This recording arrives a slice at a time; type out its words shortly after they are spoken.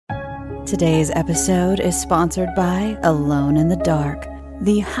Today's episode is sponsored by Alone in the Dark,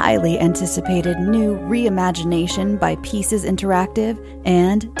 the highly anticipated new reimagination by Pieces Interactive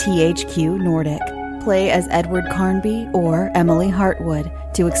and THQ Nordic. Play as Edward Carnby or Emily Hartwood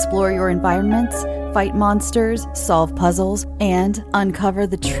to explore your environments, fight monsters, solve puzzles, and uncover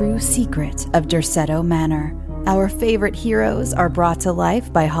the true secret of Derceto Manor. Our favorite heroes are brought to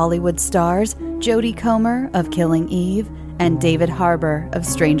life by Hollywood stars Jodie Comer of Killing Eve and David Harbour of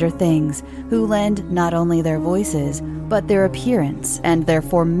Stranger Things, who lend not only their voices, but their appearance and their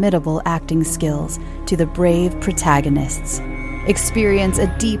formidable acting skills to the brave protagonists. Experience a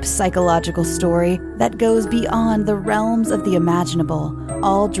deep psychological story that goes beyond the realms of the imaginable,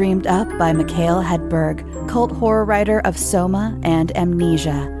 all dreamed up by Mikhail Hedberg, cult horror writer of Soma and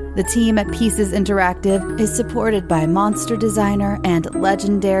Amnesia. The team at Pieces Interactive is supported by monster designer and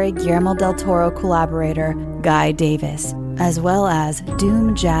legendary Guillermo del Toro collaborator Guy Davis, as well as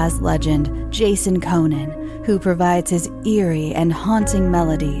Doom jazz legend Jason Conan, who provides his eerie and haunting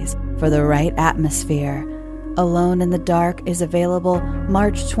melodies for the right atmosphere. Alone in the Dark is available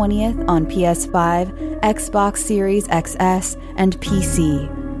March 20th on PS5, Xbox Series XS, and PC.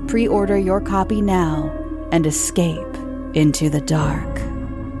 Pre-order your copy now and escape into the dark.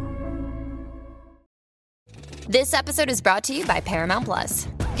 This episode is brought to you by Paramount Plus.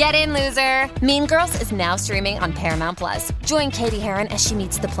 Get in, loser! Mean Girls is now streaming on Paramount Plus. Join Katie Heron as she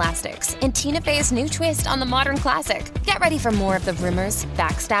meets the plastics in Tina Fey's new twist on the modern classic. Get ready for more of the rumors,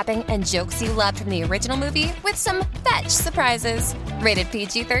 backstabbing, and jokes you loved from the original movie with some fetch surprises. Rated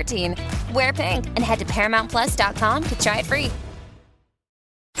PG-13. Wear pink and head to ParamountPlus.com to try it free.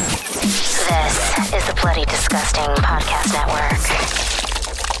 This is the Bloody Disgusting Podcast Network.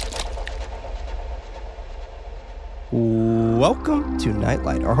 Welcome to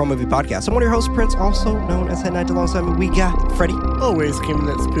Nightlight, our home movie podcast. I'm one of your hosts, Prince, also known as Head Night. Alongside me, we got Freddie. Always keeping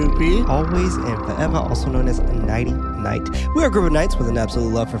it spoopy. Always and forever, also known as Nighty Night. We are a group of knights with an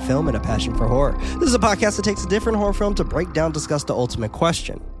absolute love for film and a passion for horror. This is a podcast that takes a different horror film to break down, discuss the ultimate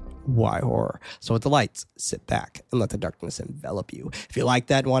question. Why horror? So with the lights, sit back and let the darkness envelop you. If you like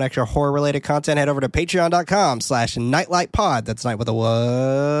that and want extra horror-related content, head over to patreon.com/nightlightpod. That's night with a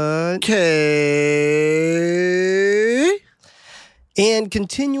one. Okay. And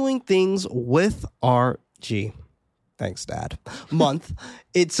continuing things with RG. Thanks, Dad. Month.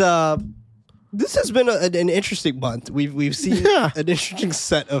 It's this has been an interesting month. We've seen an interesting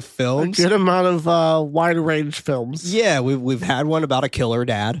set of films. A good amount of wide range films. Yeah, we've had one about a killer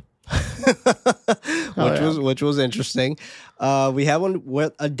dad. which was interesting. We had one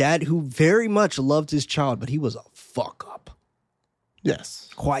with a dad who very much loved his child, but he was a fuck up. Yes.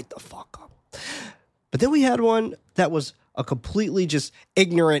 Quite the fuck up. But then we had one that was a completely just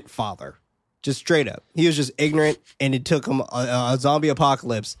ignorant father. Just straight up. He was just ignorant, and it took him a zombie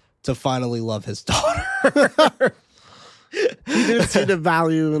apocalypse to finally love his daughter. He didn't see the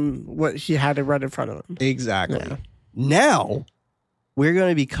value in what he had right in front of him. Exactly. Yeah. Now, we're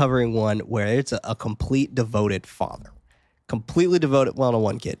going to be covering one where it's a complete devoted father. Completely devoted, well, no,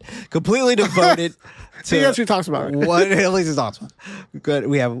 one kid. Completely devoted to... He actually talks about it. What, at least he talks about it. Good.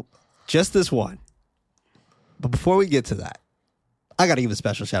 We have just this one. But before we get to that, I got to give a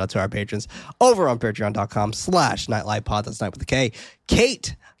special shout out to our patrons over on patreon.com/nightlightpod. That's night with a K.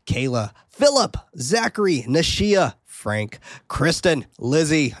 Kate, Kayla, Philip, Zachary, Nashia, Frank, Kristen,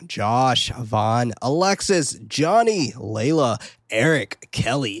 Lizzie, Josh, Vaughn, Alexis, Johnny, Layla, Eric,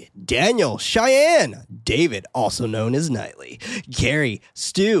 Kelly, Daniel, Cheyenne, David, also known as Nightly, Gary,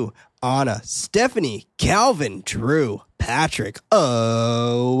 Stu, Anna, Stephanie, Calvin, Drew, Patrick,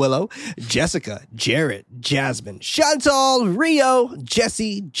 Willow, Jessica, Jarrett, Jasmine, Chantal, Rio,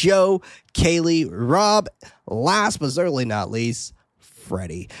 Jesse, Joe, Kaylee, Rob, last but certainly not least,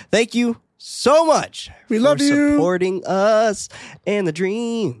 Freddie. Thank you so much we love you supporting us and the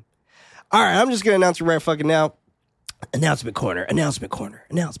dream. All right, I'm just going to announce it right fucking now. Announcement corner.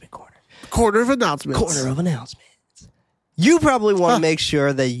 Corner of announcements. You probably want to make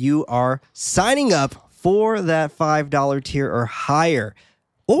sure that you are signing up for that $5 tier or higher,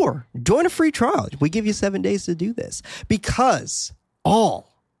 or join a free trial. We give you 7 days to do this, because all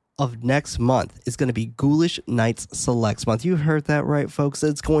of next month is going to be Ghoulish Nights Selects month. You heard that right, folks.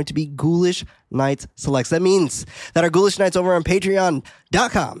 It's going to be Ghoulish Nights Selects. That means that our Ghoulish Nights over on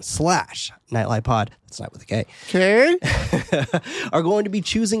patreon.com/nightlightpod, that's night with a K, okay, are going to be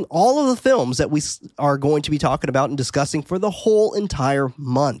choosing all of the films that we are going to be talking about and discussing for the whole entire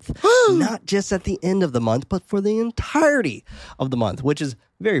month. Not just at the end of the month, but for the entirety of the month, which is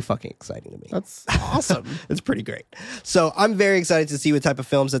very fucking exciting to me. That's awesome. It's pretty great. So I'm very excited to see what type of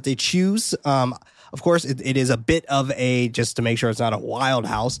films that they choose. Of course, it is a bit of a, just to make sure it's not a wild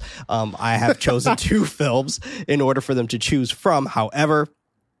house, I have chosen 2 films in order for them to choose from. However,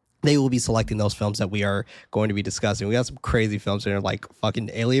 they will be selecting those films that we are going to be discussing. We got some crazy films in there, like fucking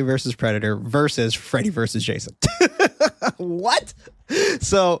Alien versus Predator versus Freddy versus Jason. What?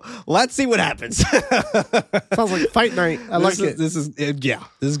 So let's see what happens. Sounds like fight night. I like it. This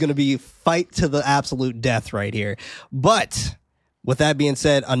is going to be fight to the absolute death right here. But with that being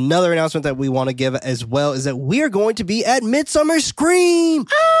said, another announcement that we want to give as well is that we are going to be at Midsummer Scream.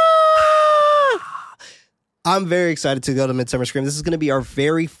 I'm very excited to go to Midsummer Scream. This is going to be our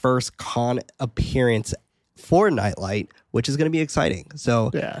very first con appearance for Nightlight, which is going to be exciting.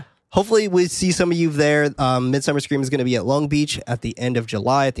 So Yeah. hopefully we see some of you there. Midsummer Scream is going to be at Long Beach at the end of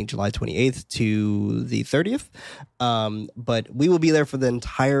July, I think July 28th to the 30th. But we will be there for the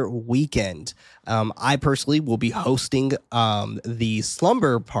entire weekend. I personally will be hosting the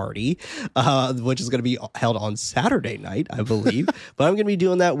Slumber Party, which is going to be held on Saturday night, I believe. But I'm going to be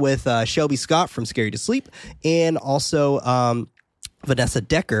doing that with Shelby Scott from Scary to Sleep and also Vanessa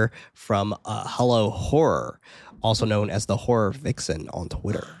Decker from Hello Horror, also known as the Horror Vixen on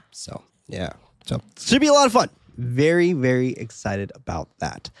Twitter. So, yeah. So, it should be a lot of fun. Very, very excited about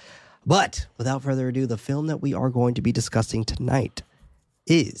that. But without further ado, the film that we are going to be discussing tonight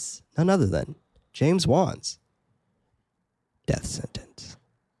is none other than James Wan's Death Sentence.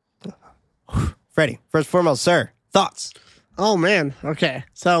 Freddie, first and foremost, sir, thoughts? Oh, man. Okay.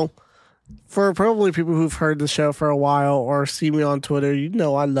 So, for probably people who've heard the show for a while or see me on Twitter, you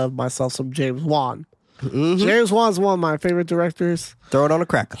know I love myself some James Wan. Mm-hmm. James Wan's one of my favorite directors. Throw it on a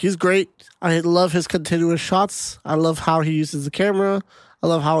cracker. He's great. I love his continuous shots. I love how he uses the camera. I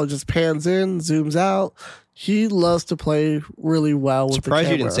love how it just pans in, zooms out. He loves to play really well with the camera.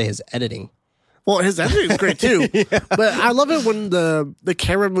 Surprised you didn't say his editing. Well, his editing is great too. Yeah. But I love it when the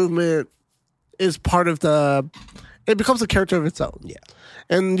camera movement is part of it becomes a character of its own. Yeah.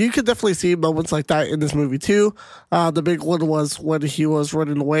 And you could definitely see moments like that in this movie too. The big one was when he was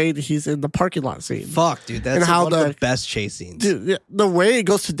running away and he's in the parking lot scene. Fuck, dude. That's one of the best chase scenes. Dude, the way it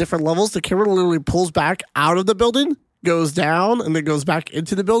goes to different levels, the camera literally pulls back out of the building, goes down, and then goes back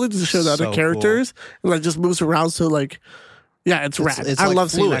into the building to show the other characters. Cool. And like just moves around so like, yeah, it's rad. I like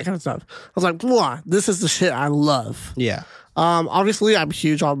love seeing that kind of stuff. I was like, wow, this is the shit I love. Yeah. Obviously, I'm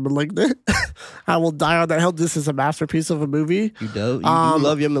huge on Malignant. I will die on that hill. This is a masterpiece of a movie. You do. You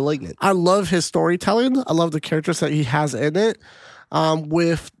love your Malignant. I love his storytelling. I love the characters that he has in it.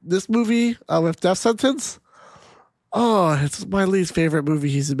 With this movie, with Death Sentence, it's my least favorite movie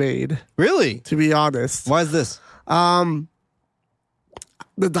he's made. Really? To be honest. Why is this? The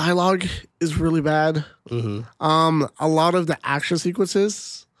dialogue is really bad. Mm-hmm. A lot of the action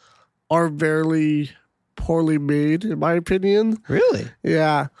sequences are very poorly made, in my opinion. Really?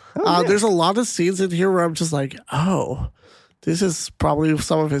 Yeah. Oh, yeah. There's a lot of scenes in here where I'm just like, this is probably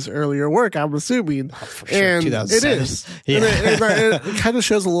some of his earlier work, I'm assuming. Oh, for sure. And 2007. it is. Yeah. And it kind of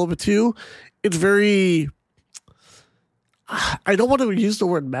shows a little bit too. It's very... I don't want to use the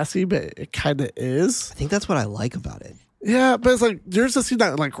word messy, but it kind of is. I think that's what I like about it. Yeah, but it's like there's a scene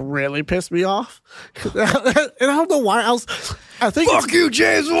that like really pissed me off, and I don't know why. I think fuck you,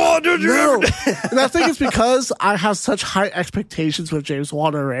 James Wan. No, and I think it's because I have such high expectations with James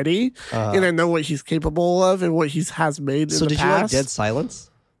Wan already, and I know what he's capable of and what he has made in the past. So did you like Dead Silence?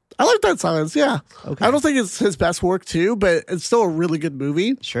 I like Dead Silence. Yeah, okay. I don't think it's his best work too, but it's still a really good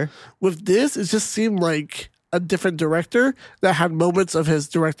movie. Sure. With this, it just seemed like a different director that had moments of his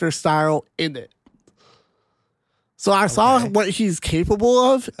director style in it. So I saw what he's capable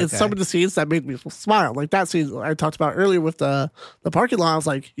of in some of the scenes that made me smile. Like that scene I talked about earlier with the parking lot. I was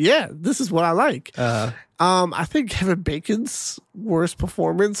like, yeah, this is what I like. I think Kevin Bacon's worst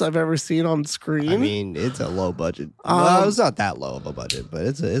performance I've ever seen on screen. I mean, it's a low budget. Well, it's not that low of a budget, but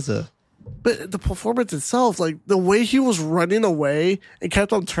it's a But the performance itself, like the way he was running away and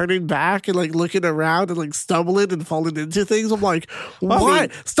kept on turning back and like looking around and like stumbling and falling into things. I'm like, why?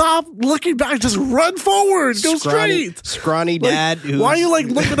 Stop looking back. Just run forward. Go straight. Scrawny dad. Like, why are you like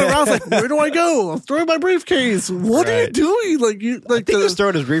looking around? Like, where do I go? I'm throwing my briefcase. What are you doing? Like you, like I think he was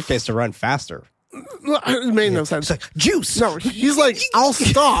throwing his briefcase to run faster. It made no sense. It's like juice. No, he's like, I'll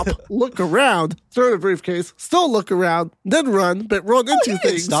stop, look around, throw the briefcase, still look around, then run, but run into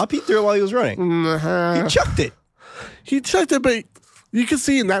things. Stop. He threw it while he was running. He chucked it. But you can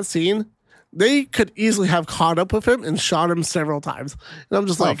see in that scene, they could easily have caught up with him and shot him several times. And I'm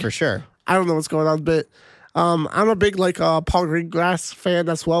just like, for sure. I don't know what's going on, but I'm a big like Paul Greengrass fan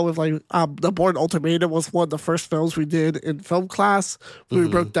as well. With like The Bourne Ultimatum was one of the first films we did in film class. We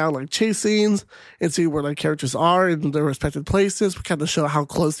broke down like chase scenes and see where like characters are in their respective places. We kind of show how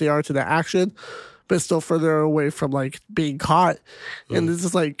close they are to the action. but still further away from like being caught. And this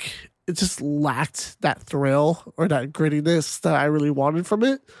is like, it just lacked that thrill or that grittiness that I really wanted from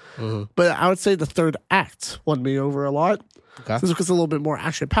it. But I would say the third act won me over a lot. Okay. This was a little bit more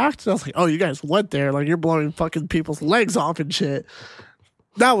action packed. I was like, oh, you guys went there. Like, you're blowing fucking people's legs off and shit.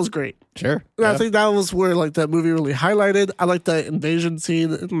 That was great. Sure. And I think that was where like that movie really highlighted. I like the invasion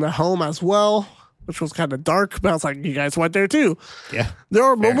scene in the home as well, which was kind of dark, but I was like, you guys went there too. Yeah. There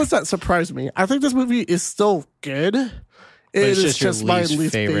are moments that surprised me. I think this movie is still good. It is just my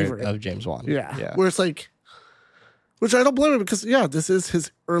least favorite of James Wan. Yeah. Where it's like, which I don't blame him because, yeah, this is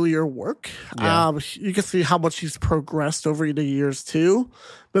his earlier work. Yeah. You can see how much he's progressed over the years too.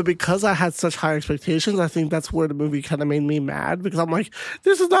 But because I had such high expectations, I think that's where the movie kind of made me mad because I'm like,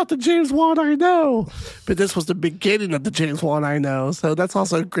 this is not the James Wan I know. But this was the beginning of the James Wan I know. So that's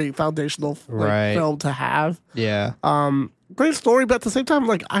also a great foundational film to have. Yeah. Great story, but at the same time,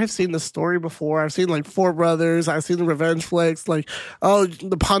 like, I've seen this story before. I've seen like Four Brothers. I've seen the revenge flicks, like,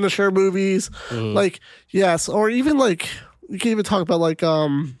 the Punisher movies. Like, yes, or even like you can even talk about like I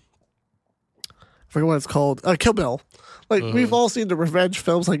forget what it's called, Kill Bill. Like we've all seen the revenge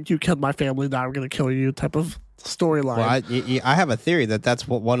films, like you killed my family, now I'm gonna kill you type of storyline. Well, I have a theory that that's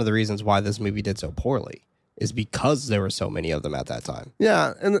one of the reasons why this movie did so poorly. Is because there were so many of them at that time.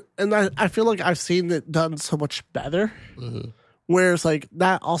 Yeah, and I feel like I've seen it done so much better. Whereas like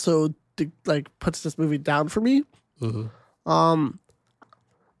that also like puts this movie down for me. But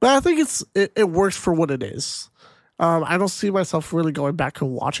I think it works for what it is. I don't see myself really going back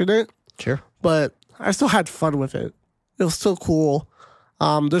and watching it. Sure, but I still had fun with it. It was still cool.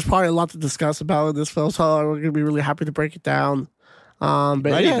 There's probably a lot to discuss about in this film, so we're gonna be really happy to break it down. But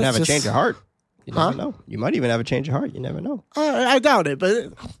might yeah, even have a change of heart. You never know. You might even have a change of heart. You never know. I doubt it,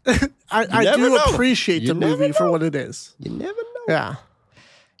 but I do appreciate the movie for what it is. You never know. Yeah.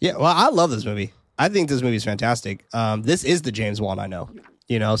 Yeah, well, I love this movie. I think this movie is fantastic. This is the James Wan I know.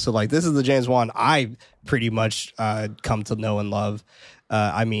 You know, so like this is the James Wan I pretty much come to know and love.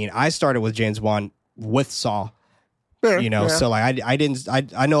 I mean, I started with James Wan with Saw. You know, so like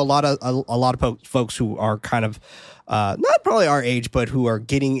I know a lot of folks who are kind of not probably our age, but who are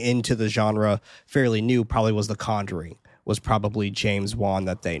getting into the genre fairly new. Probably was The Conjuring was probably James Wan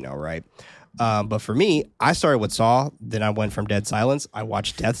that they know, right? But for me, I started with Saw, then I went from Dead Silence. I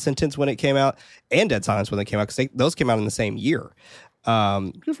watched Death Sentence when it came out, and Dead Silence when they came out because those came out in the same year.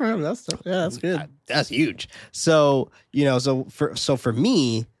 Good for him. That's good. That's huge. So you know, so for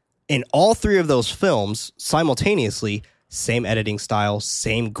me. In all three of those films, simultaneously, same editing style,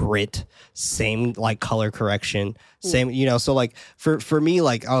 same grit, same like color correction, same, you know, so like for me,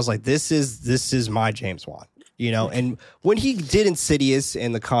 like I was like, this is my James Wan, you know, and when he did Insidious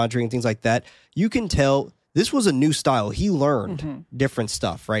and The Conjuring, things like that, you can tell this was a new style. He learned different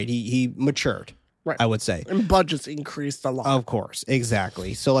stuff, right? He matured. Right. I would say. And budgets increased a lot. Of course.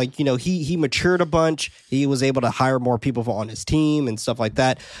 Exactly. So like, you know, he matured a bunch. He was able to hire more people on his team and stuff like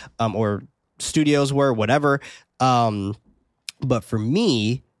that. Or studios were, whatever. But for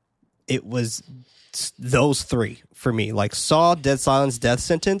me, it was those three for me. Like Saw, Dead Silence, Death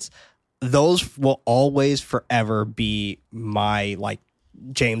Sentence. Those will always forever be my like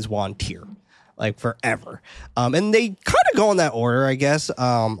James Wan tier. Like forever. And they kind of go in that order, I guess.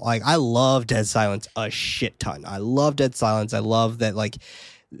 Like I love Dead Silence a shit ton. I love Dead Silence. I love that, like,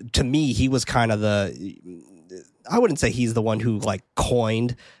 to me, he was kind of I wouldn't say he's the one who like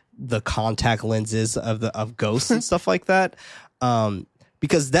coined the contact lenses of ghosts and stuff like that.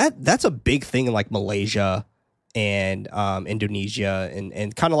 Because that's a big thing in like Malaysia and Indonesia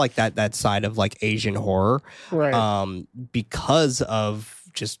and kind of like that side of like Asian horror. Right. Because of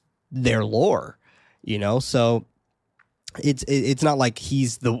just their lore, you know, so it's not like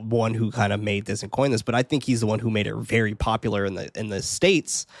he's the one who kind of made this and coined this, but I think he's the one who made it very popular in the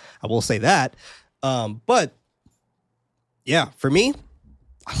States. I will say that. But yeah, for me,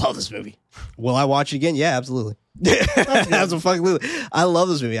 I love this movie. Will I watch it again? Yeah, absolutely. Absolutely. I love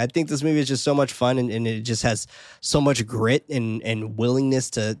this movie. I think this movie is just so much fun and it just has so much grit and willingness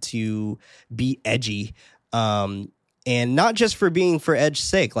to be edgy. And not just for being for edge's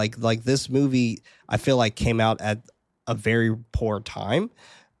sake, like this movie, I feel like came out at a very poor time,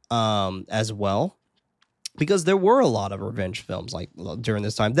 as well, because there were a lot of revenge films like during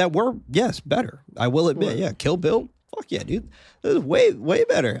this time that were, yes, better. I will admit, yeah, Kill Bill, fuck yeah, dude, it was way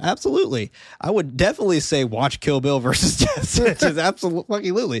better. Absolutely, I would definitely say watch Kill Bill versus Death Sentence.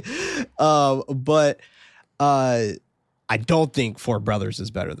 Absolutely, but I don't think Four Brothers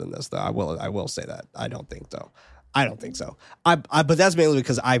is better than this, though. I will say that I don't think so. But that's mainly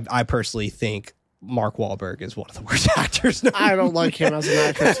because I personally think Mark Wahlberg is one of the worst actors. I don't like him as an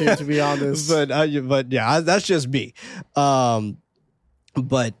actor too, to be honest. But yeah, that's just me.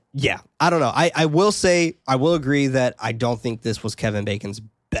 But yeah, I don't know. I will agree that I don't think this was Kevin Bacon's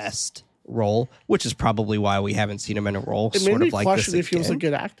best role, which is probably why we haven't seen him in a role It sort made of me like question this if he was a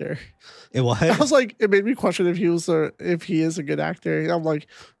good actor. It was. I was like, it made me question if he is a good actor. And I'm like,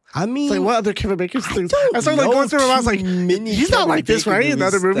 I mean, it's like, what other Kevin Bacon things? I started like going through them. I was like, he's not like this, right? In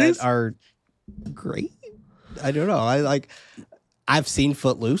other movies that are great. I don't know. I've seen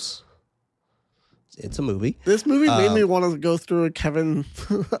Footloose. It's a movie. This movie made me want to go through Kevin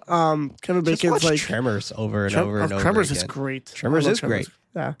Bacon's watch like Tremors over and over and over. Tremors again. is great. Tremors is great.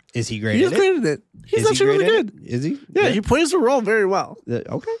 Yeah, is he great? He's great in it. He's actually really good. Is he? Yeah, he plays the role very well.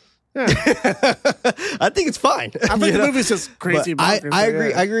 Okay. Yeah. I think it's fine. I think the movie's just crazy. I agree.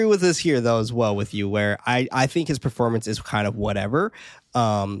 Yeah. I agree with this here though as well with you, where I think his performance is kind of whatever,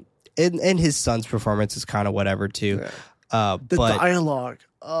 and his son's performance is kind of whatever too. Yeah. The dialogue.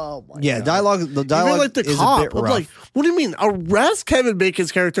 Oh my god. The dialogue even like the is cop. a bit rough. I'm like, what do you mean? Arrest Kevin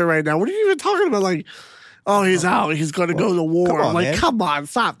Bacon's character right now? What are you even talking about? Like, oh, he's out. He's going to go to war. I'm like, come on,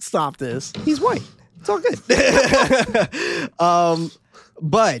 stop this. He's white. It's all good.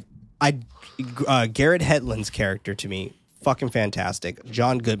 But Garrett Hedlund's character to me, fucking fantastic.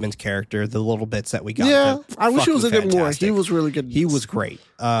 John Goodman's character, the little bits that we got. Yeah, I wish he was in it more. Fantastic. He was really good. He was great.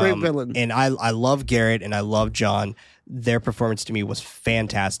 Great villain. And I love Garrett and I love John. Their performance to me was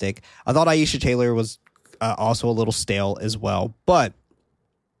fantastic. I thought Aisha Taylor was also a little stale as well, but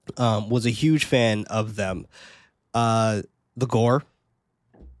was a huge fan of them. The gore,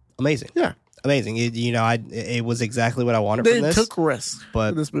 amazing. Yeah. Amazing. It was exactly what I wanted They from this. took risks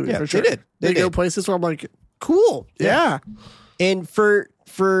in this movie, yeah, for sure. They did. They go places where I'm like, cool. Yeah. And for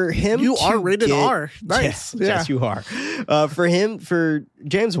him, you are rated get, R. Nice. Yes, you are. For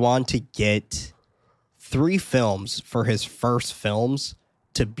James Wan to get 3 films for his first films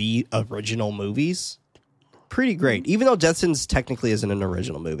to be original movies, pretty great. Even though Death Sentence technically isn't an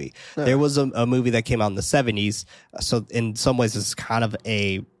original movie. Yeah. There was a movie that came out in the 70s. So in some ways, it's kind of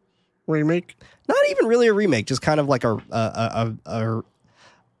a remake. Not even really a remake, just kind of like a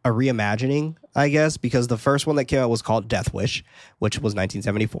reimagining, I guess, because the first one that came out was called Death Wish, which was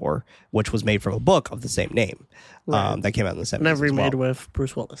 1974, which was made from a book of the same name. Right. That came out in the 70s. Never remade with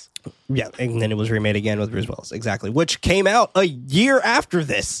Bruce Willis. Yeah, and then it was remade again with Bruce Willis, exactly, which came out a year after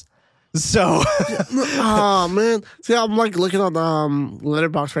this. So, oh man, see, I'm like looking on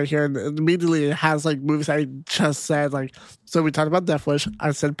Letterboxd right here, and immediately it has like movies I just said. Like, so we talked about Death Wish.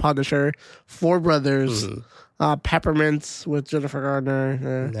 I said Punisher, Four Brothers, Peppermints with Jennifer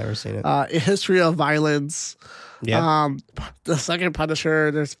Garner. Never seen it. A History of Violence. Yeah. The second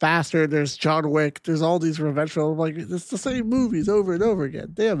Punisher. There's Faster. There's John Wick. There's all these revenge films. Like, it's the same movies over and over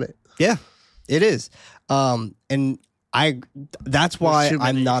again. Damn it. Yeah, it is. And that's why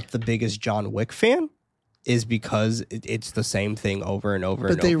I'm not the biggest John Wick fan, is because it's the same thing over and over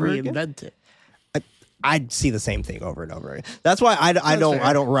and over again. But they reinvent it. I'd see the same thing over and over again. That's why I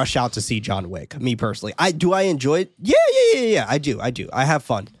don't rush out to see John Wick. Me personally, I enjoy it. Yeah. I do. I have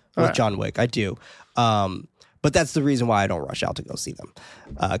fun with John Wick. I do. But that's the reason why I don't rush out to go see them.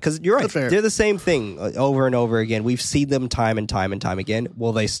 Because you're right. They're the same thing over and over again. We've seen them time and time and time again.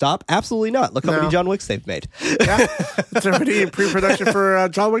 Will they stop? Absolutely not. Look how many John Wicks they've made. Yeah. It's already in pre-production for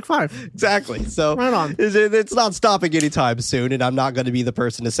John Wick 5. Exactly. So right on. It's not stopping anytime soon. And I'm not going to be the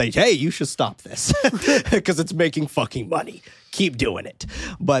person to say, hey, you should stop this. Because it's making fucking money. Keep doing it.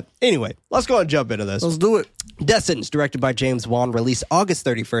 But anyway, let's go and jump into this. Let's do it. Death Sentence, directed by James Wan, released August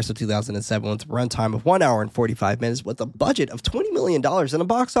 31st of 2007 with a runtime of 1 hour and 45 minutes with a budget of $20 million and a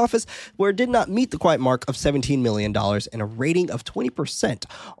box office where it did not meet the quiet mark of $17 million and a rating of 20%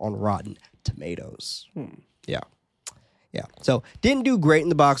 on Rotten Tomatoes. Yeah. So didn't do great in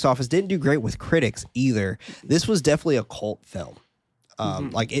the box office, didn't do great with critics either. This was definitely a cult film.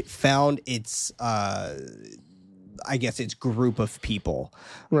 Like it found its, I guess its group of people.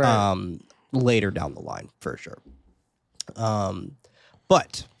 Right. Later down the line, for sure.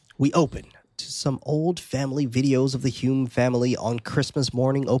 But we open to some old family videos of the Hume family on Christmas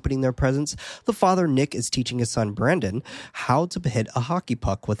morning opening their presents. The father, Nick, is teaching his son, Brandon, how to hit a hockey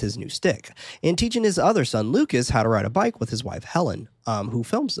puck with his new stick, and teaching his other son, Lucas, how to ride a bike with his wife, Helen, who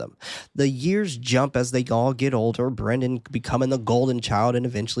films them. The years jump as they all get older, Brandon becoming the golden child and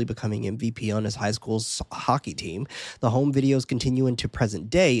eventually becoming MVP on his high school's hockey team. The home videos continue into present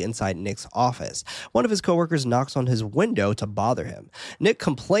day inside Nick's office. One of his coworkers knocks on his window to bother him. Nick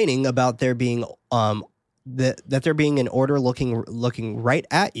complaining about there being that there being an order looking right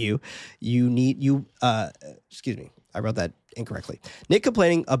at you, excuse me, I wrote that incorrectly. Nick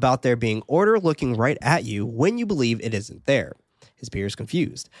complaining about there being order looking right at you when you believe it isn't there. His peers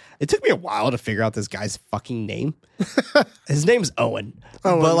confused. It took me a while to figure out this guy's fucking name. His name's Owen.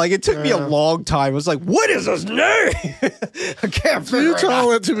 But like it took me a long time. It was like, what is his name? I can't figure it out. You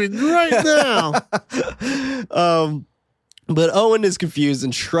tell it to me right now. But Owen is confused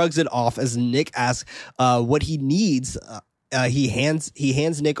and shrugs it off as Nick asks what he needs. He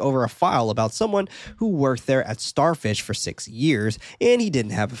hands Nick over a file about someone who worked there at Starfish for 6 years, and he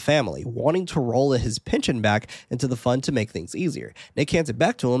didn't have a family, wanting to roll his pension back into the fund to make things easier. Nick hands it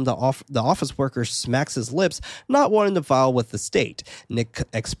back to him. The office worker smacks his lips, not wanting to file with the state. Nick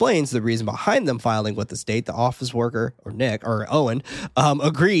explains the reason behind them filing with the state. The office worker, or Owen,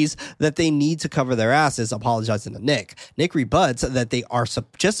 agrees that they need to cover their asses, apologizing to Nick. Nick rebuts that they are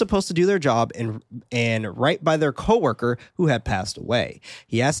just supposed to do their job and right by their coworker who had passed away.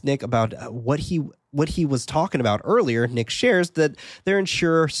 He asked Nick about what he was talking about earlier. Nick shares that their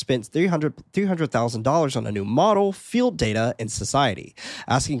insurer spent $300,000 on a new model, field data, and society,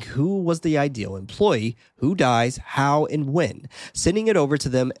 asking who was the ideal employee, who dies, how, and when, sending it over to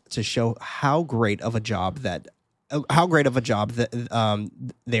them to show how great of a job that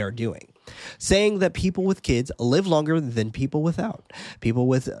they are doing. Saying that people with kids live longer than people without. People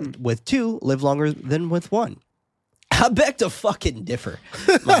with two live longer than with one. I beg to fucking differ,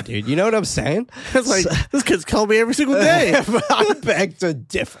 my dude. You know what I'm saying? It's like, this kid's calling me every single day. I beg to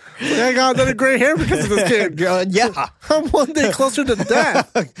differ. I got another gray hair because of this kid. Yeah. I'm one day closer to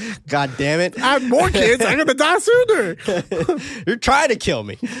death. God damn it. I have more kids. I'm going to die sooner. You're trying to kill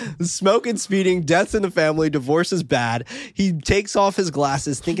me. Smoking, speeding, deaths in the family, divorce is bad. He takes off his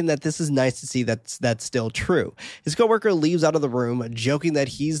glasses, thinking that this is nice to see that's still true. His coworker leaves out of the room, joking that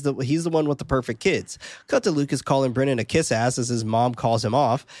he's the one with the perfect kids. Cut to Lucas calling Brennan a kiss ass as his mom calls him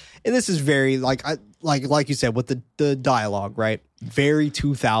off, and this is very like you said with the dialogue, right? Very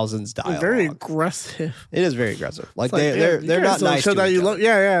 2000s dialogue. Very aggressive. It is very aggressive. Like they're not nice to each other.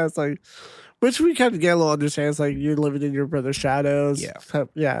 Yeah. It's like, which we kind of get a little understand. It's like you're living in your brother's shadows. Yeah.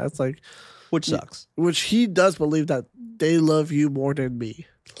 It's like, which sucks. Which he does believe that they love you more than me.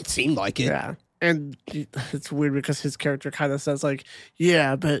 It seemed like it. Yeah. And it's weird because his character kind of says like,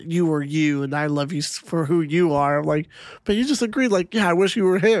 yeah, but you were you and I love you for who you are. I'm like, but you just agreed like, yeah, I wish you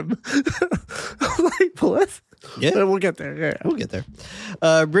were him. I'm like, what? Yeah. But we'll get there. Yeah. We'll get there.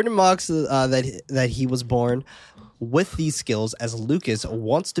 Brennan mocks that he was born with these skills as Lucas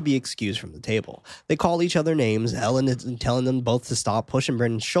wants to be excused from the table. They call each other names. Helen is telling them both to stop pushing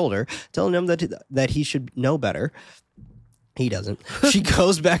Brennan's shoulder, telling him that he should know better. He doesn't. She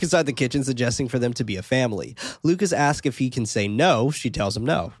goes back inside the kitchen, suggesting for them to be a family. Lucas asks if he can say no. She tells him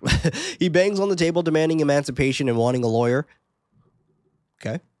no. He bangs on the table, demanding emancipation and wanting a lawyer.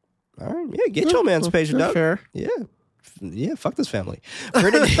 Okay. All right. Yeah, get your emancipation done. Fair. Yeah, fuck this family.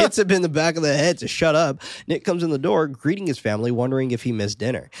 Brennan hits him in the back of the head to shut up. Nick comes in the door, greeting his family, wondering if he missed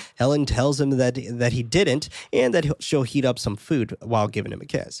dinner. Helen tells him that he didn't, and that she'll heat up some food while giving him a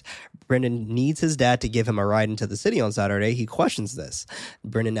kiss. Brennan needs his dad to give him a ride into the city on Saturday. He questions this.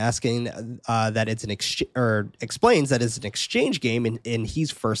 Brennan asking that it's explains that it's an exchange game, and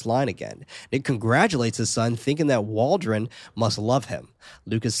he's first line again. Nick congratulates his son, thinking that Waldron must love him.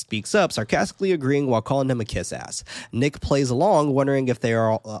 Lucas speaks up, sarcastically agreeing while calling him a kiss ass. Nick plays along, wondering if they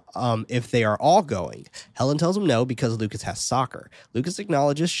are all going. Helen tells him no because Lucas has soccer. Lucas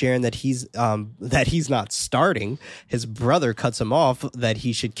acknowledges, sharing that he's not starting. His brother cuts him off that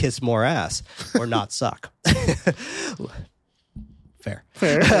he should kiss more ass or not suck. Fair.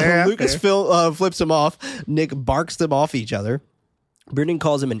 Lucas flips him off. Nick barks them off each other. Brennan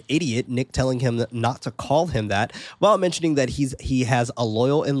calls him an idiot, Nick telling him not to call him that, while mentioning that he has a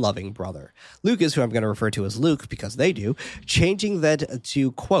loyal and loving brother. Lucas, who I'm going to refer to as Luke because they do, changing that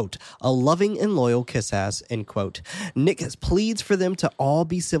to, quote, a loving and loyal kiss ass, end quote. Nick pleads for them to all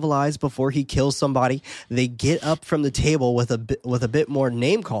be civilized before he kills somebody. They get up from the table with a bit more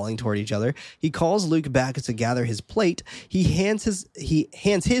name calling toward each other. He calls Luke back to gather his plate. He hands his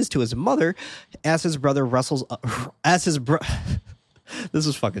to his mother as his brother wrestles This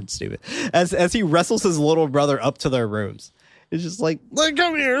is fucking stupid. As he wrestles his little brother up to their rooms. It's just like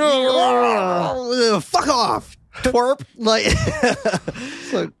come here. Fuck off. Twerp. Like,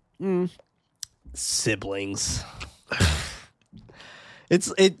 it's like siblings.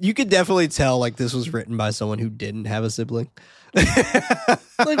 You could definitely tell like this was written by someone who didn't have a sibling.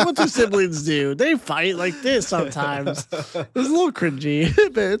 Like, what do siblings do? They fight like this sometimes. It's a little cringy,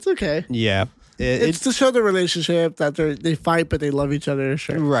 but it's okay. Yeah. It's to show the relationship that they fight, but they love each other.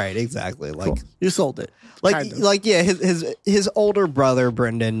 Sure. Right, exactly. Like cool. You sold it. Yeah, his older brother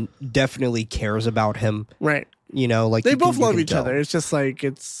Brendan definitely cares about him. Right. You know, like they both love each other. It's just like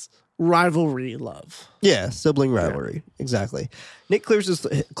it's rivalry love. Yeah, sibling rivalry. Yeah. Exactly. Nick clears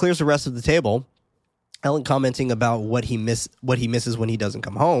the rest of the table. Ellen commenting about what he misses when he doesn't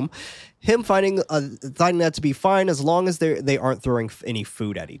come home. Him finding that to be fine as long as they aren't throwing any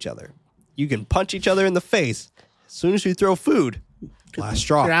food at each other. You can punch each other in the face as soon as you throw food. Last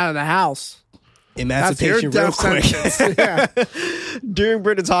straw. Get out of the house. Emancipation real quick. Yeah. During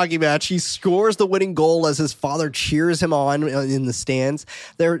Brendan's hockey match, he scores the winning goal as his father cheers him on in the stands.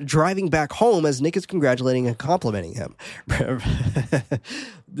 They're driving back home as Nick is congratulating and complimenting him.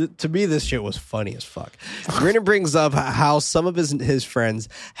 To me, this shit was funny as fuck. Brendan brings up how some of his friends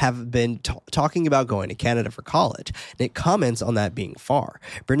have been talking about going to Canada for college. Nick comments on that being far.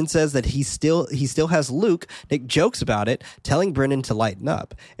 Brendan says that he still has Luke. Nick jokes about it, telling Brendan to lighten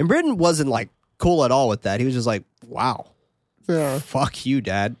up. And Brendan wasn't like cool at all with that. He was just like, wow, fuck you,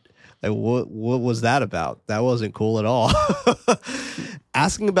 Dad. Like, what was that about? That wasn't cool at all.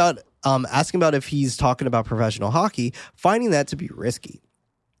 asking about if he's talking about professional hockey, finding that to be risky.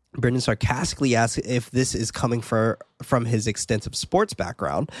 Brendan sarcastically asks if this is coming from his extensive sports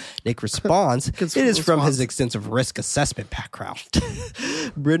background. Nick responds, it is from his extensive risk assessment background.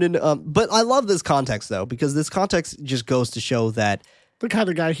 Brendan, but I love this context though, because this context just goes to show that the kind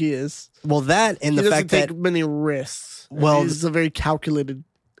of guy he is. Well, that and the fact that he doesn't take many risks. Well, he's a very calculated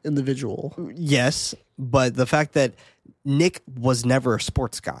individual. Yes, but the fact that Nick was never a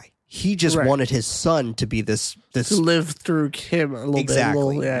sports guy. He just wanted his son to be this to live through him a little bit.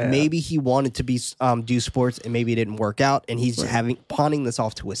 Exactly. Maybe he wanted to be do sports and maybe it didn't work out, and he's pawning this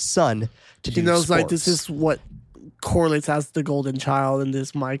off to his son to do. He knows sports. Like this is what correlates as the golden child, and this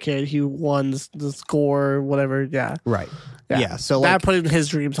is my kid. He won the score, whatever. Yeah. Right. Yeah. So that putting his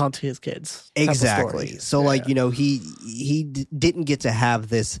dreams onto his kids. Exactly. So you know, he didn't get to have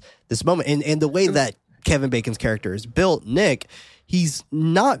this moment, and the way that Kevin Bacon's character is built, Nick. He's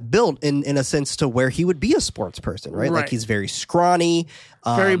not built in a sense to where he would be a sports person, right? Like he's very scrawny,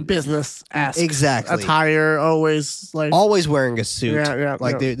 very business-esque, exactly. Attire, always wearing a suit.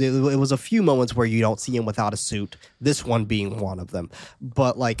 It was a few moments where you don't see him without a suit. This one being one of them,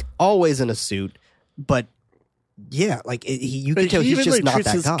 but like always in a suit. But yeah, like you can tell he's just not that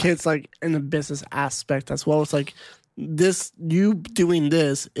guy. He treats his kids like in the business aspect as well. It's like you doing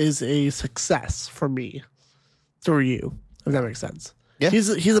this is a success for me through you. If that makes sense. Yeah. He's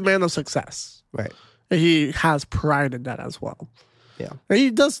a man of success. Right. And he has pride in that as well. Yeah. And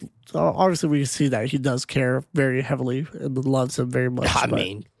he does, obviously we see that he does care very heavily and loves him very much. I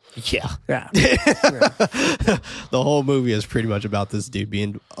mean, yeah. Yeah. The whole movie is pretty much about this dude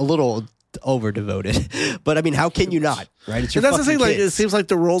being a little over devoted. But I mean, how can you not? Right? It's your and that's the thing, kids. Like, it seems like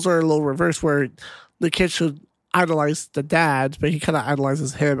the roles are a little reversed where the kid should idolize the dad, but he kind of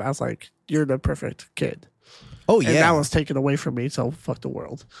idolizes him as like, you're the perfect kid. Oh, yeah. And that was taken away from me, so fuck the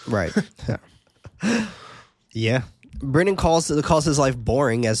world. Right. Yeah. Brendan calls his life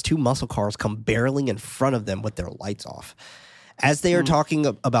boring as two muscle cars come barreling in front of them with their lights off. As they are talking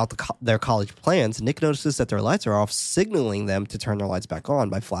about their college plans, Nick notices that their lights are off, signaling them to turn their lights back on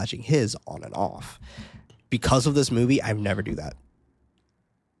by flashing his on and off. Because of this movie, I never do that.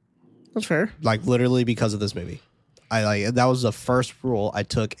 That's fair. Like, literally because of this movie. That was the first rule I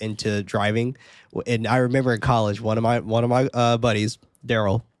took into driving, and I remember in college one of my buddies,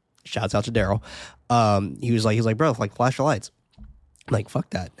 Daryl, shouts out to Daryl. He was like, bro, like flash your lights. I'm like,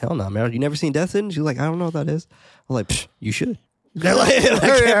 fuck that, hell no, man. You never seen Death Sentence? She's like, I don't know what that is. I'm like, you should. They're like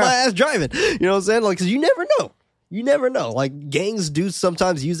my ass driving. You know what I'm saying? Like, because you never know. Like, gangs do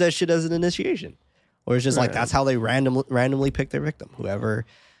sometimes use that shit as an initiation, or it's just like that's how they randomly pick their victim. Whoever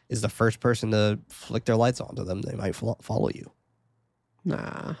is the first person to flick their lights onto them, they might follow you.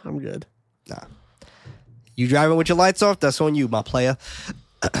 Nah, I'm good. Nah. You driving with your lights off? That's on you, my player.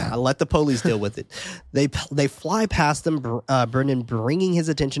 I let the police deal with it. They fly past them, Brendan bringing his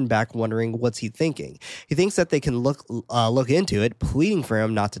attention back, wondering what's he thinking. He thinks that they can look into it, pleading for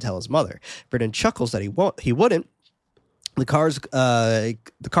him not to tell his mother. Brendan chuckles that he wouldn't. The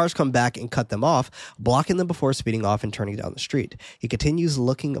cars come back and cut them off, blocking them before speeding off and turning down the street. He continues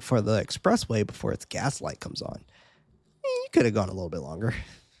looking for the expressway before its gas light comes on. You could have gone a little bit longer.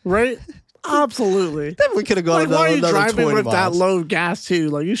 Right? Absolutely. Definitely could have gone another 20 miles. Why are you driving with that low gas, too?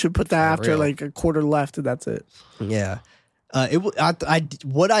 Like, you should put that after, like, a quarter left, and that's it. Yeah.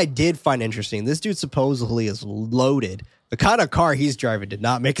 What I did find interesting, this dude supposedly is loaded. The kind of car he's driving did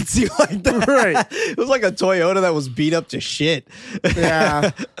not make it seem like that. Right. It was like a Toyota that was beat up to shit.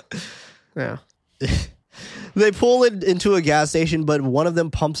 Yeah. Yeah. They pull it into a gas station, but one of the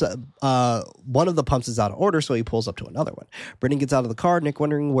pumps is out of order, so he pulls up to another one. Brendan gets out of the car, Nick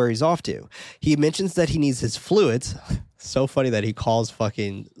wondering where he's off to. He mentions that he needs his fluids. So funny that he calls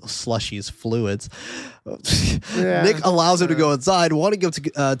fucking slushies fluids. Yeah. Nick allows him to go inside, wanting him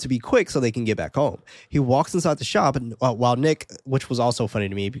to be quick so they can get back home. He walks inside the shop, and while Nick, which was also funny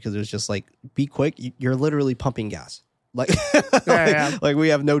to me because it was just like, be quick, you're literally pumping gas. Like, like we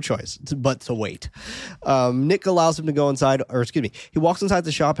have no choice but to wait. Nick allows him to go inside, or excuse me, he walks inside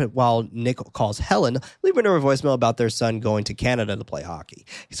the shop while Nick calls Helen, leaving her a voicemail about their son going to Canada to play hockey.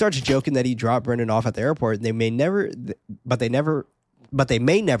 He starts joking that he dropped Brendan off at the airport, and they may never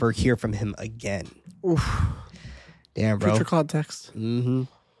hear from him again. Oof. Damn, bro. Future context. Mm-hmm.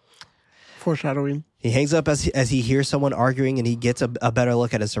 Foreshadowing. He hangs up as he hears someone arguing, and he gets a better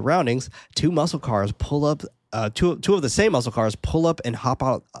look at his surroundings. Two muscle cars pull up. Two of the same muscle cars pull up and hop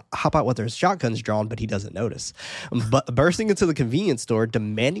out with their shotguns drawn, but he doesn't notice. But bursting into the convenience store,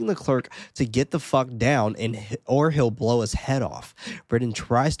 demanding the clerk to get the fuck down, or he'll blow his head off. Brendan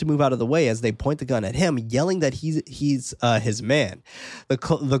tries to move out of the way as they point the gun at him, yelling that he's his man. The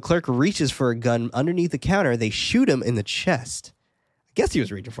clerk reaches for a gun underneath the counter. They shoot him in the chest. I guess he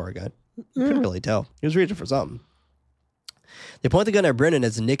was reaching for a gun. Couldn't really tell. He was reaching for something. They point the gun at Brendan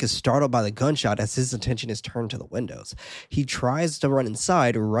as Nick is startled by the gunshot as his attention is turned to the windows. He tries to run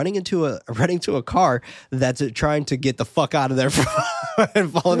inside, running into a car that's trying to get the fuck out of there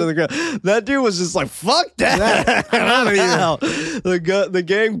and fall into the ground. That dude was just like, fuck that. The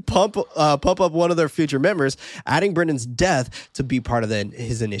gang pump up one of their future members, adding Brendan's death to be part of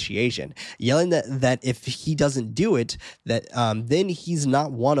his initiation, yelling that if he doesn't do it, that then he's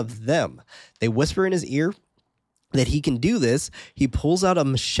not one of them. They whisper in his ear that he can do this. He pulls out a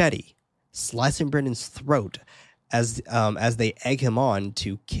machete, slicing Brendan's throat as they egg him on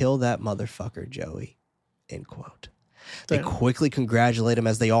to kill that motherfucker, Joey. End quote. They quickly congratulate him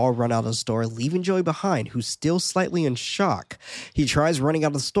as they all run out of the store, leaving Joey behind, who's still slightly in shock. He tries running out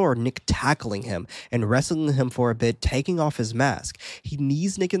of the store, Nick tackling him and wrestling him for a bit, taking off his mask. He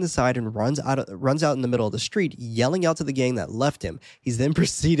knees Nick in the side and runs out in the middle of the street, yelling out to the gang that left him. He's then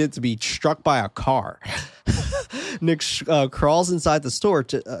proceeded to be struck by a car. Nick crawls inside the store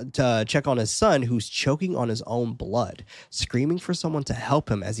to check on his son, who's choking on his own blood, screaming for someone to help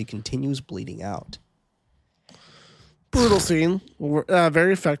him as he continues bleeding out. Brutal scene,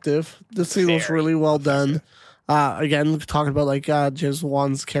 very effective. This scene was really well done. Again, talking about like James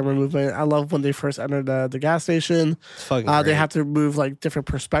Wan's camera movement. I love when they first enter the gas station. They have to move like different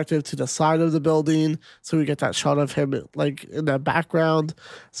perspective to the side of the building, so we get that shot of him like in the background.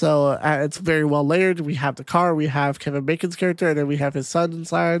 So it's very well layered. We have the car, we have Kevin Bacon's character, and then we have his son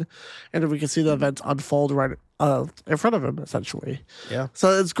inside, and then we can see the events unfold right in front of him, essentially. Yeah.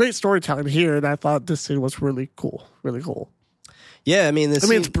 So it's great storytelling here, and I thought this scene was really cool. Really cool. Yeah, I mean,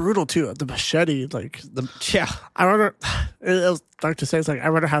 it's brutal too. The machete, I rather. It was dark to say. It's like I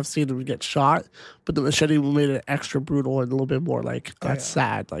rather have seen him get shot, but the machete made it extra brutal and a little bit more like that's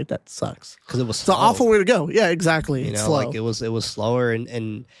sad. Like that sucks because it was it's an awful way to go. Yeah, exactly. You know, slow. like it was slower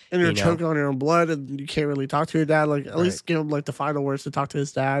and you're choking on your own blood and you can't really talk to your dad. Like at least give him like the final words to talk to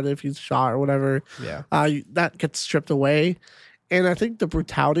his dad if he's shot or whatever. Yeah, that gets stripped away, and I think the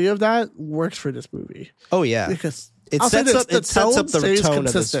brutality of that works for this movie. Oh yeah, because. It sets up the tone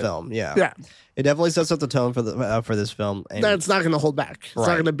of this film. Yeah. It definitely sets up the tone for this film. And it's not going to hold back. It's not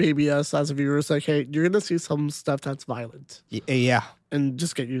going to baby us as a viewer. It's like, hey, you're going to see some stuff that's violent. Yeah. And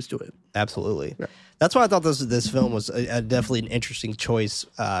just get used to it. Absolutely. Yeah. That's why I thought this film was definitely an interesting choice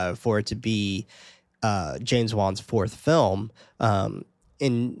for it to be James Wan's fourth film.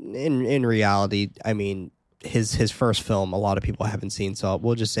 In reality, I mean, his first film, a lot of people haven't seen, so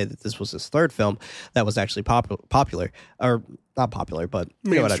we'll just say that this was his third film that was actually popular, or not popular, but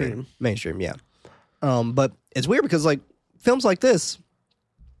you know what I mean. Mainstream, yeah. But it's weird because like films like this,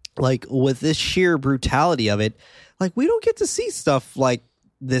 like with this sheer brutality of it, like we don't get to see stuff like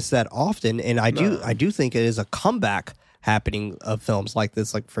this that often, and I do think it is a comeback happening of films like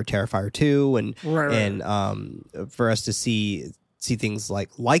this, like for Terrifier 2, and for us to see things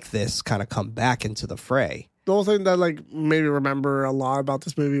like this kind of come back into the fray. The whole thing that like made me remember a lot about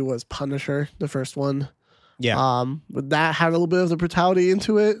this movie was Punisher, the first one. Yeah. But that had a little bit of the brutality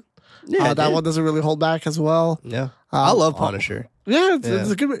into it. Yeah, that one doesn't really hold back as well. Yeah. I love Punisher. Yeah, it's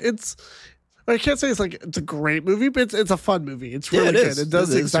a good. I can't say it's a great movie, but it's a fun movie. It's really good. It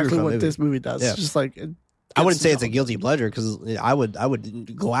does exactly what this movie does. Yeah. It's just like I wouldn't say it's a guilty pleasure because I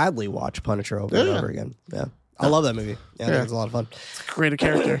would gladly watch Punisher over and over again. Yeah. I love that movie. Yeah, I think it's a lot of fun. It's a great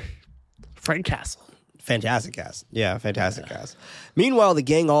character. Frank Castle. Fantastic cast. Yeah, fantastic cast. Meanwhile, the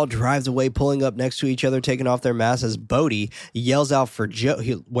gang all drives away, pulling up next to each other, taking off their masks as Bodhi yells out for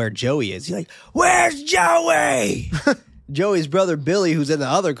where Joey is. He's like, "Where's Joey?" Joey's brother Billy, who's in the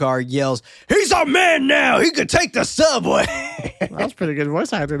other car, yells, "He's a man now. He could take the subway." That was pretty good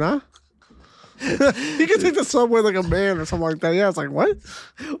voice acting, huh? He could take the subway like a man or something like that. Yeah, it's like, what? What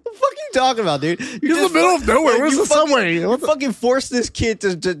the fuck are you talking about, dude? He's in the middle of nowhere. Where's the subway? You fucking force this kid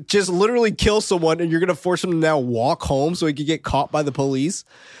to just literally kill someone, and you're going to force him to now walk home so he can get caught by the police?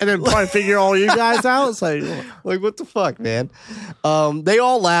 And then probably figure all you guys out? It's like what the fuck, man? They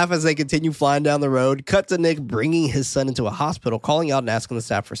all laugh as they continue flying down the road. Cut to Nick bringing his son into a hospital, calling out and asking the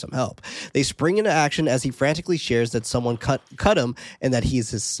staff for some help. They spring into action as he frantically shares that someone cut him and that he is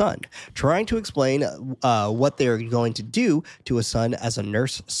his son, trying to explain what they're going to do to his son as a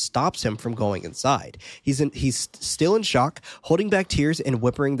nurse stops him from going inside. He's still in shock, holding back tears and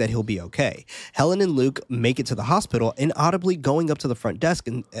whimpering that he'll be okay. Helen and Luke make it to the hospital, inaudibly going up to the front desk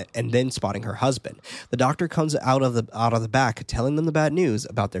and then spotting her husband. The doctor comes out of the back, telling them the bad news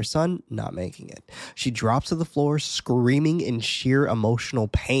about their son not making it. She drops to the floor, screaming in sheer emotional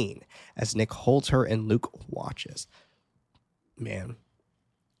pain as Nick holds her and Luke watches. Man.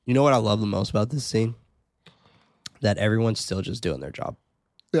 You know what I love the most about this scene? That everyone's still just doing their job.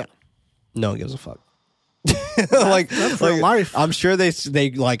 Yeah. No one gives a fuck. That's real life. I'm sure they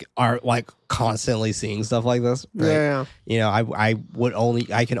like are like constantly seeing stuff like this. Right? Yeah. You know, I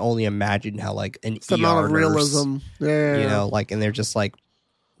can only imagine how like an it's the amount of realism. Yeah. You know, like, and they're just like,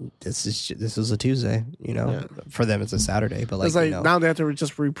 this is a Tuesday. You know, for them it's a Saturday, but like, it's like now they have to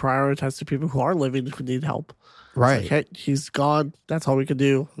just reprioritize the people who are living who need help. Right. Like, hey, he's gone. That's all we can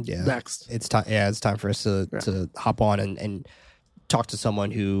do. Yeah. Next. It's time. Yeah, it's time for us to hop on and talk to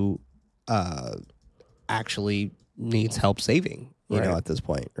someone who actually needs help saving. You know, at this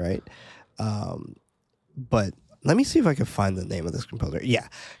point, right? But let me see if I can find the name of this composer. Yeah,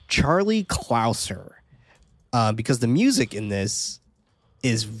 Charlie Clouser. Because the music in this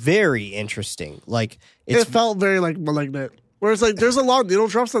is very interesting. Like it felt very like Malignant. Whereas, like, there's a lot of needle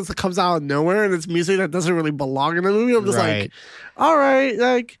drops that comes out of nowhere, and it's music that doesn't really belong in the movie. I'm just like, all right,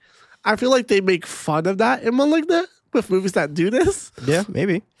 like, I feel like they make fun of that in Malignant with movies that do this. Yeah,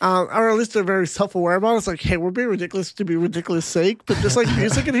 maybe. Or at least they're very self-aware about it. It's like, hey, we're being ridiculous to be ridiculous sake, but just like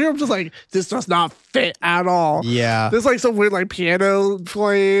music in here, I'm just like, this does not fit at all. Yeah. There's like some weird like piano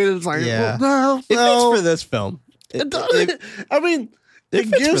playing. It's like, well, no. It fits for this film. I mean, it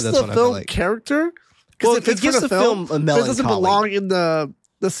gives the film character. Well, it gives the film a melancholy. It doesn't belong in the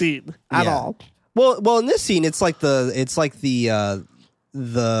scene at all. Well, in this scene, it's like the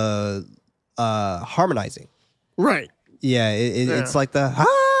harmonizing. Right. Yeah, it's like the.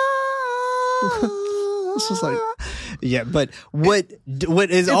 It's just like. Yeah, but what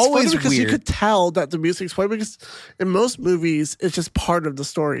is it's always funny because weird. You could tell that the music's playing because in most movies it's just part of the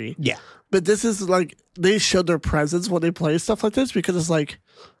story. Yeah. But this is like they show their presence when they play stuff like this because it's like,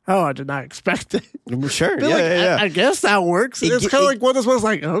 oh, I did not expect it. Sure, but I guess that works. It's kind of like one of those ones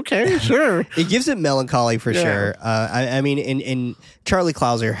like, okay, sure. It gives it melancholy for sure. I mean, in Charlie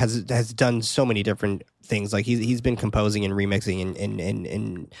Clouser has done so many different things. Like he's been composing and remixing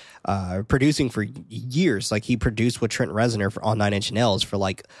and producing for years. Like he produced with Trent Reznor on 9 Inch Nails for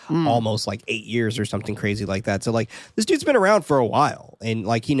like almost like 8 years or something crazy like that. So like this dude's been around for a while and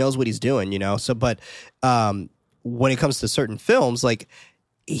like he knows what he's doing, you know. So but when it comes to certain films, like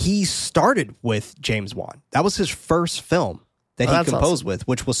he started with James Wan. That was his first film that he composed with,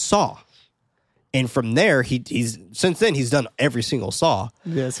 which was Saw. And from there, he's since then he's done every single Saw.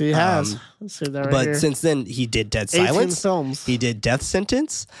 Yes, he has. Let's see that but here. since then, he did Dead 18 Silence. films. He did Death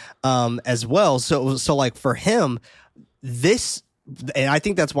Sentence, as well. So like for him, this, and I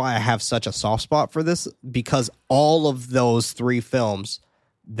think that's why I have such a soft spot for this, because all of those 3 films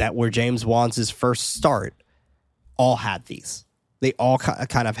that were James Wan's first start all had these. They all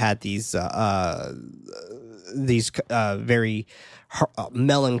kind of had these very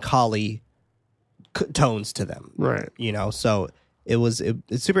melancholy tones to them, right? You know, so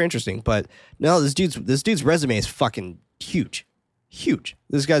it's super interesting. But no, this dude's resume is fucking huge.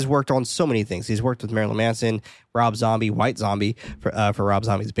 This guy's worked on so many things. He's worked with Marilyn Manson, Rob Zombie, White Zombie for Rob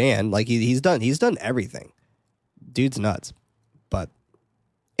Zombie's band. Like he's done everything. Dude's nuts. But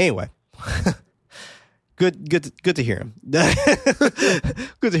anyway. Good to hear him.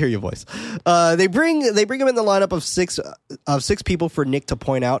 Good to hear your voice. They bring him in the lineup of six people for Nick to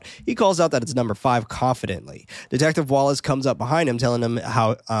point out. He calls out that it's number 5 confidently. Detective Wallace comes up behind him, telling him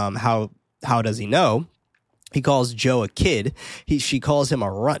how does he know? He calls Joe a kid. She calls him a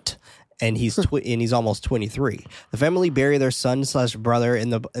runt. and he's almost 23. The family bury their son/brother in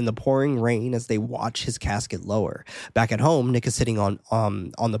the pouring rain as they watch his casket lower. Back at home, Nick is sitting on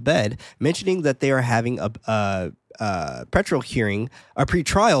the bed, mentioning that they are having a pretrial hearing,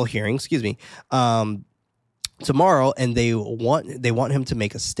 tomorrow, and they want him to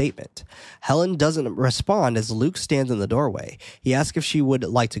make a statement. Helen doesn't respond as Luke stands in the doorway. He asks if she would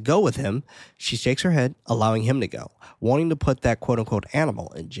like to go with him. She shakes her head, allowing him to go, wanting to put that quote-unquote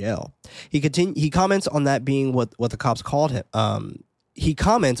animal in jail. He comments on that being what the cops called him. He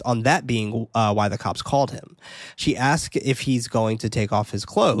comments on that being why the cops called him. She asks if he's going to take off his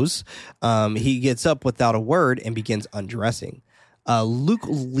clothes. He gets up without a word and begins undressing. Luke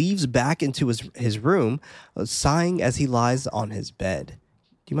leaves back into his room, sighing as he lies on his bed.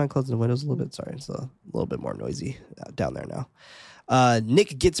 Do you mind closing the windows a little bit? Sorry, it's a little bit more noisy down there now.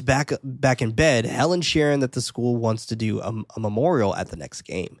 Nick gets back in bed, Helen sharing that the school wants to do a memorial at the next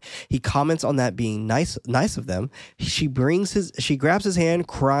game. He comments on that being nice of them. She grabs his hand,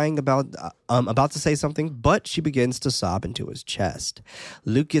 crying about to say something, but she begins to sob into his chest.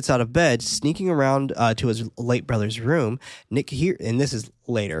 Luke gets out of bed, sneaking around to his late brother's room. Nick and this is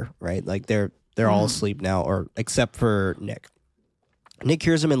later, right? Like they're all asleep now, or except for Nick. Nick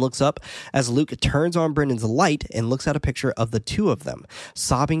hears him and looks up as Luke turns on Brendan's light and looks at a picture of the two of them,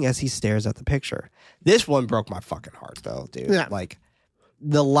 sobbing as he stares at the picture. This one broke my fucking heart, though, dude. Yeah. Like,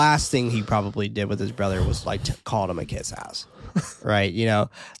 the last thing he probably did with his brother was, like, called him a kiss ass. Right? You know?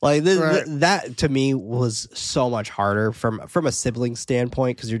 Like, that, to me, was so much harder from a sibling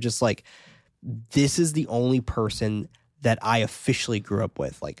standpoint, because you're just like, this is the only person that I officially grew up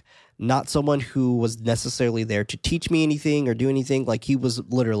with. Like, not someone who was necessarily there to teach me anything or do anything. Like, he was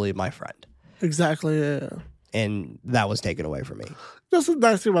literally my friend. Exactly, yeah. And that was taken away from me. That's the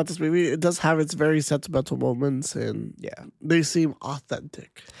nice thing about this movie. It does have its very sentimental moments, and they seem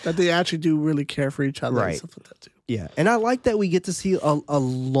authentic. That they actually do really care for each other and stuff like that, too. Yeah, and I like that we get to see a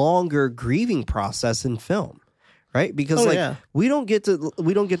longer grieving process in film, right? Because we don't get to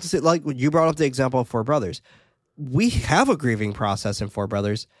see, like, you brought up the example of Four Brothers. We have a grieving process in Four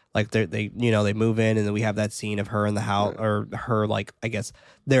Brothers. Like they move in, and then we have that scene of her in the house, or her, like, I guess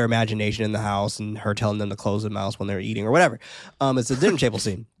their imagination in the house, and her telling them to close the mouse when they're eating or whatever. It's a dinner table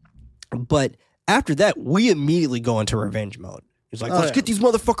scene. But after that, we immediately go into revenge mode. He's like, let's get these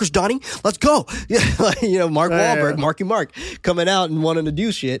motherfuckers, Donnie. Let's go. Yeah, Mark Wahlberg, Marky Mark, coming out and wanting to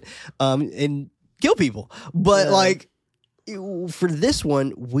do shit and kill people. But like, for this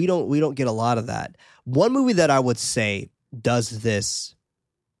one, we don't get a lot of that. One movie that I would say does this,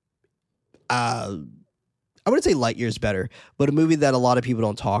 I wouldn't say light years better, but a movie that a lot of people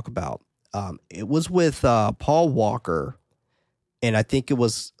don't talk about. It was with Paul Walker, and I think it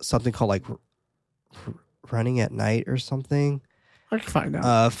was something called like Running at Night or something. I can find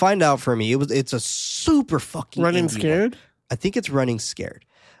out. Find out for me. It's a super fucking Running Scared. I think it's Running Scared,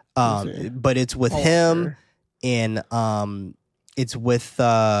 but it's with him, and it's with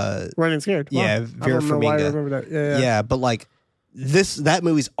Running Scared. Yeah, Vera Farmiga. I remember that. Yeah. But like that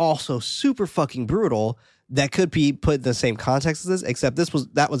movie's also super fucking brutal. That could be put in the same context as this, except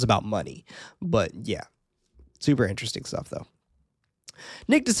that was about money. But yeah, super interesting stuff though.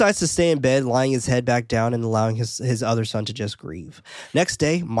 Nick decides to stay in bed, lying his head back down and allowing his other son to just grieve. Next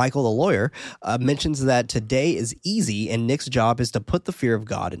day, Michael, the lawyer, mentions that today is easy and Nick's job is to put the fear of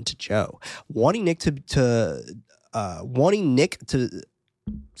God into Joe. Wanting Nick to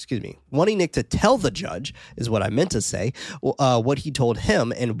tell the judge, is what I meant to say, what he told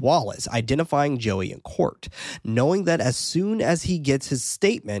him and Wallace, identifying Joey in court, knowing that as soon as he gets his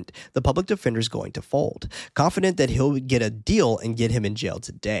statement, the public defender is going to fold. Confident that he'll get a deal and get him in jail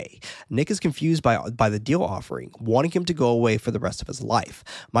today. Nick is confused by the deal offering, wanting him to go away for the rest of his life.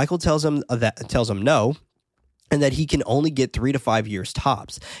 Michael tells him no, and that he can only get 3 to 5 years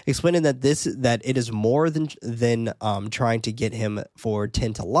tops, explaining that it is more than trying to get him for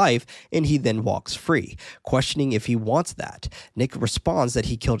 10 to life, and he then walks free, questioning if he wants that. Nick responds that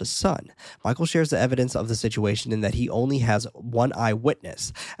he killed his son. Michael shares the evidence of the situation and that he only has one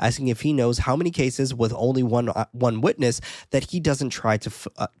eyewitness, asking if he knows how many cases with only one witness that he doesn't try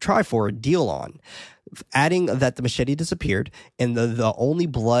for a deal on. Adding that the machete disappeared and the only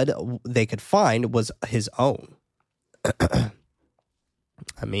blood they could find was his own. I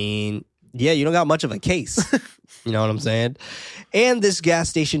mean, yeah, you don't got much of a case. You know what I'm saying? And this gas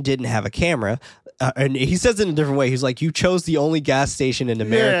station didn't have a camera. And he says it in a different way. He's like, you chose the only gas station in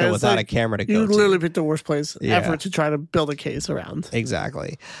America without a camera to go to. You literally picked the worst place ever to try to build a case around.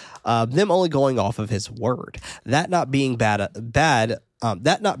 Exactly. Them only going off of his word. That not being bad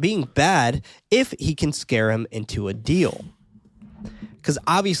if he can scare him into a deal. Because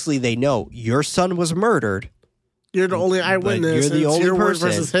obviously they know your son was murdered. You're the only eyewitness. You're the only your person.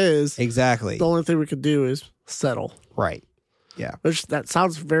 word versus his. Exactly. The only thing we could do is settle. Right. Yeah. Which that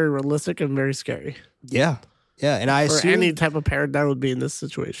sounds very realistic and very scary. Yeah. Yeah. And I For assume any type of parent that would be in this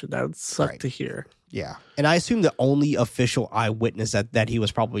situation, that would suck to hear. Yeah. And I assume the only official eyewitness that he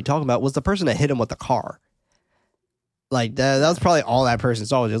was probably talking about was the person that hit him with the car. Like, that was probably all that person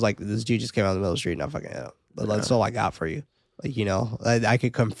saw. Was just like, this dude just came out in the middle of the street and I fucking hit him. But that's all I got for you. Like, you know, I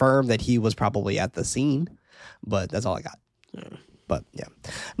could confirm that he was probably at the scene, but that's all I got. Yeah. But yeah,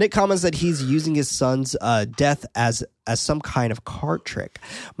 Nick comments that he's using his son's death as some kind of card trick.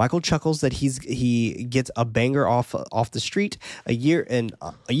 Michael chuckles that he gets a banger off the street a year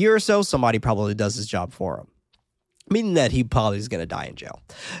or so. Somebody probably does his job for him, meaning that he probably is going to die in jail.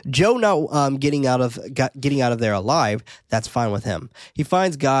 Joe not getting out of there alive. That's fine with him. He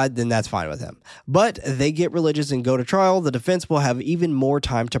finds God, then that's fine with him. But they get religious and go to trial. The defense will have even more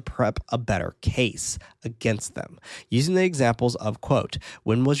time to prep a better case against them, using the examples of, quote,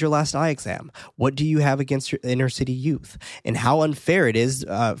 when was your last eye exam? What do you have against your inner city youth? And how unfair it is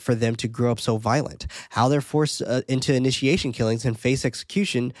for them to grow up so violent. How they're forced into initiation killings and face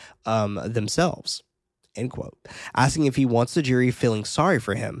execution themselves. End quote. Asking if he wants the jury feeling sorry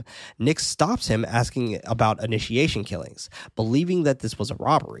for him, Nick stops him asking about initiation killings. Believing that this was a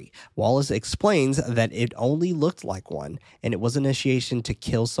robbery, Wallace explains that it only looked like one, and it was initiation to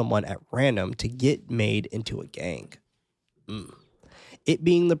kill someone at random to get made into a gang. It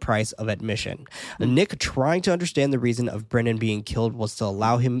being the price of admission. Nick trying to understand the reason of Brennan being killed was to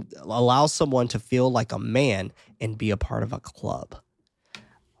allow someone to feel like a man and be a part of a club.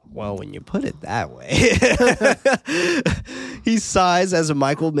 Well, when you put it that way, he sighs as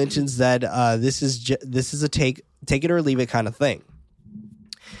Michael mentions that this is a take it or leave it kind of thing.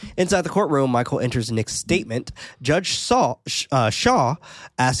 Inside the courtroom, Michael enters Nick's statement. Judge Shaw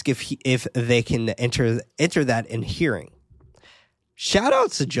asks if they can enter that in hearing. Shout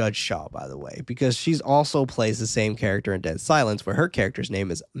out to Judge Shaw, by the way, because she's also plays the same character in Dead Silence, where her character's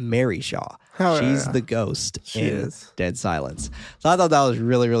name is Mary Shaw. She's the ghost in Dead Silence. So I thought that was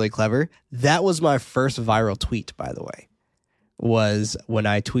really, really clever. That was my first viral tweet, by the way, was when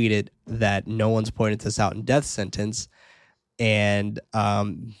I tweeted that no one's pointed this out in Death Sentence, and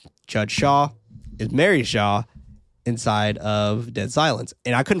Judge Shaw is Mary Shaw inside of Dead Silence.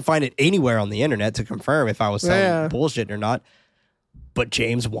 And I couldn't find it anywhere on the internet to confirm if I was selling bullshit or not. But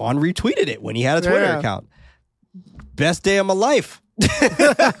James Wan retweeted it when he had a Twitter account. Best day of my life.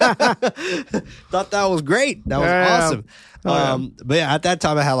 Thought that was great. That was awesome. But yeah, at that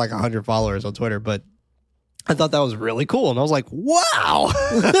time I had like 100 followers on Twitter, but I thought that was really cool. And I was like, wow,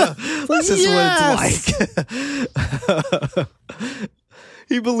 this is what it's like.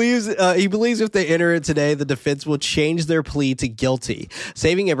 He believes if they enter it today, the defense will change their plea to guilty,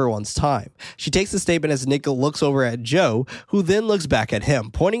 saving everyone's time. She takes the statement as Nick looks over at Joe, who then looks back at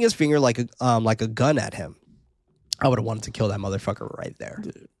him, pointing his finger like a gun at him. I would have wanted to kill that motherfucker right there.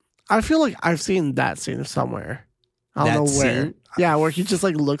 Dude, I feel like I've seen that scene somewhere. I don't know where. Scene? Yeah, where he just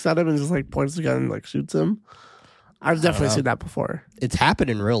like looks at him and just like points the gun and like shoots him. I've definitely seen that before. It's happened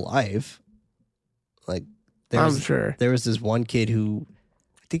in real life. Like, I'm sure there was this one kid who.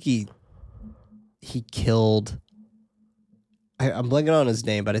 I think he killed. I'm blanking on his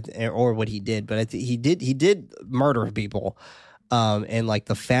name, or what he did, but he did murder people, and like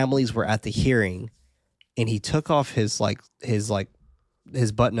the families were at the hearing, and he took off his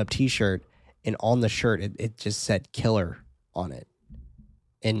button up T-shirt, and on the shirt it just said "killer" on it,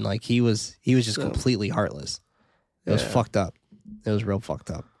 and like he was just completely heartless. It was fucked up. It was real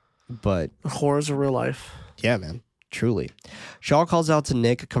fucked up, but the horrors of real life. Yeah, man. Truly. Shaw calls out to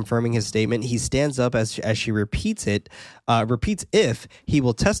Nick, confirming his statement. He stands up as she repeats if he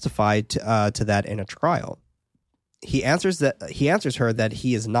will testify to that in a trial. He answers her that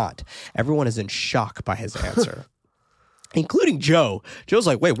he is not. Everyone is in shock by his answer, including Joe. Joe's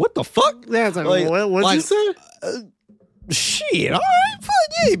like, "Wait, what the fuck?" Yeah, it's like what did you say? Shit, all right,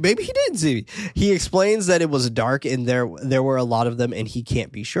 fine, yeah, maybe he didn't see me. He explains that it was dark and there were a lot of them and he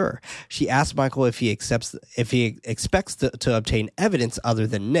can't be sure. She asks Michael if he expects to obtain evidence other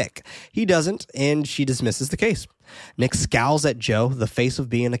than Nick. He doesn't, and she dismisses the case. Nick scowls at Joe, the face of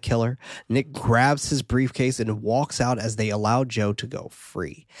being a killer. Nick grabs his briefcase and walks out as they allow Joe to go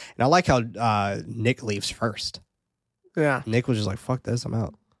free. And I like how Nick leaves first. Yeah. Nick was just like, fuck this, I'm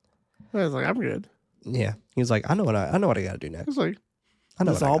out. I was like, I'm good. Yeah, he was like, I know what I got to do next. It's like,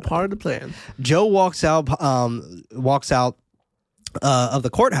 that's all part of the plan. Joe walks out of the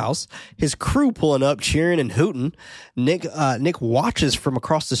courthouse. His crew pulling up, cheering and hooting. Nick watches from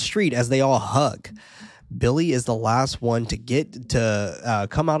across the street as they all hug. Billy is the last one to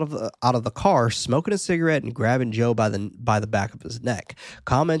come out of the car, smoking a cigarette and grabbing Joe by the back of his neck,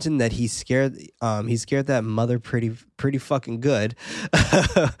 commenting that he's scared that mother pretty fucking good,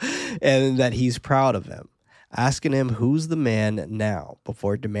 and that he's proud of him, asking him who's the man now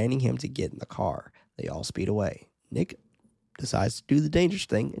before demanding him to get in the car. They all speed away. Nick decides to do the dangerous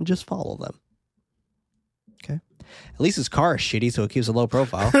thing and just follow them. Okay. At least his car is shitty, so it keeps a low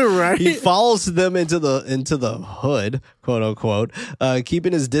profile. Right. He follows them into the hood, quote unquote,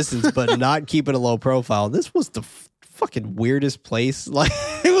 keeping his distance but not keeping a low profile. This was the fucking weirdest place. Like,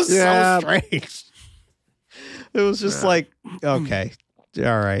 it was so strange. It was just like, okay,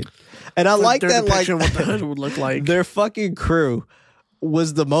 all right. And I like that, like, what the hood would look like. Their fucking crew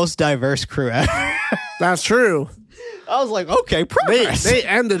was the most diverse crew ever. That's true. I was like, okay, progress. They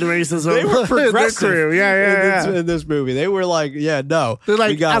ended racism. They were progressive. Crew. Yeah. In this movie, they were like, yeah, no. They're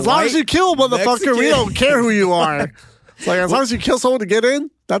like, as long as you kill, motherfucker, we don't care who you are. It's like, as long as you kill someone to get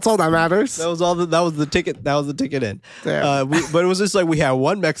in, that's all that matters. That was the ticket. That was the ticket in. Yeah. But it was just like we had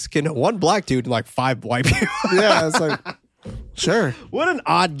one Mexican, one black dude, and like 5 white people. Yeah, it's like, sure. What an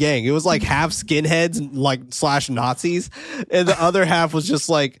odd gang. It was like half skinheads and like / Nazis, and the other half was just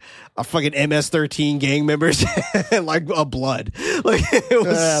like a fucking MS-13 gang members and like a blood. Like, it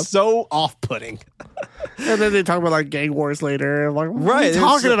was so off-putting. And then they talk about like gang wars later. I'm like, what are you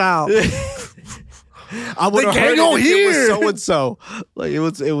talking about? I would have heard it was so and so. Like, it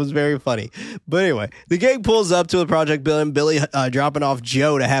was very funny. But anyway, the gang pulls up to the project building. Billy dropping off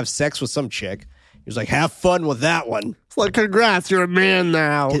Joe to have sex with some chick. He was like, "Have fun with that one." It's like, congrats, you're a man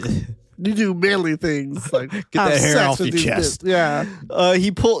now. You do manly things. Like, get that hair off your chest. Yeah.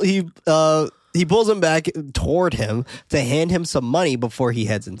 He pulls him back toward him to hand him some money before he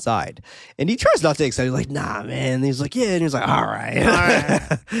heads inside. And he tries not to accept. He's like, nah, man. And he's like, yeah. And he's like, all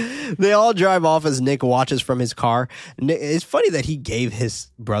right. They all drive off as Nick watches from his car. It's funny that he gave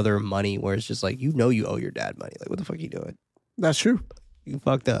his brother money where it's just like, you owe your dad money. Like, what the fuck are you doing? That's true. You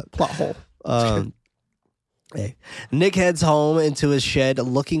fucked up. Plot hole. Hey. Nick heads home into his shed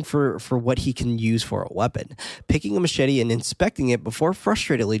looking for what he can use for a weapon, picking a machete and inspecting it before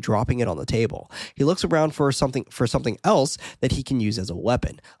frustratedly dropping it on the table. He looks around for something else that he can use as a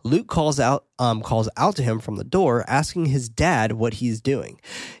weapon. Luke calls out to him from the door, asking his dad what he's doing.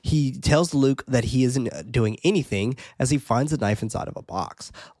 He tells Luke that he isn't doing anything as he finds the knife inside of a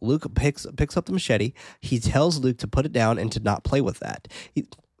box. Luke picks up the machete. He tells Luke to put it down and to not play with that.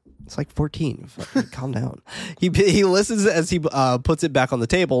 It's like 14. Calm down. He listens as he puts it back on the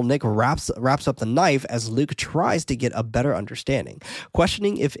table. Nick wraps up the knife as Luke tries to get a better understanding.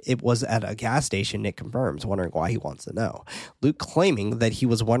 Questioning if it was at a gas station, Nick confirms, wondering why he wants to know. Luke claiming that he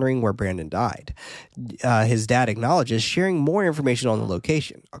was wondering where Brandon died. His dad acknowledges, sharing more information on the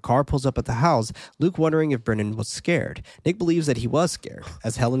location. A car pulls up at the house, Luke wondering if Brandon was scared. Nick believes that he was scared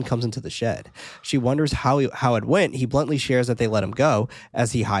as Helen comes into the shed. She wonders how it went. He bluntly shares that they let him go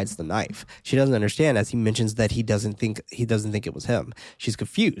as he hides the knife. She doesn't understand as he mentions that he doesn't think it was him. She's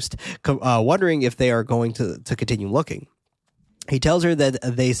confused, wondering if they are going to continue looking. He tells her that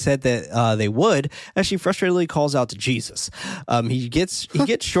they said that they would, as she frustratedly calls out to Jesus. He gets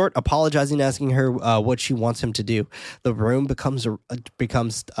short, apologizing, asking her what she wants him to do. The room becomes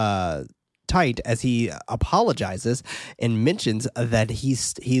tight as he apologizes and mentions that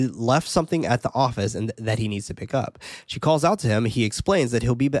he left something at the office and that he needs to pick up. She calls out to him. He explains that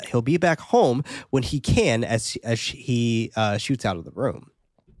he'll be back home when he can as he shoots out of the room.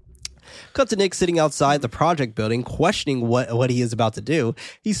 Cut to Nick sitting outside the project building, questioning what he is about to do.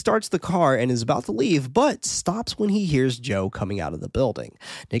 He starts the car and is about to leave, but stops when he hears Joe coming out of the building.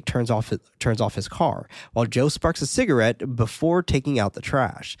 Nick turns off his car, while Joe sparks a cigarette before taking out the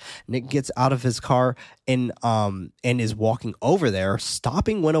trash. Nick gets out of his car and is walking over there,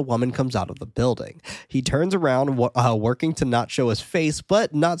 stopping when a woman comes out of the building. He turns around, working to not show his face,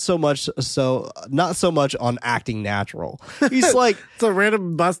 but not so much on acting natural. He's like, it's a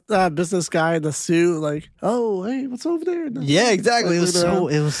random business guy in the suit, like, oh, hey, what's over there? Yeah, exactly. It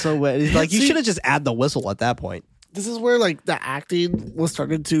was so wet. It's like, you should have just add the whistle at that point. This is where like the acting was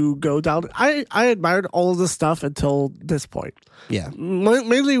starting to go down. I admired all of this stuff until this point. Yeah,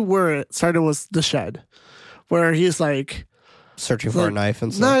 mainly where it started was the shed, where he's like searching for a knife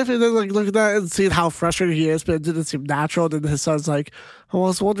and stuff. Knife, and then like look at that and seeing how frustrated he is, but it didn't seem natural. And then his son's like, I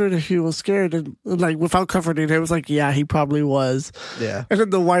was wondering if he was scared, and like without comforting him, it was like, yeah, he probably was. Yeah. And then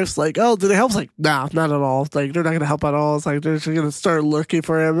the wife's like, oh, did it help? It's like, nah, not at all. Like they're not gonna help at all. It's like they're just gonna start looking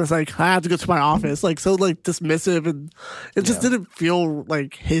for him. It's like I have to go to my office. Like so like dismissive, and it just didn't feel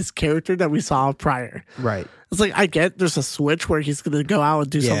like his character that we saw prior. Right. It's like I get there's a switch where he's gonna go out and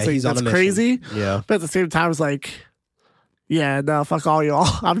do something he's on that's a mission. crazy. Yeah. But at the same time, it's like, yeah, no, fuck all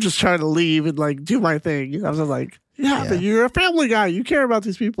y'all. I'm just trying to leave and like do my thing. I was just like, yeah, but you're a family guy. You care about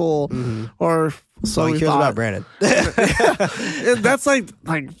these people, or so he we cares thought. about Brandon. And that's like,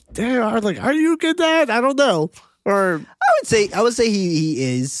 damn. Like, are you good dad? I don't know. Or I would say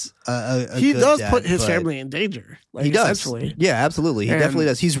he is a he good does dad, put his but family in danger. Like, he does. essentially. Yeah, absolutely. He And definitely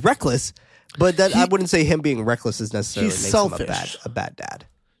does. He's reckless, but that I wouldn't say him being reckless is necessarily he's makes selfish. him a bad dad.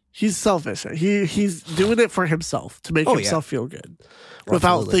 He's selfish. He's doing it for himself to make himself feel good,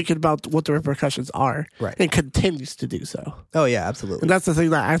 without Absolutely. thinking about what the repercussions are. Right. And continues to do so. Oh yeah, absolutely. And that's the thing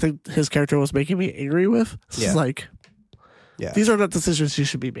that I think his character was making me angry with. It's like, Yeah. these are not decisions you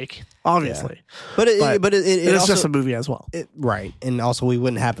should be making, obviously. But it's It's just a movie as well. right. And also we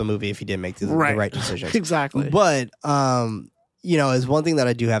wouldn't have a movie if he didn't make the right decisions. Exactly. But is one thing that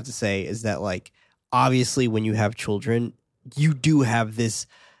I do have to say is that like obviously when you have children, you do have this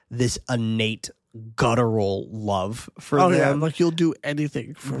innate guttural love for them. Yeah, like you'll do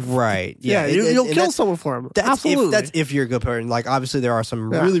anything for Right. Yeah, you'll kill someone for him. Absolutely. That's if you're a good parent. Like obviously there are some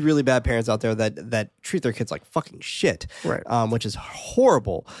really, really bad parents out there that treat their kids like fucking shit. Right. Which is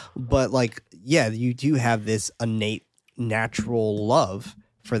horrible. But like, yeah, you do have this innate natural love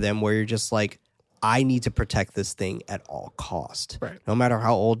for them where you're just like, I need to protect this thing at all cost. Right. No matter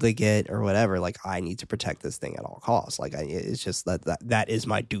how old they get or whatever, like I need to protect this thing at all costs. Like it's just that is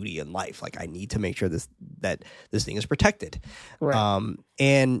my duty in life. Like I need to make sure that this thing is protected. Right.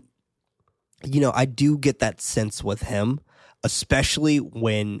 And I do get that sense with him, especially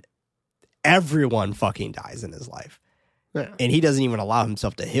when everyone fucking dies in his life. Yeah. And he doesn't even allow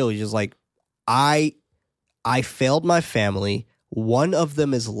himself to heal. He's just like, I failed my family. One of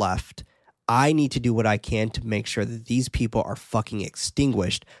them is left. I need to do what I can to make sure that these people are fucking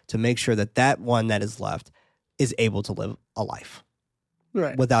extinguished, to make sure that one that is left is able to live a life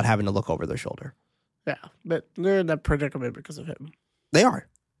Right. without having to look over their shoulder. Yeah. But they're in that predicament because of him. They are.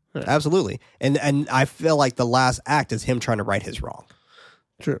 Yeah. Absolutely. And I feel like the last act is him trying to right his wrong.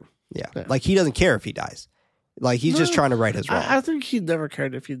 True. Yeah. Yeah. Like he doesn't care if he dies. Like he's just trying to right his wrong. I think he never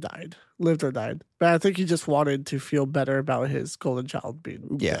cared if he lived or died. But I think he just wanted to feel better about his golden child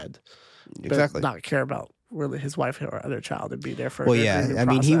being dead. Exactly. But not care about really his wife or other child and be there for. Well, their yeah. grieving I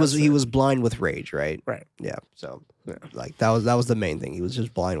mean, he process. was blind with rage, right? Right. Yeah. So, Yeah. like that was the main thing. He was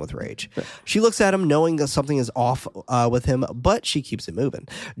just blind with rage. She looks at him, knowing that something is off with him, but she keeps it moving.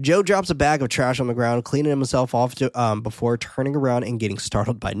 Joe drops a bag of trash on the ground, cleaning himself off before turning around and getting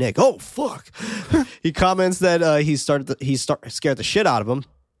startled by Nick. Oh fuck! He comments that he scared the shit out of him.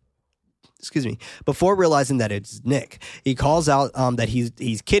 Excuse me. Before realizing that it's Nick, he calls out that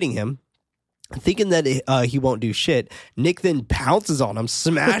he's kidding him. Thinking that he won't do shit, Nick then pounces on him,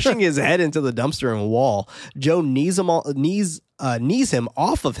 smashing his head into the dumpster and wall. Joe knees him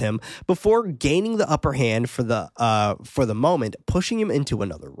off of him before gaining the upper hand for the moment, pushing him into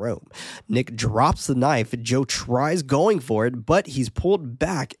another room. Nick drops the knife. Joe tries going for it, but he's pulled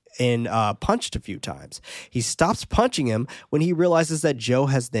back and punched a few times. He stops punching him when he realizes that Joe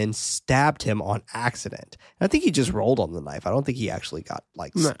has then stabbed him on accident. And I think he just rolled on the knife. I don't think he actually got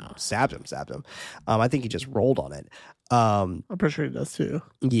stabbed him. I think he just rolled on it. I'm pretty sure he does too.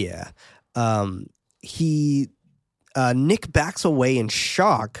 Yeah. Nick backs away in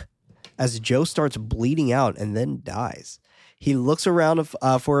shock as Joe starts bleeding out and then dies. He looks around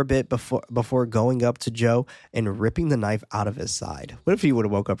for a bit before going up to Joe and ripping the knife out of his side. What if he would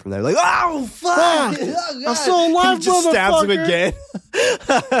have woke up from there like, oh, fuck! Oh, I'm still alive, he just stabs him motherfucker.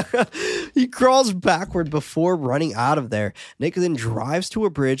 again. He crawls backward before running out of there. Nick then drives to a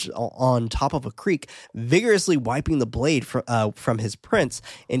bridge on top of a creek, vigorously wiping the blade from his prints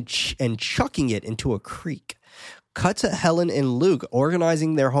and chucking it into a creek. Cut to Helen and Luke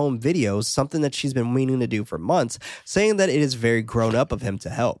organizing their home videos, something that she's been meaning to do for months, saying that it is very grown up of him to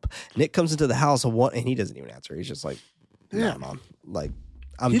help. Nick comes into the house and he doesn't even answer. He's just like, "Yeah, Mom." Like,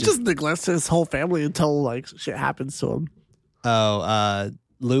 He just neglects his whole family until like shit happens to him.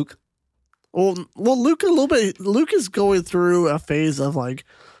 Luke. Well, Luke a little bit. Luke is going through a phase of like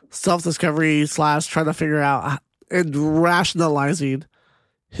self-discovery / trying to figure out and rationalizing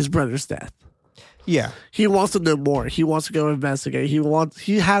his brother's death. Yeah. He wants to know more. He wants to go investigate.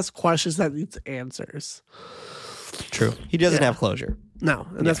 He has questions that needs answers. True. He doesn't have closure. No,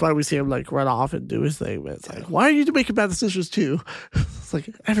 and that's why we see him like run off and do his thing. But it's like, why are you making bad decisions too? It's like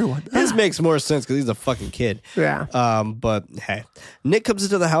everyone. This makes more sense because he's a fucking kid. Yeah. But hey, Nick comes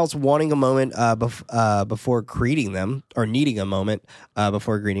into the house wanting a moment before greeting them, or needing a moment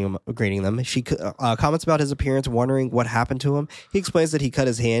before greeting them. She comments about his appearance, wondering what happened to him. He explains that he cut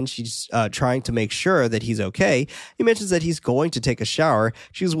his hand. She's trying to make sure that he's okay. He mentions that he's going to take a shower.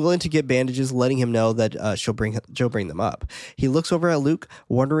 She's willing to get bandages, letting him know that she'll bring them up. He looks over at Luke,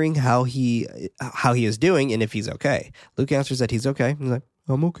 wondering how he is doing and if he's okay. Luke answers that he's okay. He's like,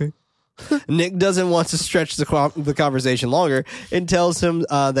 I'm okay. Nick doesn't want to stretch the conversation longer and tells him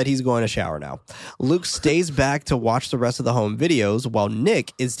that he's going to shower now. Luke stays back to watch the rest of the home videos while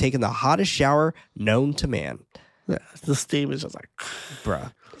Nick is taking the hottest shower known to man. Yeah, the steam is just like,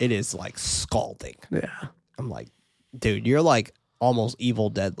 bruh, it is like scalding. Yeah. I'm like, dude, you're like almost Evil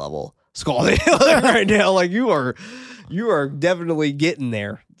Dead level scalding right now. Like you are definitely getting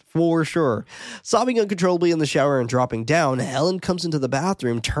there. For sure. Sobbing uncontrollably in the shower and dropping down, Helen comes into the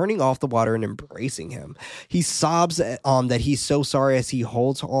bathroom, turning off the water and embracing him. He sobs that he's so sorry as he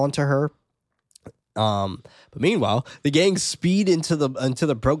holds on to her. But meanwhile, the gang speed into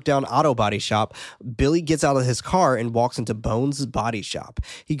the broke down auto body shop. Billy gets out of his car and walks into Bones' body shop.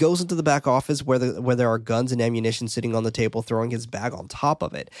 He goes into the back office where there are guns and ammunition sitting on the table, throwing his bag on top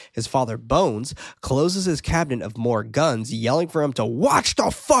of it. His father, Bones, closes his cabinet of more guns, yelling for him to watch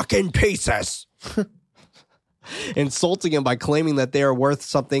the fucking pieces. Insulting him by claiming that they are worth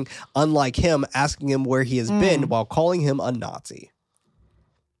something, unlike him, asking him where he has been while calling him a Nazi.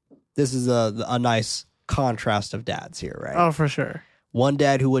 This is a nice contrast of dads here, right? Oh, for sure. One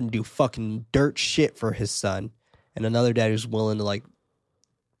dad who wouldn't do fucking dirt shit for his son, and another dad who's willing to like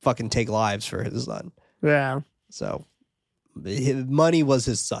fucking take lives for his son. Yeah. So money was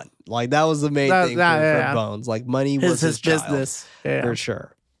his son. Like that was the main thing for Bones. Like money was his business. Child, for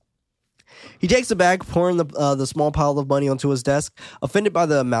sure. He takes the bag, pouring the small pile of money onto his desk. Offended by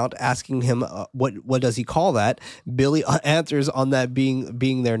the amount, asking him what does he call that? Billy answers on that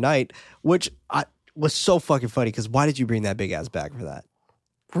being their night, which was so fucking funny because why did you bring that big ass bag for that?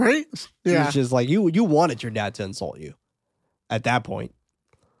 Right? Yeah. It's just like you wanted your dad to insult you at that point.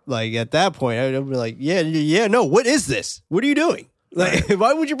 Like at that point, I'd be like, yeah, no, what is this? What are you doing? Like,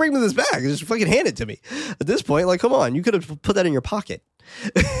 why would you bring me this bag? Just fucking hand it to me. At this point, like, come on, you could have put that in your pocket.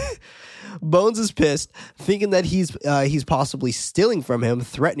 Bones is pissed, thinking that he's possibly stealing from him,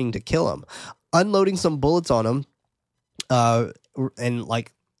 threatening to kill him, unloading some bullets on him, and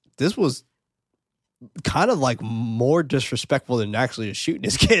like this was kind of like more disrespectful than actually just shooting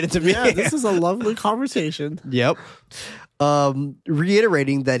his kid to me. Yeah, this is a lovely conversation. Yep.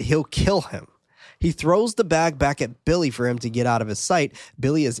 Reiterating that he'll kill him. He throws the bag back at Billy for him to get out of his sight.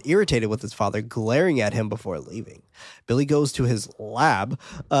 Billy is irritated with his father, glaring at him before leaving. Billy goes to his lab,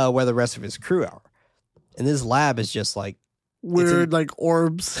 where the rest of his crew are. And this lab is just like weird, like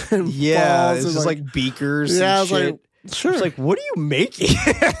orbs and balls. It's and just like beakers yeah, and shit. Like, sure. It's like, what are you making?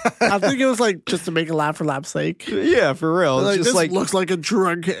 I think it was like just to make a lab for lab's sake. Yeah, for real. Like, it's just this like looks like a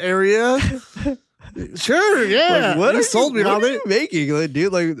drug area. Sure, yeah. Like, what you sold me on What are it. you making, like,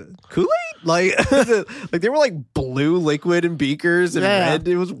 dude? Like Kool-Aid? Like, like they were like blue liquid and beakers and red.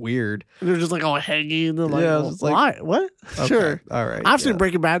 It was weird. They're just like all hanging. And like, Yeah, well, just like- why? What? Okay, Sure. all right, I've seen yeah.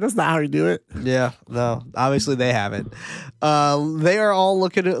 Breaking Bad. That's not how you do it. Yeah, no, obviously they haven't. They are all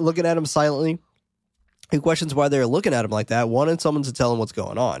looking at him silently. He questions why they're looking at him like that, wanting someone to tell him what's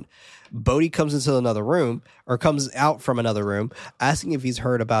going on. Bodie comes into another room, or comes out from another room, asking if he's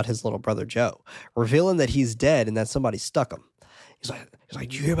heard about his little brother Joe, revealing that he's dead and that somebody stuck him. He's like,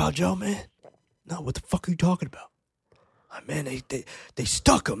 "Did you hear about Joe, man? No, what the fuck are you talking about? Like, man, they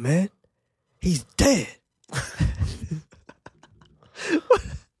stuck him, man. He's dead."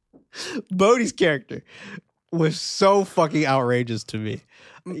 Bodie's character was so fucking outrageous to me.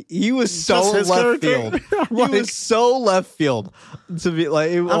 He was so Just his left character? field. He Like- was so left field to be like,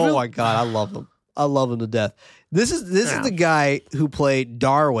 oh feel- my God, I love him. I love him to death. This is the guy who played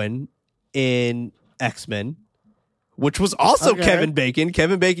Darwin in X-Men, which was also Okay. Kevin Bacon.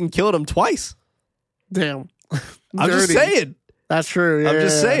 Kevin Bacon killed him twice. Damn. I'm just Dirty. saying. That's true. I'm yeah.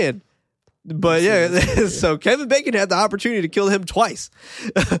 just saying. But yeah, so Kevin Bacon had the opportunity to kill him twice.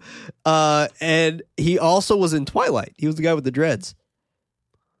 And he also was in Twilight. He was the guy with the dreads.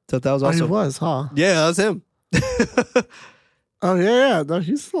 So that was Oh, he also was, huh? yeah, that was him. Oh, yeah. No,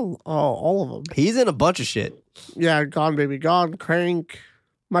 he's still all of them. He's in a bunch of shit. Yeah, Gone Baby Gone, Crank,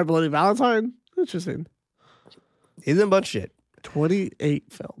 My Bloody Valentine. Interesting. He's in a bunch of shit. 28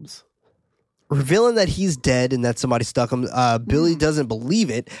 films. Revealing that he's dead and that somebody stuck him, Billy doesn't believe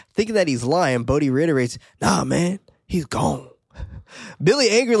it. Thinking that he's lying, Bodie reiterates, "Nah, man, He's gone. Billy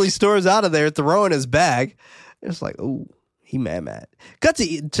angrily storms out of there, throwing his bag. It's like, ooh, he mad. Cut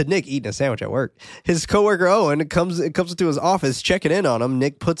to Nick eating a sandwich at work. His coworker Owen comes into his office, checking in on him.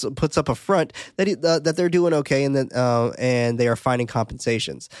 Nick puts up a front that they're doing okay, and they are finding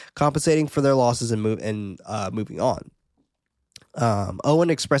compensating for their losses and moving on. Owen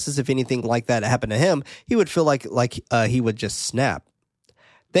expresses if anything like that happened to him, he would feel like he would just snap.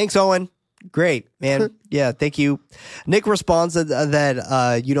 Thanks, Owen. Great, man. Yeah, thank you. Nick responds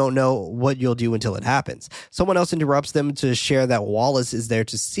that you don't know what you'll do until it happens. Someone else interrupts them to share that Wallace is there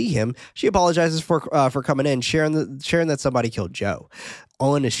to see him. She apologizes for coming in, sharing that somebody killed Joe.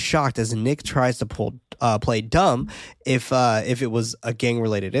 Owen is shocked as Nick tries to play dumb if it was a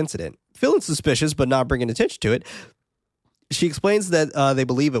gang-related incident. Feeling suspicious but not bringing attention to it, she explains that they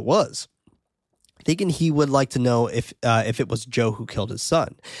believe it was, thinking he would like to know if it was Joe who killed his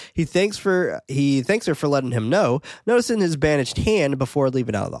son. He thanks her for letting him know, noticing his bandaged hand before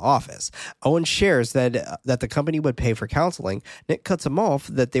leaving out of the office. Owen shares that the company would pay for counseling. Nick cuts him off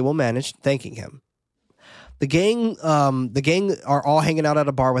that they will manage, thanking him. The gang are all hanging out at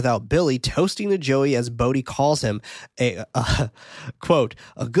a bar without Billy, toasting to Joey as Bodie calls him quote,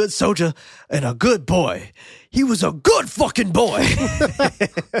 a good soldier and a good boy. He was a good fucking boy.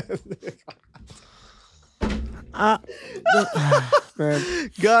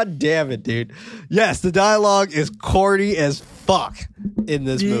 God damn it, dude. Yes, the dialogue is corny as fuck in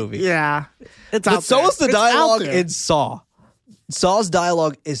this movie. Yeah. It's out but so there. is the It's dialogue out there. in Saw. Saw's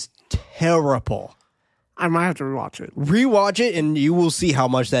dialogue is terrible. I might have to rewatch it. Rewatch it and you will see how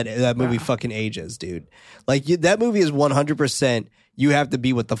much that movie fucking ages, dude. Like that movie is 100%. You have to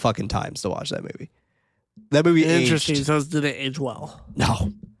be with the fucking times to watch that movie. That movie Interesting. aged. So did it age well?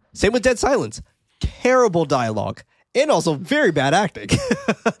 No. Same with Dead Silence. Terrible dialogue and also very bad acting.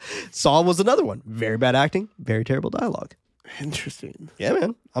 Saw was another one. Very bad acting, very terrible dialogue. Interesting. Yeah,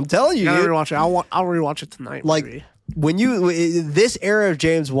 man. I'm telling you, Gotta dude. rewatch it. I'll rewatch it tonight. Like maybe. when this era of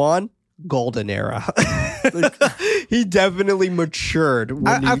James Wan, golden era. He definitely matured.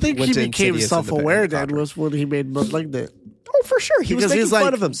 I think went he to became Insidious self-aware. and The Then Conjuring. was when he made Malignant. Oh, for sure. He was Because making he's fun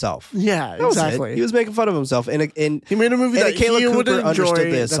like- of himself. Yeah, That was it. exactly. He was making fun of himself, and He made a movie and that Kayla he would Cooper enjoy. understood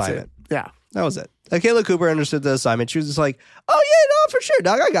the That's it. assignment. Yeah. That was it. Kayla Cooper understood the assignment. She was just like, "Oh yeah, no, for sure,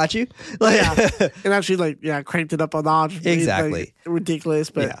 dog. I got you." Like, Yeah. And actually, cranked it up a notch. Exactly. Like, ridiculous,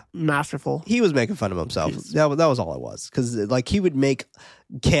 but masterful. he was making fun of himself. That was all it was. Because he would make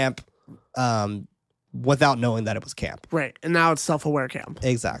camp without knowing that it was camp. Right. And now it's self-aware camp.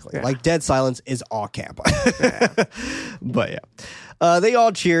 Exactly. Yeah. Like Dead Silence is all camp. But yeah. They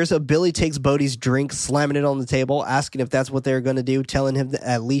all cheers. Billy takes Bodie's drink, slamming it on the table, asking if that's what they're going to do, telling him to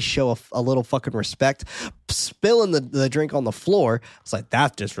at least show a little fucking respect, spilling the drink on the floor. It's like,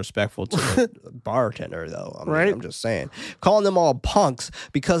 that's disrespectful to the bartender, though. I mean, Right. I'm just saying. Calling them all punks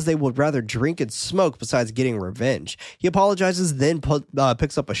because they would rather drink and smoke besides getting revenge. He apologizes, then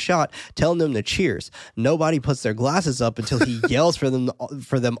picks up a shot, telling them to cheers. Nobody puts their glasses up until he yells for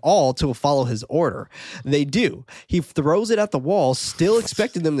them all to follow his order. They do. He throws it at the wall, still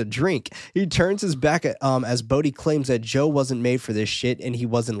expecting them to drink. He turns his back at as Bodie claims that Joe wasn't made for this shit and he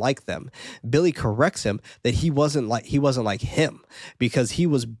wasn't like them. Billy corrects him that he wasn't like him because he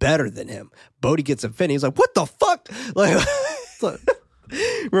was better than him. Bodie gets offended. He's like, "What the fuck?" Like,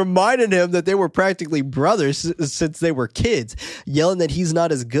 reminded him that they were practically brothers since they were kids, yelling that he's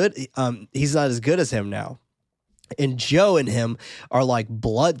not as good as him now. And Joe and him are like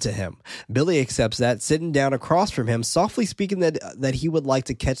blood to him. Billy accepts that, sitting down across from him, softly speaking that he would like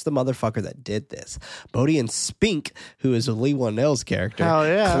to catch the motherfucker that did this. Bodie and Spink, who is Lee Whannell's character, Hell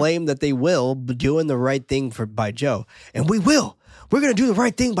yeah. claim that they will be doing the right thing by Joe. And we will. We're going to do the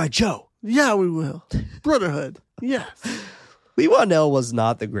right thing by Joe. Yeah, we will. Brotherhood. Yes. Lee Whannell was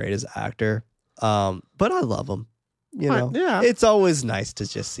not the greatest actor, but I love him. You Right, know, yeah. It's always nice to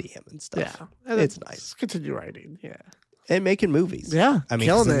just see him and stuff. Yeah. And It's nice. Continue writing. Yeah. And making movies. Yeah, I mean,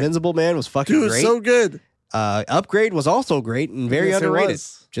 killing 'cause it. Invincible Man was fucking Dude, great. so good. Upgrade was also great and very Yes, it underrated.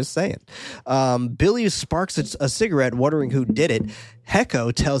 was. Just saying. Billy sparks a cigarette, wondering who did it.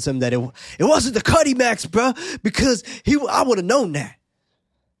 Hecko tells him that it wasn't the Cuddy Max, bro, because I would have known that.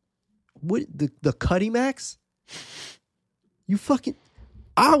 What the Cuddy Max? You fucking.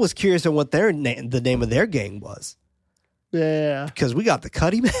 I was curious on what the name of their gang was. Yeah. Because we got the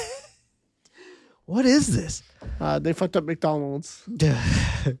Cuddy Max. What is this? They fucked up McDonald's.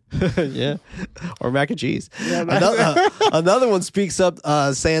 Yeah. Or mac and cheese. Yeah, another one speaks up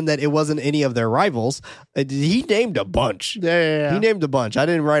saying that it wasn't any of their rivals. He named a bunch. Yeah. He named a bunch. I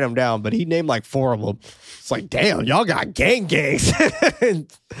didn't write them down, but he named like 4 of them. It's like, damn, y'all got gangs.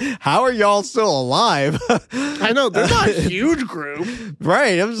 How are y'all still alive? I know, they're not a huge group.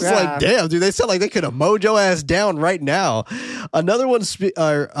 Right. I'm just like, damn, dude, they sound like they could have mowed your ass down right now. Another one,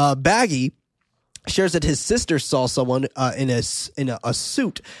 Baggy, shares that his sister saw someone in a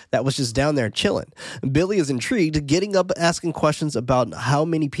suit that was just down there chilling. Billy is intrigued, getting up, asking questions about how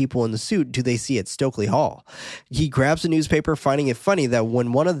many people in the suit do they see at Stokely Hall. He grabs a newspaper, finding it funny that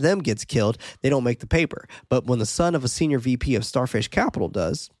when one of them gets killed, they don't make the paper. But when the son of a senior VP of Starfish Capital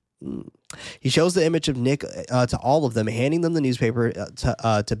does... He shows the image of Nick to all of them, handing them the newspaper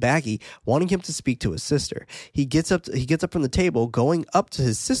to Baggy, wanting him to speak to his sister. He gets up from the table, going up to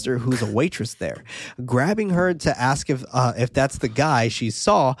his sister, who's a waitress there, grabbing her to ask if that's the guy she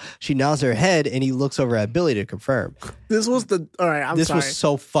saw. She nods her head, and he looks over at Billy to confirm. This was the all right. This was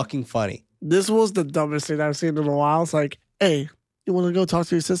so fucking funny. This was the dumbest thing I've seen in a while. It's like, hey, you want to go talk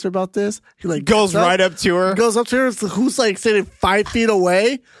to your sister about this? He like goes right up to her. Goes up to her. Who's like sitting 5 feet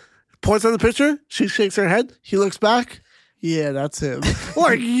away? Points on the picture. She shakes her head. He looks back. Yeah, that's him.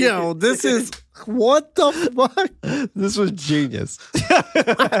 Like, yo, this is what the fuck? This was genius.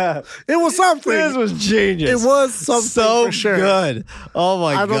 It was something. This was genius. It was something so for sure. Good. Oh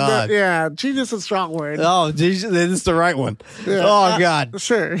my God. Yeah, genius is a strong word. Oh, this is the right one. Yeah. Oh God.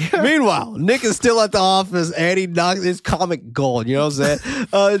 Sure. Meanwhile, Nick is still at the office. Annie knocks his comic gold. You know what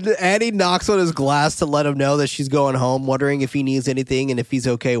I'm saying? Annie knocks on his glass to let him know that she's going home, wondering if he needs anything and if he's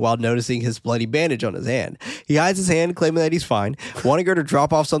okay, while noticing his bloody bandage on his hand. He hides his hand, claiming that he's fine, wanting her to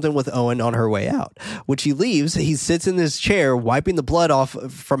drop off something with Owen on her way out. When she leaves, he sits in his chair, wiping the blood off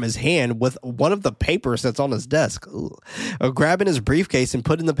from his hand with one of the papers that's on his desk. Grabbing his briefcase and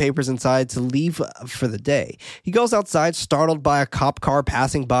putting the papers inside to leave for the day. He goes outside, startled by a cop car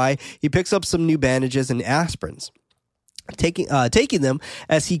passing by. He picks up some new bandages and aspirins. Taking them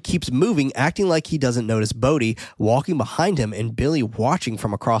as he keeps moving, acting like he doesn't notice Bodhi walking behind him and Billy watching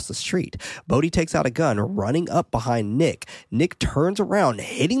from across the street. Bodhi takes out a gun, running up behind Nick. Nick turns around,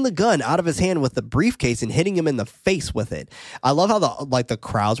 hitting the gun out of his hand with the briefcase and hitting him in the face with it. I love how the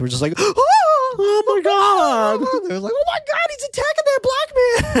crowds were just like, oh my God. They were like, oh my God, he's attacking that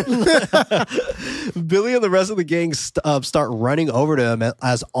black man. Billy and the rest of the gang start running over to him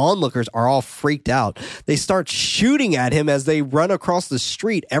as onlookers are all freaked out. They start shooting at him as they run across the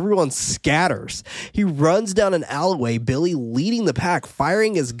street. Everyone scatters. He runs down an alleyway, Billy leading the pack,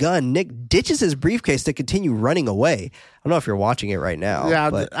 firing his gun. Nick ditches his briefcase to continue running away. I don't know if you're watching it right now. Yeah,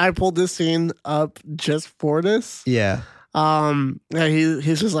 but I pulled this scene up just for this. Yeah. Yeah,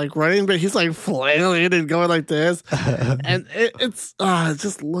 he's just like running, but he's like flailing and going like this, and it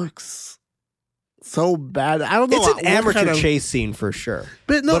just looks so bad. I don't know. It's an amateur chase scene for sure.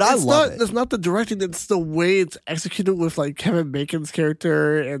 But no, I love it. It's not the directing. It's the way it's executed with like Kevin Bacon's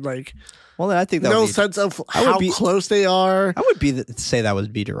character and like. Well, then I think that no sense of how close they are. I would say that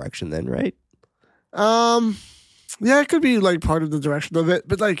would be direction then, right? Yeah, it could be like part of the direction of it,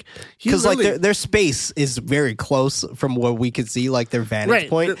 but like because like their space is very close from what we could see, like their vantage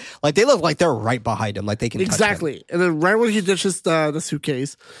point. Like they look like they're right behind him, like they can exactly. touch And then right when he ditches the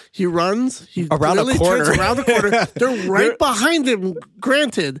suitcase, he runs. He around the corner. Turns around the corner. They're right behind him.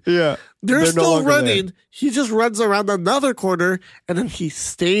 Granted, yeah, they're still running. There. He just runs around another corner, and then he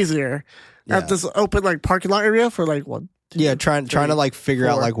stays there at this open like parking lot area for like 1, 2, yeah, trying to like figure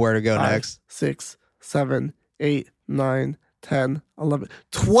 4, out like where to go 5, next. 6, 7, 8, 9, 10, 11,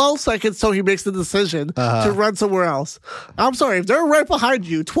 12 seconds till he makes the decision to run somewhere else. I'm sorry, if they're right behind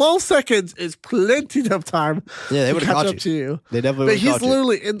you, 12 seconds is plenty of time they would catch caught up you. to you. They definitely would have caught you.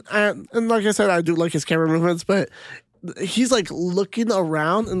 But he's literally, and like I said, I do like his camera movements, but he's like looking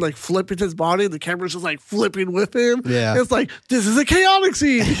around and like flipping his body. The camera's just like flipping with him. Yeah. It's like, this is a chaotic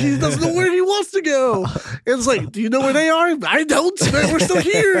scene. He doesn't know where he wants to go. It's like, do you know where they are? I don't, but we're still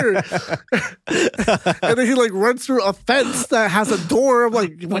here. And then he like runs through a fence that has a door. I'm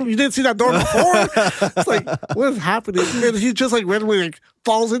like, well, you didn't see that door before? It's like, what is happening? And he just like randomly like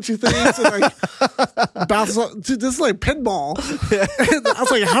falls into things and like bounces on. Dude, this is like pinball. And I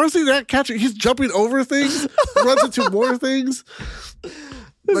was like, how is he not catching? He's jumping over things, runs into more things.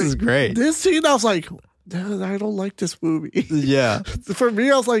 This is great. This scene, I was like, dude, I don't like this movie. Yeah. For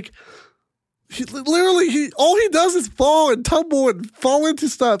me, I was like, all he does is fall and tumble and fall into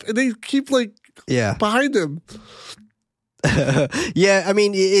stuff, and they keep like behind him. Yeah, I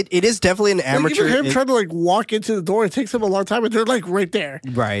mean, it is definitely an amateur. Even him trying to like walk into the door, it takes him a long time, and they're like right there,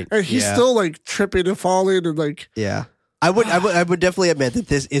 right? And he's still like tripping and falling, and like yeah. I would definitely admit that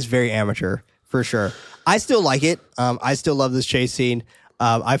this is very amateur for sure. I still like it. I still love this chase scene.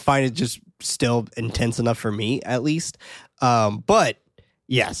 I find it just still intense enough for me, at least. But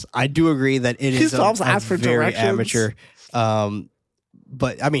yes, I do agree that it is a very amateur.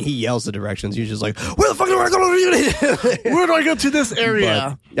 But I mean, he yells the directions. He's just like, "Where the fuck do I go? Where do I go to this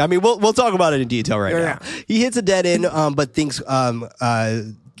area?" But, I mean, we'll talk about it in detail now. He hits a dead end, but thinks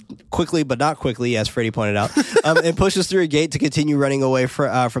quickly, but not quickly, as Freddie pointed out, and pushes through a gate to continue running away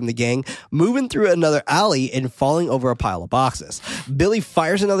from the gang, moving through another alley and falling over a pile of boxes. Billy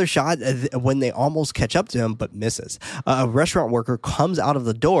fires another shot when they almost catch up to him, but misses. A restaurant worker comes out of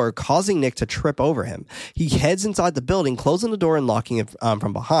the door, causing Nick to trip over him. He heads inside the building, closing the door and locking it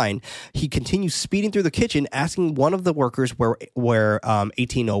from behind. He continues speeding through the kitchen, asking one of the workers where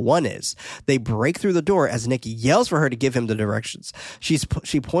 1801 is. They break through the door as Nick yells for her to give him the directions. She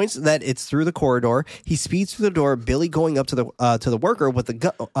points that it's through the corridor. He speeds through the door. Billy going up to the worker with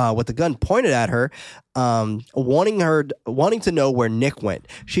the gun pointed at her, wanting to know where Nick went.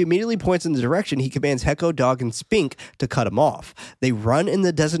 She immediately points in the direction. He commands Hecko, Dog, and Spink to cut him off. They run in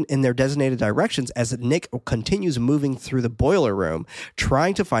their designated directions as Nick continues moving through the boiler room,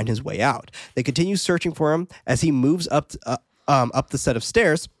 trying to find his way out. They continue searching for him as he moves up the set of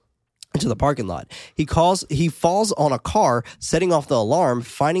stairs into the parking lot. He falls on a car, setting off the alarm,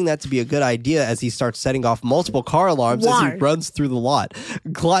 finding that to be a good idea as he starts setting off multiple car alarms as he runs through the lot.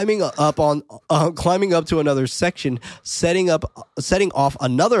 Climbing up to another section, setting off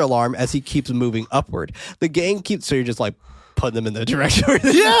another alarm as he keeps moving upward. The gang so you're just like putting them in the direction where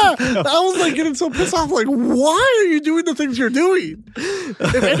they I was like getting so pissed off, like, why are you doing the things you're doing?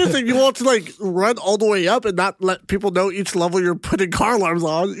 If anything, you want to like run all the way up and not let people know each level you're putting car alarms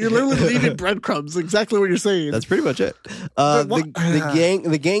on. You're literally leaving breadcrumbs. Exactly what you're saying. That's pretty much it.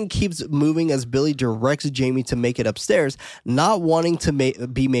 The gang keeps moving as Billy directs Jamie to make it upstairs, not wanting to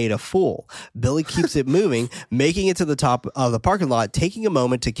be made a fool. Billy keeps it moving, making it to the top of the parking lot, taking a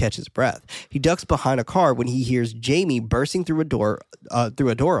moment to catch his breath. He ducks behind a car when he hears Jamie bursting through a door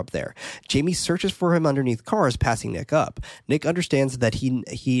up there. Jamie searches for him underneath cars, passing Nick up. Nick understands that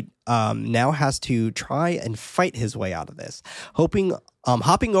he now has to try and fight his way out of this, hopping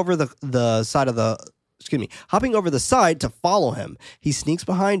over hopping over the side to follow him. He sneaks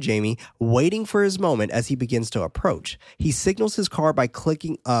behind Jamie, waiting for his moment as he begins to approach. He signals his car by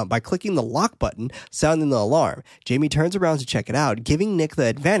clicking the lock button, sounding the alarm. Jamie turns around to check it out, giving Nick the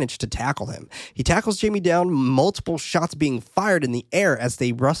advantage to tackle him. He tackles Jamie down, multiple shots being fired in the air as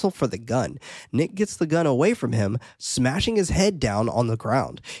they wrestle for the gun. Nick gets the gun away from him, smashing his head down on the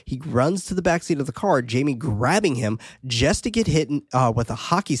ground. He runs to the backseat of the car, Jamie grabbing him just to get hit with a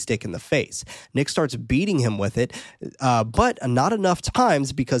hockey stick in the face. Nick starts beating him with it, but not enough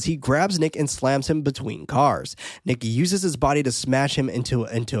times because he grabs Nick and slams him between cars. Nick uses his body to smash him into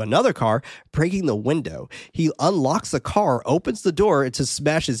another car, breaking the window. He unlocks the car, opens the door to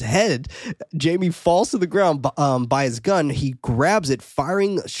smash his head. Jamie falls to the ground by his gun. He grabs it,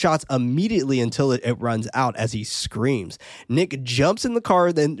 firing shots immediately until it runs out as he screams. Nick jumps in the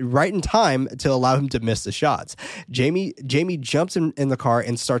car then right in time to allow him to miss the shots. Jamie jumps in the car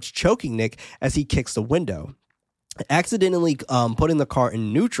and starts choking Nick as he kicks the window. Accidentally putting the car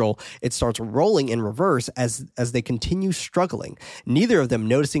in neutral, it starts rolling in reverse as they continue struggling, neither of them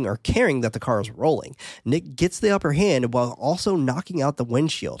noticing or caring that the car is rolling. Nick gets the upper hand while also knocking out the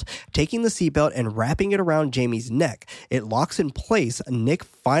windshield, taking the seatbelt and wrapping it around Jamie's neck. It locks in place, Nick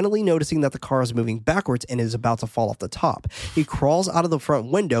finally noticing that the car is moving backwards and is about to fall off the top. He crawls out of the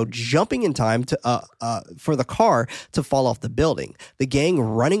front window, jumping in time for the car to fall off the building. The gang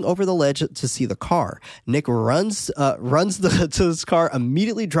running over the ledge to see the car. Nick runs to his car,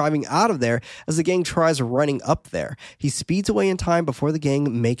 immediately driving out of there as the gang tries running up there. He speeds away in time before the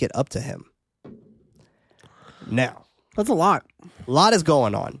gang make it up to him. Now, that's a lot. A lot is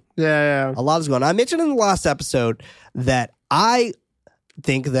going on. Yeah. A lot is going on. I mentioned in the last episode that I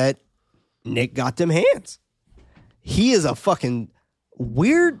think that Nick got them hands. He is a fucking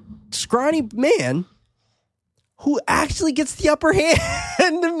weird, scrawny man who actually gets the upper hand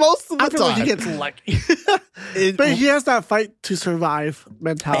most of the time. I feel like he gets lucky. But he has that fight to survive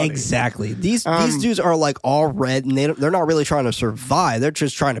mentality. Exactly. These dudes are like all red, and they're not really trying to survive. They're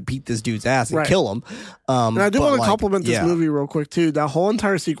just trying to beat this dude's ass and kill him. And I do want to compliment this movie real quick, too. That whole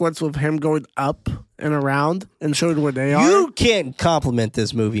entire sequence with him going up and around and showing where they are. You can't compliment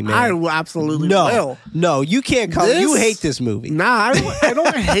this movie, man. I absolutely will. No, you can't. You hate this movie. Nah, I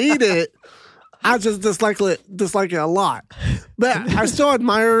don't hate it. I just dislike it a lot. But I still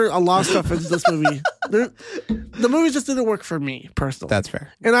admire a lot of stuff in this movie. The movie just didn't work for me personally. That's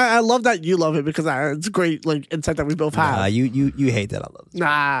fair. And I love that you love it because it's great insight that we both have. You hate that I love it.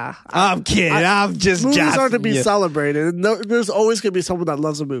 Nah. I'm kidding. I'm just movies joshing are to be you. celebrated. No, there's always going to be someone that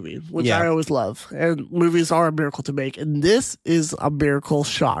loves a movie, which I always love. And movies are a miracle to make. And this is a miracle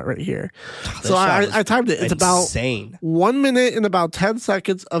shot right here. So I timed it. It's insane. about 1 minute and about 10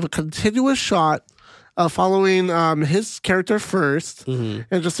 seconds of a continuous shot following his character first. And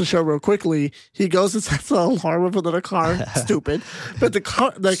just to show real quickly, he goes and sets the alarm of another car. Stupid. But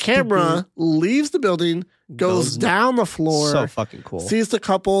the camera leaves the building, goes down the floor. So fucking cool. Sees the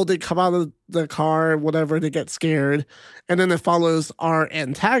couple, they come out of the car, whatever, they get scared. And then it follows our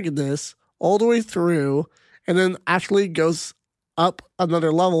antagonist all the way through, and then actually goes up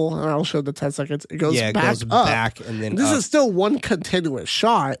another level, and I'll show the 10 seconds. It goes back up. And then this up. is still one continuous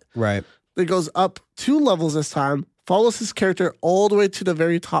shot. Right. It goes up 2 levels this time, follows his character all the way to the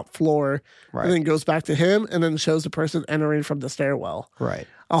very top floor, and then goes back to him, and then shows the person entering from the stairwell. Right.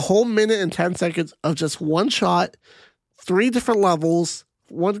 A whole minute and 10 seconds of just one shot, 3 different levels.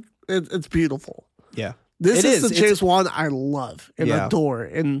 It's beautiful. Yeah. This is the James Wan I love and adore,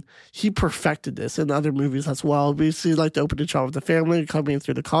 and he perfected this in other movies as well. We see the opening shot of the family coming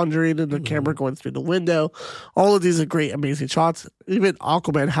through the Conjuring and the camera going through the window. All of these are great, amazing shots. Even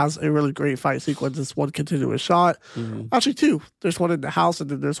Aquaman has a really great fight sequence. It's one continuous shot. Actually, 2. There's one in the house, and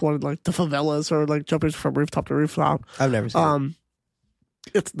then there's one in the favelas or jumping from rooftop to rooftop. I've never seen it.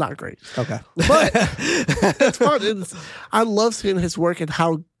 It's not great. Okay. But it's fun. I love seeing his work and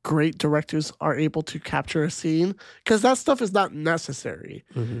how great directors are able to capture a scene, because that stuff is not necessary.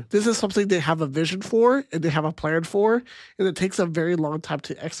 This is something they have a vision for and they have a plan for, and it takes a very long time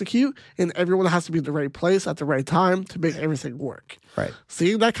to execute, and everyone has to be in the right place at the right time to make everything work. Right.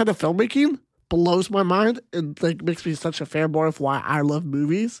 Seeing that kind of filmmaking blows my mind and makes me such a fanboy of why I love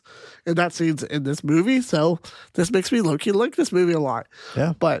movies, and that scene's in this movie, so this makes me low-key like this movie a lot.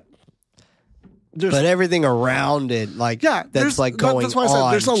 Yeah. But everything around it, that's going that's why I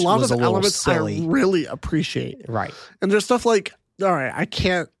said there's a lot of elements I really appreciate. Right. And there's stuff all right, I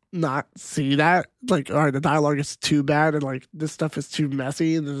can't not see that. All right, the dialogue is too bad, and this stuff is too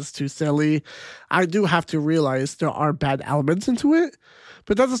messy, and this is too silly. I do have to realize there are bad elements into it,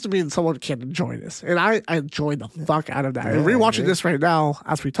 but that doesn't mean someone can't enjoy this. And I enjoy the fuck out of that. And rewatching this right now,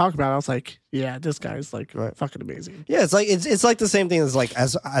 as we talk about it, I was like, yeah, this guy's fucking amazing. Yeah, it's like the same thing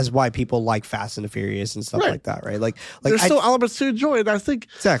as why people like Fast and the Furious and stuff like that, right? There's still elements to enjoy, and I think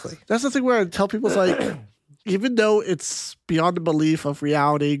exactly that's the thing where I tell people even though it's beyond the belief of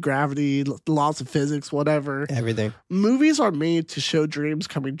reality, gravity, laws of physics, whatever, everything, movies are made to show dreams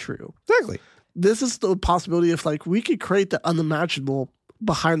coming true. Exactly. This is the possibility of we could create the unimaginable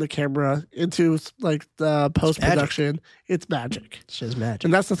behind the camera into the post-production. It's magic. It's just magic.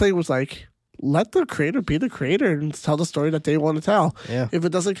 And that's the thing was let the creator be the creator and tell the story that they want to tell. Yeah. If it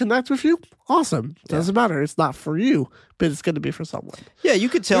doesn't connect with you, awesome. Doesn't matter. It's not for you, but it's going to be for someone. Yeah, you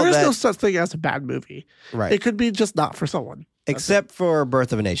could tell there is no such thing as a bad movie. Right. It could be just not for someone. Except for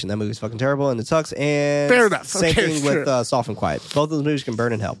Birth of a Nation. That movie's fucking terrible and it sucks. And fair enough. Same thing with Soft and Quiet. Both of those movies can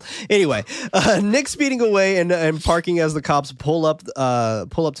burn in hell. Anyway, Nick speeding away and parking as the cops pull up to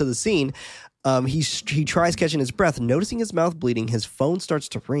the scene. He tries catching his breath. Noticing his mouth bleeding, his phone starts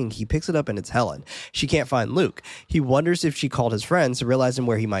to ring. He picks it up and it's Helen. She can't find Luke. He wonders if she called his friends. Realizing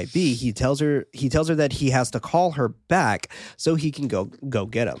where he might be, he tells her that he has to call her back so he can go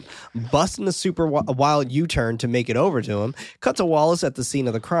get him. Busting a super wild U-turn to make it over to him. Cut to Wallace at the scene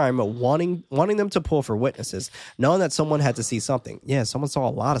of the crime, wanting them to pull for witnesses, knowing that someone had to see something. Yeah, someone saw a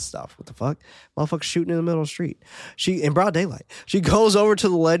lot of stuff. What the fuck? Motherfucker shooting in the middle of the street. She in broad daylight. She goes over to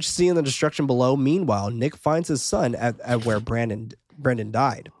the ledge, seeing the destruction below. Meanwhile, Nick finds his son at where Brendan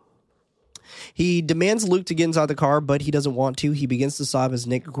died. He demands Luke to get inside the car, but he doesn't want to. He begins to sob as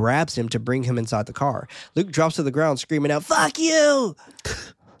Nick grabs him to bring him inside the car. Luke drops to the ground, screaming out, "Fuck you!"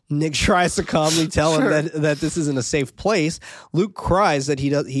 Nick tries to calmly tell him that this isn't a safe place. Luke cries that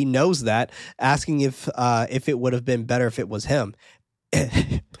he knows that, asking if it would have been better if it was him.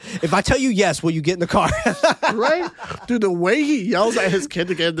 If I tell you yes, will you get in the car? Right? Dude, the way he yells at his kid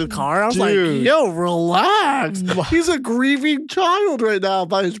to get in the car, I was like, yo, relax. He's a grieving child right now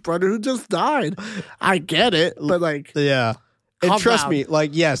by his brother who just died. I get it, but yeah. And trust me,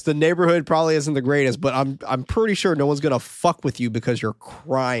 yes, the neighborhood probably isn't the greatest, but I'm pretty sure no one's gonna fuck with you because you're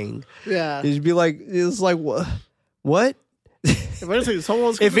crying. Yeah. You'd be like, it's like, what? If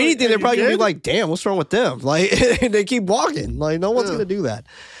anything, they're probably gonna be like, "Damn, what's wrong with them?" And they keep walking. No one's gonna do that.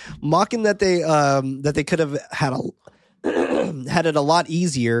 Mocking that they could have had had it a lot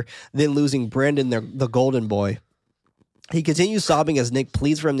easier than losing Brandon, the golden boy. He continues sobbing as Nick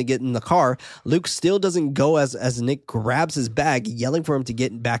pleads for him to get in the car. Luke still doesn't go as Nick grabs his bag, yelling for him to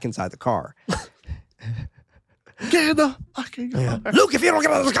get back inside the car. Get in the fucking car. Luke, if you don't get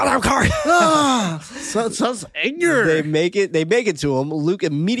out of the goddamn car. Sounds anger. They make it to him. Luke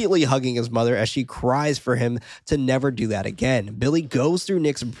immediately hugging his mother as she cries for him to never do that again. Billy goes through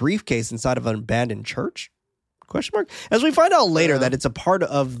Nick's briefcase inside of an abandoned church? ? As we find out later that it's a part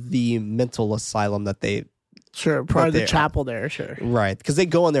of the mental asylum that they... Sure, probably the chapel there, sure. Right, because they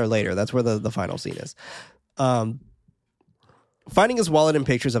go in there later. That's where the final scene is. Finding his wallet and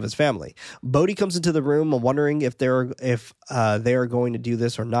pictures of his family. Bodhi comes into the room wondering if they are going to do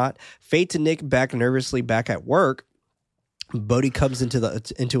this or not. Fade to Nick nervously back at work. Bodhi comes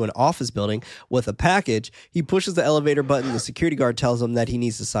into an office building with a package. He pushes the elevator button. The security guard tells him that he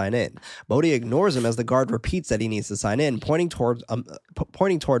needs to sign in. Bodhi ignores him as the guard repeats that he needs to sign in, pointing toward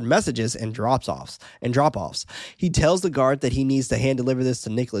messages and drop-offs. He tells the guard that he needs to hand deliver this to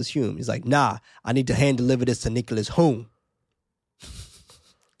Nicholas Hume. He's like, nah, I need to hand deliver this to Nicholas Hume.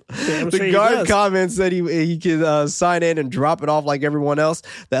 The guard comments that he can sign in and drop it off like everyone else.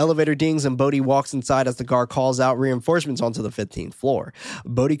 The elevator dings and Bodhi walks inside as the guard calls out reinforcements onto the 15th floor.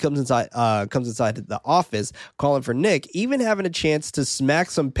 Bodhi comes inside the office, calling for Nick, even having a chance to smack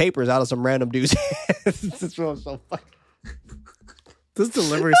some papers out of some random dude's hands. This was so funny. This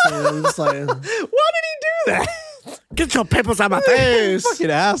delivery scene is like, why did he do that? Get your papers out of my face. Fucking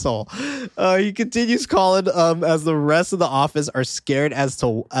asshole. He continues calling as the rest of the office are scared as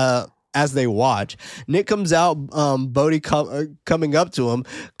they watch. Nick comes out, Bodhi coming up to him,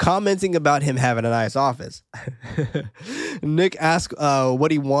 commenting about him having a nice office. Nick asks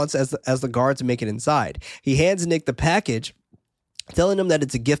what he wants as the guards make it inside. He hands Nick the package, telling him that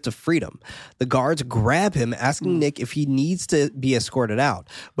it's a gift of freedom. The guards grab him, asking Nick if he needs to be escorted out.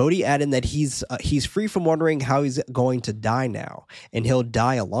 Bodhi adding that he's free from wondering how he's going to die now, and he'll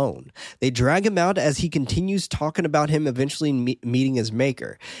die alone. They drag him out as he continues talking about him eventually meeting his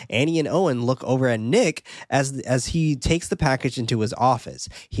maker. Annie and Owen look over at Nick as he takes the package into his office.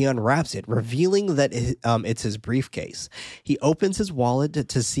 He unwraps it, revealing that it's his briefcase. He opens his wallet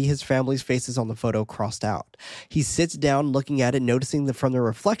to see his family's faces on the photo crossed out. He sits down looking at it, noticing from the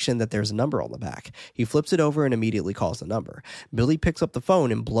reflection that there's a number on the back. He flips it over and immediately calls the number. Billy picks up the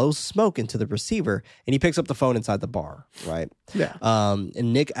phone and blows smoke into the receiver, and he picks up the phone inside the bar, right? Yeah.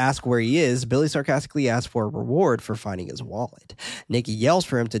 And Nick asks where he is. Billy sarcastically asks for a reward for finding his wallet. Nick yells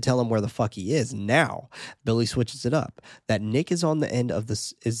for him to tell him where the fuck he is now. Billy switches it up. That Nick is on the end of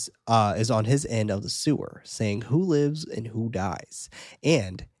is on his end of the sewer, saying who lives and who dies.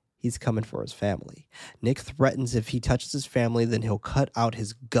 And he's coming for his family. Nick threatens if he touches his family, then he'll cut out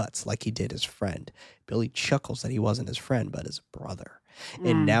his guts like he did his friend. Billy chuckles that he wasn't his friend, but his brother.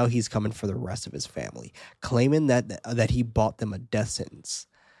 And now he's coming for the rest of his family, claiming that he bought them a death sentence.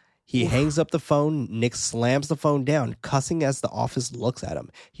 He hangs up the phone. Nick slams the phone down, cussing as the office looks at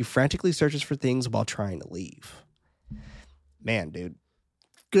him. He frantically searches for things while trying to leave. Man, dude.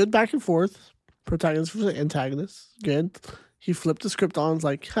 Good back and forth. Protagonist versus antagonist. Good. He flipped the script on. It's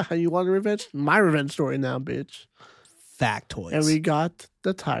like, haha, you want a revenge? My revenge story now, bitch. Factoids. And we got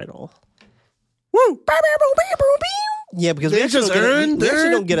the title. Woo! Yeah, because they we actually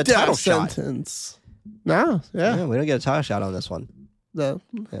don't get a title shot. Sentence. No, yeah. We don't get a title shot on this one. No.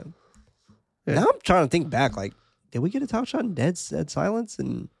 Yeah. Now I'm trying to think back. Like, did we get a title shot in Dead Silence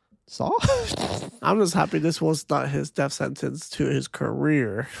and Saw? I'm just happy this was not his death sentence to his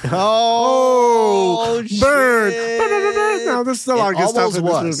career. Oh, burn! shit. No, this is the longest time in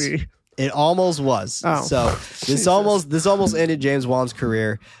this movie. It almost was. Oh. So this almost ended James Wan's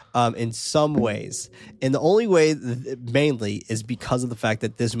career in some ways. And the only way mainly is because of the fact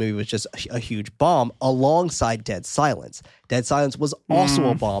that this movie was just a huge bomb alongside Dead Silence. Dead Silence was also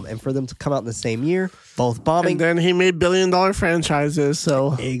a bomb. And for them to come out in the same year, both bombing. And then he made billion-dollar franchises.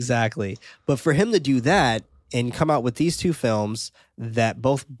 So exactly. But for him to do that and come out with these two films that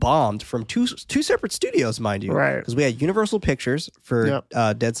both bombed from two separate studios, mind you. Right. Because we had Universal Pictures for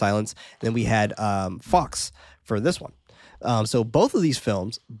Dead Silence, and then we had Fox for this one. So both of these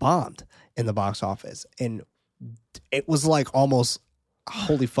films bombed in the box office. And it was like almost,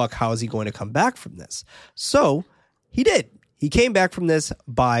 holy fuck, how is he going to come back from this? So he did. He came back from this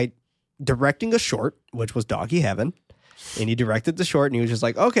by directing a short, which was Doggy Heaven. And he directed the short, and he was just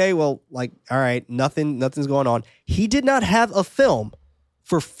like, okay, well, like, all right, nothing's going on. He did not have a film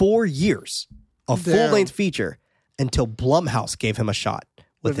for 4 years, a full-length feature, until Blumhouse gave him a shot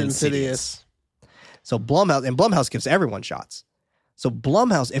with Insidious. So Blumhouse gives everyone shots. So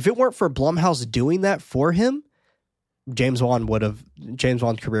Blumhouse, if it weren't for Blumhouse doing that for him, James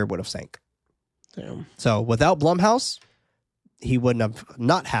Wan's career would have sank. Damn. So without Blumhouse, he wouldn't have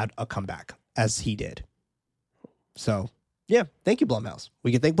not had a comeback as he did. So yeah, thank you, Blumhouse.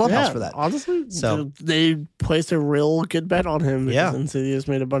 We can thank Blumhouse for that. Honestly, so they placed a real good bet on him because Yeah. Insidious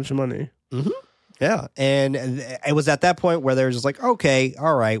made a bunch of money. Mm-hmm. Yeah, and it was at that point where they were just like, okay,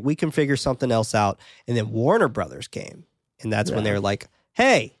 all right, we can figure something else out. And then Warner Brothers came, and that's when they were like,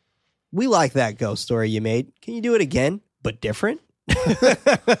 hey, we like that ghost story you made. Can you do it again, but different?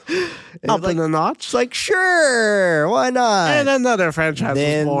 Up in the notch. It's like, sure, why not? And another franchise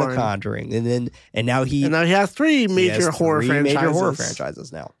then was born. The Conjuring, and now he has three major horror franchises. Major horror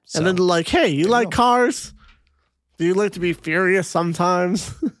franchises now. So, and then like, hey, you like cars? Do you like to be furious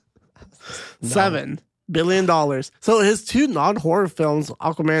sometimes? $7 billion. So his two non-horror films,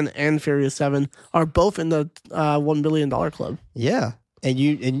 Aquaman and Furious 7, are both in the $1 billion club. yeah,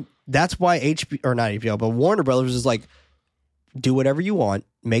 and that's why but Warner Brothers is like, do whatever you want,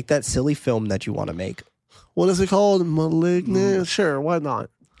 make that silly film that you want to make. What is it called? Malignant? Sure, why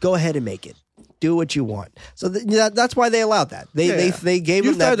not? Go ahead and make it. Do what you want. So that's why they allowed that. They gave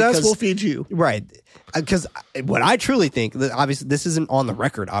you him that because we'll feed you. Right. Because what I truly think, obviously this isn't on the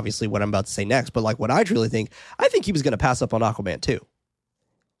record, obviously what I'm about to say next, but like what I truly think, I think he was going to pass up on Aquaman 2.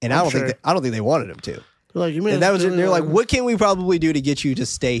 And I don't think they wanted him to. Like, you and that was they're like, what can we probably do to get you to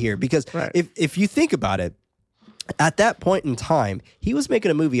stay here? Because if you think about it, at that point in time, he was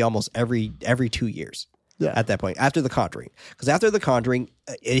making a movie almost every 2 years. Yeah. At that point, after The Conjuring. Because after The Conjuring,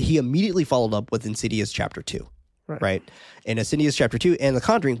 he immediately followed up with Insidious Chapter 2. Right? And Insidious Chapter 2 and The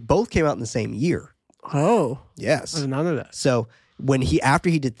Conjuring both came out in the same year. Oh. Yes. I did not know that. So after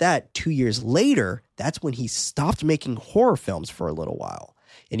he did that, 2 years later, that's when he stopped making horror films for a little while.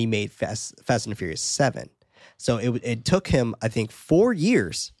 And he made Fast and Furious 7. So it took him, I think, 3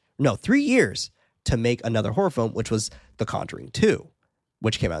 years to make another horror film, which was The Conjuring 2,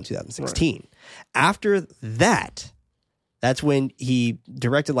 which came out in 2016. Right. After that, that's when he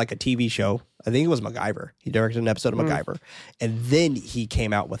directed like a TV show. I think it was MacGyver. He directed an episode of MacGyver. And then he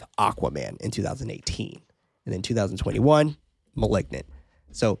came out with Aquaman in 2018. And then 2021, Malignant.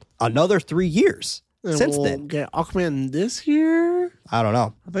 So another 3 years since then. Get Aquaman this year? I don't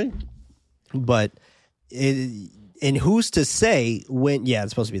know. I think. But, and who's to say when,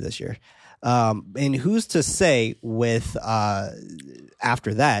 it's supposed to be this year. And who's to say with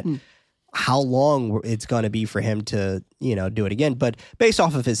after that how long it's going to be for him to do it again? But based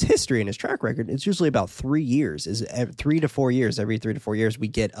off of his history and his track record, it's usually about 3 years. Is 3 to 4 years. Every 3 to 4 years, we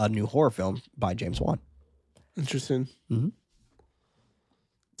get a new horror film by James Wan. Interesting. Mm-hmm.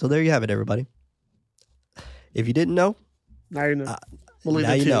 So there you have it, everybody. If you didn't know, now you know.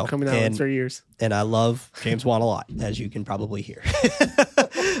 Now you know. Coming out in 3 years. And I love James Wan a lot, as you can probably hear.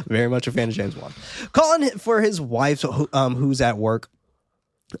 Very much a fan of James Wan. Calling for his wife, who's at work.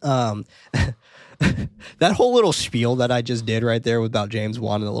 That whole little spiel that I just did right there about James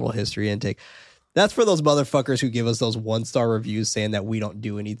Wan and the little history intake. That's for those motherfuckers who give us those 1-star reviews saying that we don't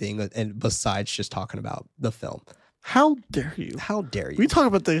do anything and besides just talking about the film. How dare you? How dare you? We talk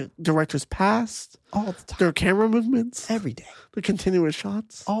about the director's past, all the time. Their camera movements, every day. The continuous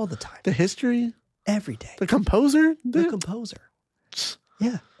shots, all the time. The history, every day. The composer, the composer.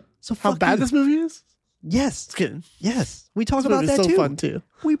 Yeah. So how bad this movie is? Yes. Just kidding. Yes. We talk about that so too. Fun too.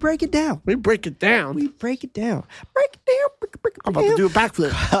 We break it down. We break it down. We break it down. Break it down. Break it I'm about to do a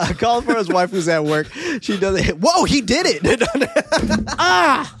backflip. Calling for his wife who's at work. She does it. Whoa, he did it.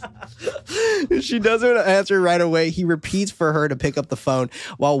 She doesn't answer right away. He repeats for her to pick up the phone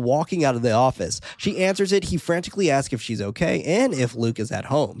while walking out of the office. She answers it. He frantically asks if she's okay and if Luke is at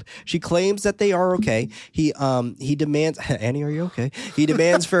home. She claims that they are okay. He demands, Annie, are you okay? He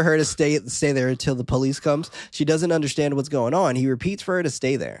demands for her to stay there until the police comes. She doesn't understand what's going on. He repeats for her to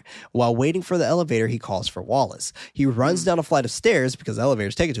stay there. While waiting for the elevator, he calls for Wallace. He runs down a flight of stairs because the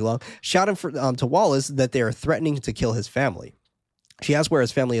elevator's taking too long, shouting to Wallace that they are threatening to kill his family. She asks where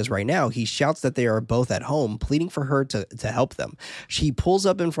his family is right now. He shouts that they are both at home, pleading for her to help them. She pulls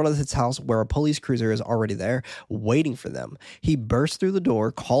up in front of his house where a police cruiser is already there, waiting for them. He bursts through the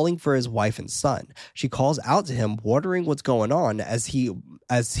door, calling for his wife and son. She calls out to him, wondering what's going on as he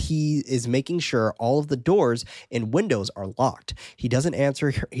is making sure all of the doors and windows are locked. He doesn't answer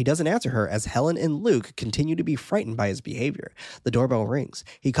her as Helen and Luke continue to be frightened by his behavior. The doorbell rings.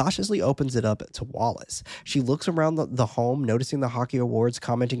 He cautiously opens it up to Wallace. She looks around the home, noticing the hockey hockey awards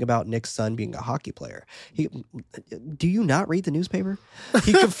commenting about Nick's son being a hockey player. Do you not read the newspaper?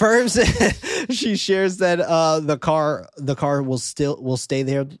 He confirms she shares that the car will stay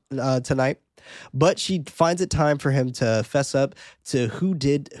there tonight. But she finds it time for him to fess up to who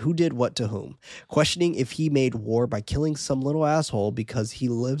did what to whom, questioning if he made war by killing some little asshole because he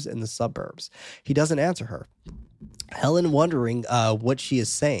lives in the suburbs. He doesn't answer her. Helen wondering what she is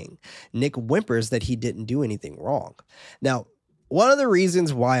saying. Nick whimpers that he didn't do anything wrong. Now, one of the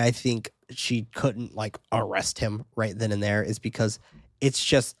reasons why I think she couldn't arrest him right then and there is because it's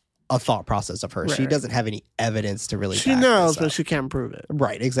just a thought process of hers. Right. She doesn't have any evidence to really. She knows, but she can't prove it.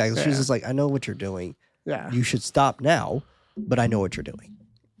 Right, exactly. Yeah. She's just like, I know what you're doing. Yeah, you should stop now, but I know what you're doing,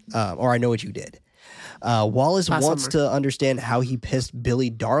 or I know what you did. Wallace wants to understand how he pissed Billy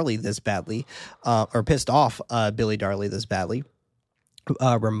Darley this badly, or pissed off Billy Darley this badly.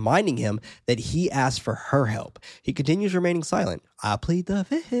 Reminding him that he asked for her help. He continues remaining silent. I plead the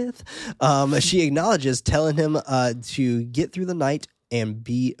fifth. She acknowledges, telling him to get through the night and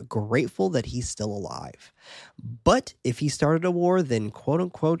be grateful that he's still alive. But if he started a war, then quote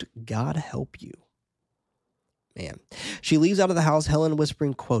unquote, God help you. Man. She leaves out of the house, Helen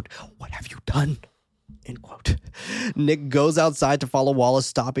whispering, quote, what have you done? End quote. Nick goes outside to follow Wallace,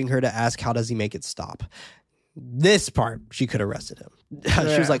 stopping her to ask, how does he make it stop? This part, she could have arrested him.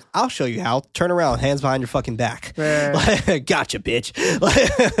 She was like, I'll show you how. Turn around, hands behind your fucking back. Gotcha, bitch.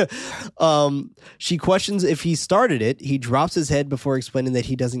 She questions if he started it. He drops his head before explaining that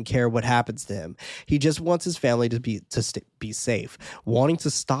he doesn't care what happens to him. He just wants his family to be safe, wanting to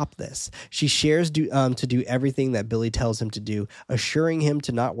stop this. She shares to do everything that Billy tells him to do, assuring him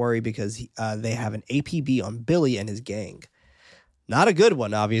to not worry because they have an APB on Billy and his gang. Not a good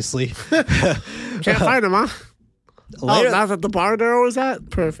one, obviously. Can't find him, huh? Later, that's at the bar they're always at?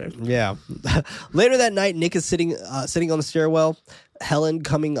 Perfect. Yeah. Later that night, Nick is sitting on the stairwell. Helen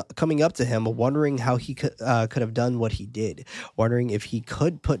coming up to him, wondering how he could have done what he did, wondering if he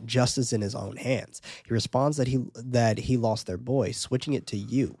could put justice in his own hands. He responds that he lost their boy, switching it to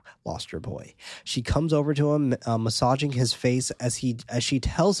you lost your boy. She comes over to him, massaging his face as she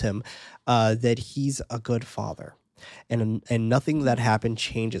tells him that he's a good father. And nothing that happened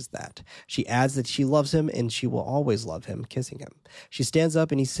changes that. She adds that she loves him and she will always love him, kissing him. She stands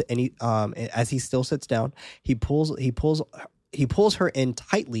up and he as he still sits down, he pulls her in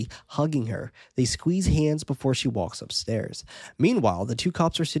tightly, hugging her. They squeeze hands before she walks upstairs. Meanwhile, the two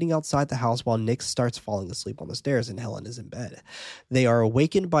cops are sitting outside the house while Nick starts falling asleep on the stairs and Helen is in bed. They are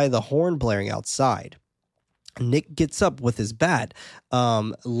awakened by the horn blaring outside. Nick gets up with his bat,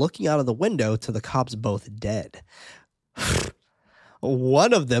 looking out of the window to the cops both dead.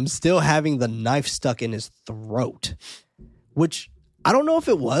 One of them still having the knife stuck in his throat, which I don't know if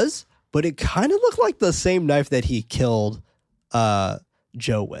it was, but it kind of looked like the same knife that he killed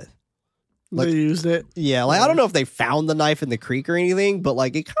Joe with. They used it? Yeah, I don't know if they found the knife in the creek or anything, but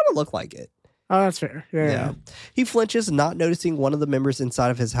it kind of looked like it. Oh, that's fair. Yeah. He flinches, not noticing one of the members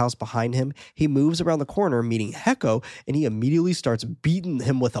inside of his house behind him. He moves around the corner, meeting Hecko, and he immediately starts beating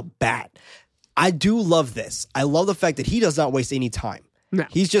him with a bat. I do love this. I love the fact that he does not waste any time. No.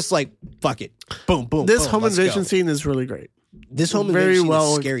 He's just like, fuck it. Boom, boom, This boom, home invasion scene is really great. This home invasion scene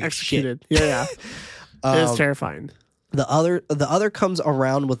is scary executed. Shit. Yeah. It is terrifying. The other comes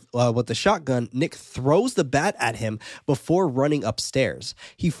around with the shotgun. Nick throws the bat at him before running upstairs.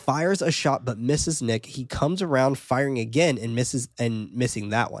 He fires a shot but misses Nick. He comes around firing again and missing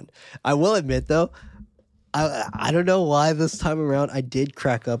that one. I will admit though, I don't know why this time around I did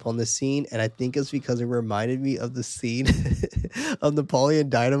crack up on the scene, and I think it's because it reminded me of the scene of Napoleon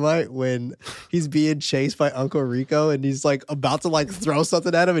Dynamite when he's being chased by Uncle Rico and he's about to throw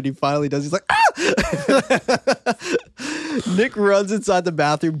something at him and he finally does. He's like, ah! Nick runs inside the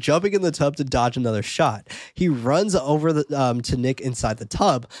bathroom, jumping in the tub to dodge another shot. He runs over to Nick inside the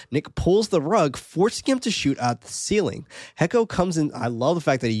tub. Nick pulls the rug, forcing him to shoot at the ceiling. Hecko comes in. I love the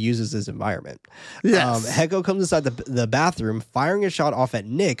fact that he uses his environment. Yes. Hecko comes inside the bathroom, firing a shot off at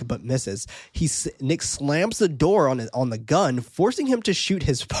Nick, but misses. Nick slams the door on the gun, forcing him to shoot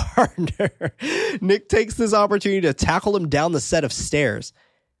his partner. Nick takes this opportunity to tackle him down the set of stairs.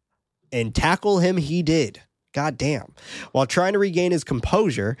 And tackle him he did. God damn. While trying to regain his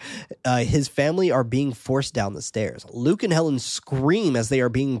composure, his family are being forced down the stairs. Luke and Helen scream as they are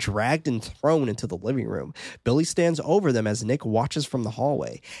being dragged and thrown into the living room. Billy stands over them as Nick watches from the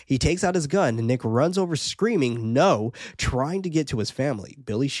hallway. He takes out his gun and Nick runs over screaming no, trying to get to his family.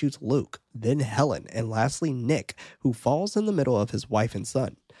 Billy shoots Luke, then Helen, and lastly Nick, who falls in the middle of his wife and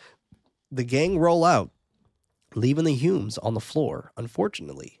son. The gang roll out, leaving the Humes on the floor.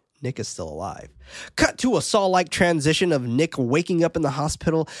 Unfortunately, Nick is still alive. Cut to a Saw-like transition of Nick waking up in the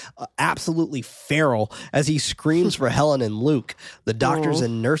hospital, absolutely feral, as he screams for Helen and Luke. The doctors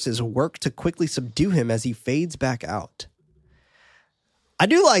and nurses work to quickly subdue him as he fades back out. I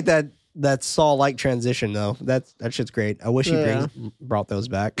do like that Saw-like transition, though. That shit's great. I wish he brought those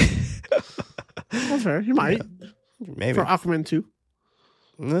back. That's fair. He might. Yeah, maybe. For Aquaman 2.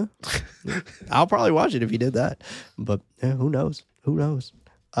 I'll probably watch it if he did that. But who knows? Who knows?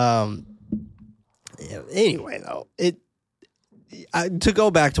 Anyway, though, to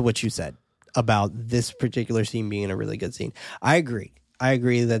go back to what you said about this particular scene being a really good scene, I agree. I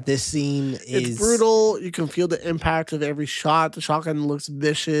agree that this scene is brutal. You can feel the impact of every shot. The shotgun looks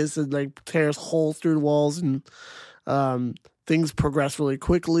vicious and like tears holes through the walls, and things progress really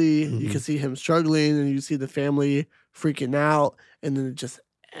quickly. You can see him struggling, and you see the family freaking out, and then it just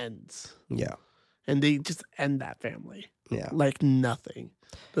ends. Yeah. And they just end that family. Yeah. Like nothing.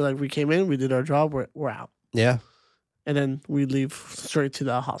 They're like, we came in, we did our job, we're out. Yeah. And then we leave straight to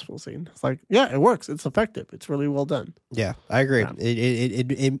the hospital scene. It's like, yeah, it works. It's effective. It's really well done. Yeah, I agree.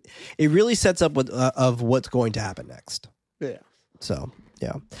 Yeah. It really sets up of what's going to happen next. Yeah. So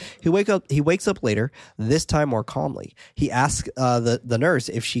yeah, he wakes up later. This time more calmly. He asks the nurse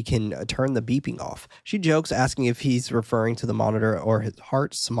if she can turn the beeping off. She jokes, asking if he's referring to the monitor or his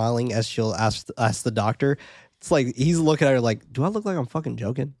heart, smiling as she'll ask the doctor. It's like he's looking at her like, do I look like I'm fucking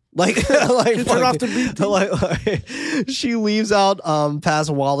joking? Like, turn off the beeping. Like, she leaves out past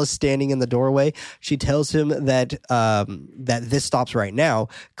Wallace standing in the doorway. She tells him that that this stops right now,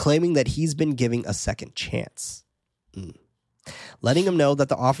 claiming that he's been giving a second chance. Letting him know that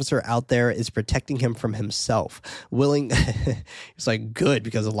the officer out there is protecting him from himself. It's like, good,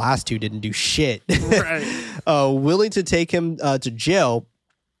 because the last two didn't do shit. Right. Willing to take him to jail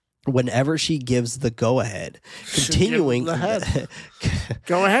whenever she gives the go-ahead. Continuing...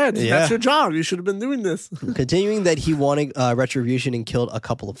 Go ahead. Yeah. That's your job. You should have been doing this. Continuing that he wanted retribution and killed a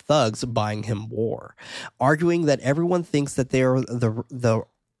couple of thugs, buying him war. Arguing that everyone thinks that they are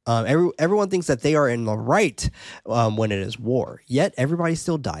everyone thinks that they are in the right when it is war. Yet everybody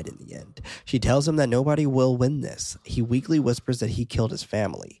still died in the end. She tells him that nobody will win this. He weakly whispers that he killed his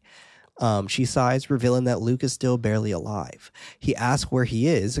family. She sighs, revealing that Luke is still barely alive. He asks where he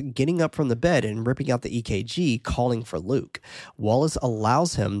is, getting up from the bed and ripping out the EKG, calling for Luke. Wallace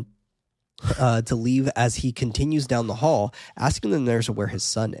allows him to leave as he continues down the hall, asking the nurse where his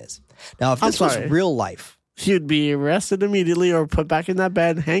son is. Now, if this was real life... He'd be arrested immediately or put back in that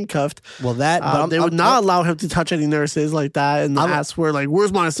bed, handcuffed. Well, that they would not allow him to touch any nurses like that, and ask where, like,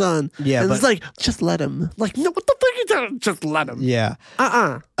 where's my son? Yeah, and it's like, just let him. Like, no, what the fuck are you doing? Just let him. Yeah.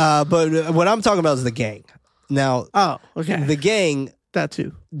 But what I'm talking about is the gang. Now, okay, the gang, that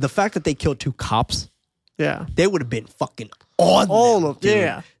too. The fact that they killed two cops, they would have been fucking on them, dude.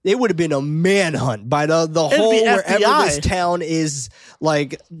 Yeah. It would have been a manhunt by the whole wherever this town is,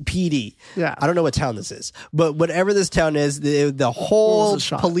 like PD. Yeah. I don't know what town this is, but whatever this town is, the whole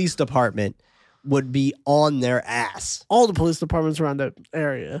police department would be on their ass. All the police departments around that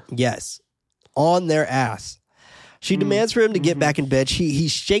area. Yes. On their ass. She demands for him to get back in bed. He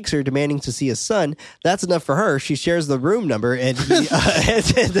shakes her, demanding to see his son. That's enough for her. She shares the room number, and he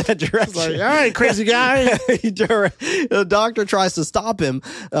heads in that direction. Like, all right, crazy guy. The doctor tries to stop him,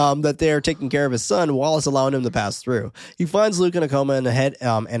 that they are taking care of his son, Wallace allowing him to pass through. He finds Luke in a coma and a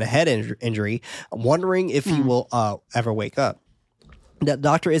head injury, wondering if he will ever wake up. That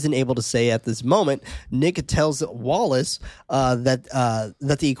doctor isn't able to say at this moment. Nick tells Wallace that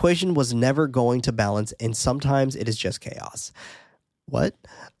the equation was never going to balance, and sometimes it is just chaos. What?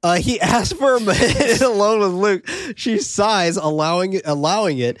 He asks for a minute alone with Luke. She sighs, allowing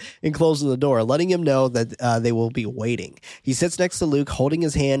it, and closing the door, letting him know that they will be waiting. He sits next to Luke, holding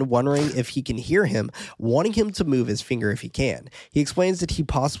his hand, wondering if he can hear him, wanting him to move his finger if he can. He explains that he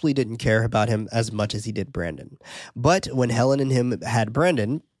possibly didn't care about him as much as he did Brandon. But when Helen and him had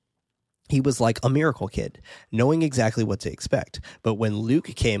Brandon, he was like a miracle kid, knowing exactly what to expect. But when Luke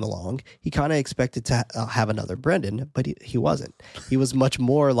came along, he kind of expected to have another Brendan, but he wasn't. He was much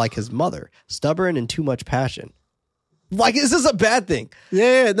more like his mother, stubborn and too much passion. Like, is this a bad thing?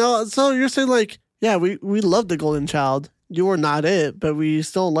 Yeah, no. So you're saying, like, yeah, we loved the golden child. You were not it, but we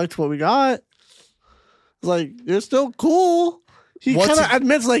still liked what we got. It's like, you're still cool. He kind of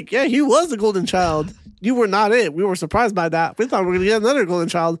admits, like, yeah, he was the golden child. You were not it. We were surprised by that. We thought we were going to get another golden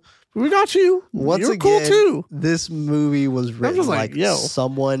child. We got you. You're cool too. This movie was written like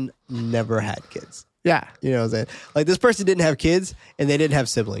someone never had kids. Yeah. You know what I'm saying? Like, this person didn't have kids and they didn't have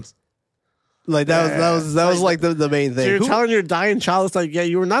siblings. Like, that was like the main thing. So you're telling your dying child, it's like, yeah,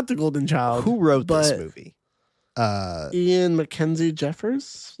 you were not the golden child. Who wrote this movie? Ian Mackenzie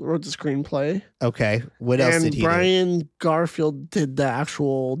Jeffers wrote the screenplay. Okay. What else did he do? And Brian Garfield did the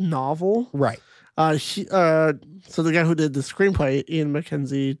actual novel. Right. So the guy who did the screenplay, Ian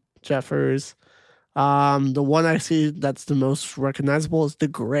Mackenzie Jeffers. The one I see that's the most recognizable is The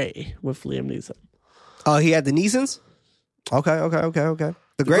Grey with Liam Neeson. Oh, he had the Neesons? Okay.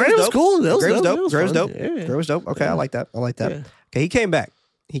 The Grey was cool. The Grey was dope. It Grey was dope. Yeah. Grey was dope. Okay, Yeah. I like that. Yeah. Okay, he came back.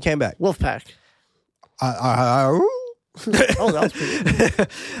 Wolfpack. Oh, that was pretty good.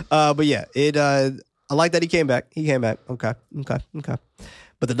 But yeah, I like that he came back. Okay.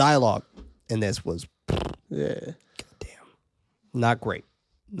 But the dialogue in this was Yeah. goddamn not great.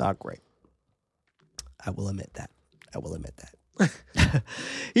 I will admit that.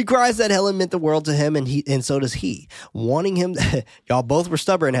 He cries that Helen meant the world to him, and so does he. Wanting him, y'all both were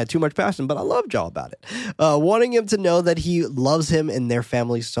stubborn and had too much passion, but I loved y'all about it. Wanting him to know that he loves him and their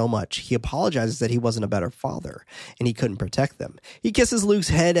family so much. He apologizes that he wasn't a better father and he couldn't protect them. He kisses Luke's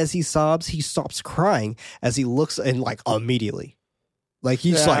head as he sobs. He stops crying as he looks and like immediately, like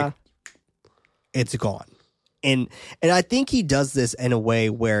he's like, it's gone. And I think he does this in a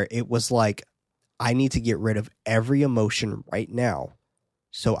way where it was like, I need to get rid of every emotion right now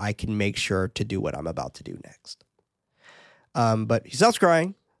so I can make sure to do what I'm about to do next. But he stops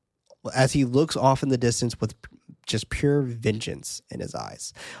crying as he looks off in the distance with just pure vengeance in his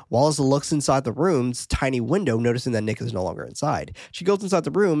eyes. Wallace looks inside the room's tiny window, noticing that Nick is no longer inside. She goes inside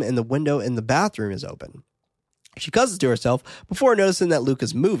the room and the window in the bathroom is open. She cusses to herself. Before noticing that Luke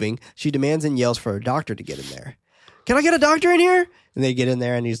is moving, she demands and yells for a doctor to get in there. Can I get a doctor in here? And they get in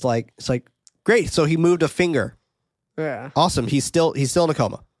there and he's like, it's like, great. So he moved a finger. Yeah. Awesome. He's still in a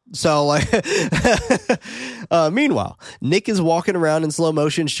coma. So like, meanwhile, Nick is walking around in slow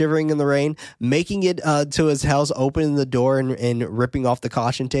motion, shivering in the rain, making it to his house, opening the door and ripping off the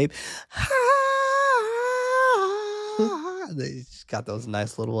caution tape. He's got those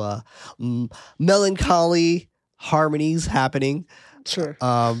nice little melancholy harmonies happening. Sure.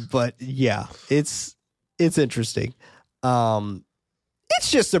 But yeah, it's interesting. It's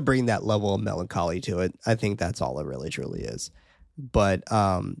just to bring that level of melancholy to it. I think that's all it really truly is. But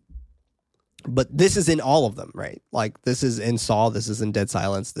this is in all of them, right? Like this is in Saw, this is in Dead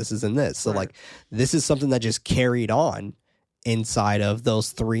Silence, this is in this. So like this is something that just carried on inside of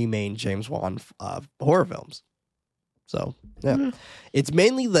those three main James Wan horror films. So yeah, it's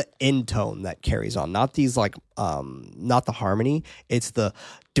mainly the end tone that carries on, not these like not the harmony. It's the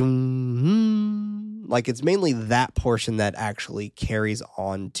doom, like it's mainly that portion that actually carries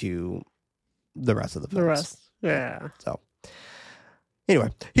on to the rest of the films. The rest, yeah. So anyway,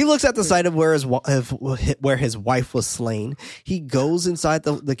 he looks at the site of where his wife was slain. He goes inside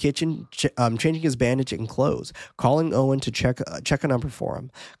the kitchen, changing his bandage and clothes, calling Owen to check a number for him.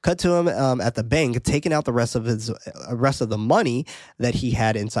 Cut to him at the bank, taking out the rest of the money that he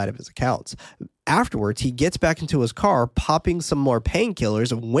had inside of his accounts. Afterwards, he gets back into his car, popping some more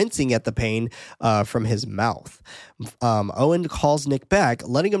painkillers, wincing at the pain from his mouth. Owen calls Nick back,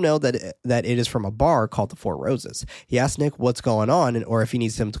 letting him know that it is from a bar called the Four Roses. He asks Nick what's going on or if he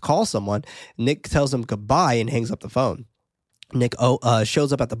needs him to call someone. Nick tells him goodbye and hangs up the phone. Nick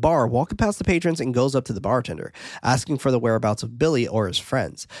shows up at the bar, walking past the patrons, and goes up to the bartender, asking for the whereabouts of Billy or his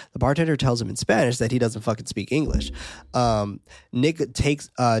friends. The bartender tells him in Spanish that he doesn't fucking speak English. Nick takes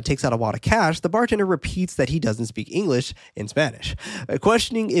out a wad of cash. The bartender repeats that he doesn't speak English in Spanish,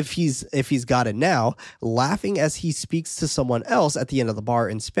 questioning if he's got it now, laughing as he speaks to someone else at the end of the bar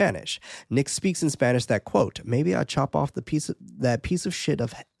in Spanish. Nick speaks in Spanish that, quote, maybe I chop off that piece of shit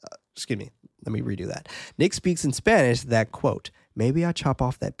of... excuse me. Let me redo that. Nick speaks in Spanish that, quote, maybe I chop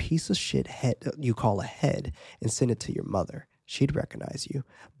off that piece of shit head you call a head and send it to your mother. She'd recognize you,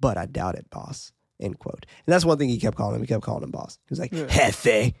 but I doubt it, boss, end quote. And that's one thing he kept calling him. He kept calling him boss. He was like,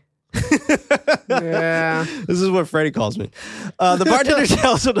 Jefe. Yeah. This is what Freddie calls me. The bartender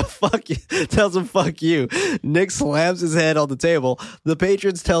tells him fuck you. Nick slams his head on the table. The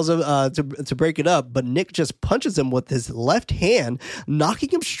patrons tells him to break it up, but Nick just punches him with his left hand, knocking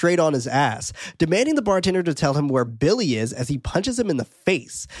him straight on his ass, demanding the bartender to tell him where Billy is as he punches him in the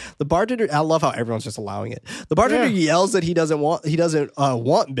face. The bartender, I love how everyone's just allowing it. The bartender yells that he doesn't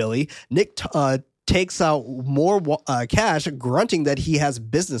want Billy. Nick takes out more cash, grunting that he has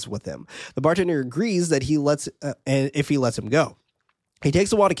business with him. The bartender agrees that if he lets him go. He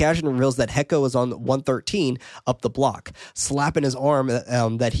takes a wad of cash and reveals that Hecko is on 113 up the block, slapping his arm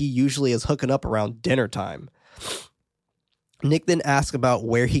that he usually is hooking up around dinner time. Nick then asks about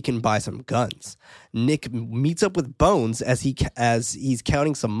where he can buy some guns. Nick meets up with Bones as he's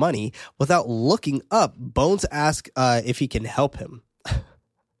counting some money. Without looking up, Bones asks if he can help him.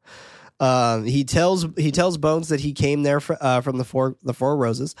 He tells Bones that he came there from the Four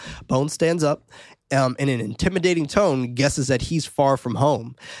Roses. Bones stands up. In an intimidating tone, guesses that he's far from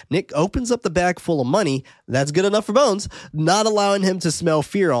home. Nick opens up the bag full of money. That's good enough for Bones, not allowing him to smell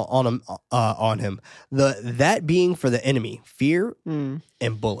fear on him. That being for the enemy, fear and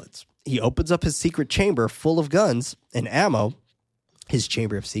bullets. He opens up his secret chamber full of guns and ammo. His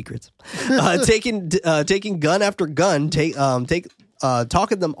chamber of secrets. Taking gun after gun,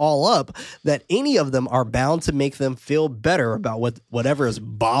 talking them all up, that any of them are bound to make them feel better about whatever is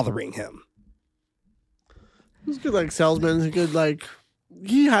bothering him. He's a good salesman.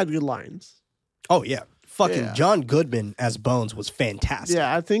 He had good lines. Oh yeah, John Goodman as Bones was fantastic.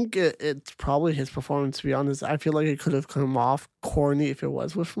 Yeah, I think it's probably his performance. To be honest, I feel like it could have come off corny if it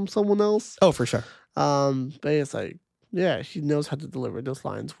was from someone else. Oh, for sure. But it's he knows how to deliver those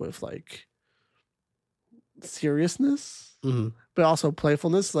lines with seriousness, but also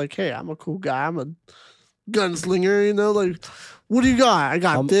playfulness. Hey, I'm a cool guy. I'm a gunslinger. What do you got? I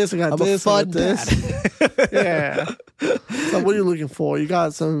got this. I got this. I got this. Yeah. So what are you looking for? You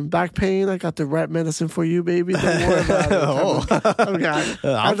got some back pain? I got the rat medicine for you, baby. Don't worry about it. Okay.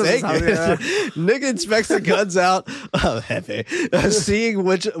 I'll take it. Nick inspects the guns out. Heavy. Seeing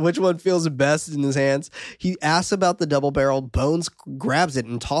which one feels best in his hands. He asks about the double barrel. Bones grabs it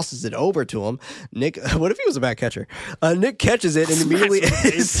and tosses it over to him. Nick, what if he was a bad catcher? Nick catches it and immediately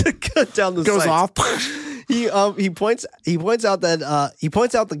aims the gun down the goes sights. off. He points out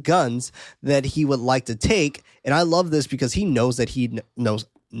the guns that he would like to take, and I love this because he knows that he knows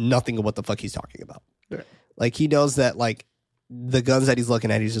nothing of what the fuck he's talking about. Right. He knows that the guns that he's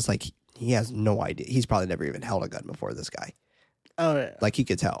looking at, he's just he has no idea. He's probably never even held a gun before, this guy. Oh yeah. He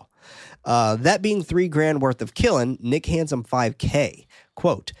could tell. That being $3,000 worth of killing, Nick hands him $5,000.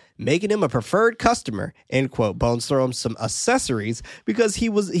 Quote, making him a preferred customer, end quote. Bones throw him some accessories because he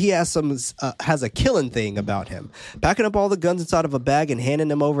has a killing thing about him. Packing up all the guns inside of a bag and handing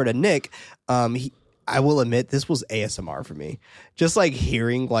them over to Nick. I will admit, this was ASMR for me. Just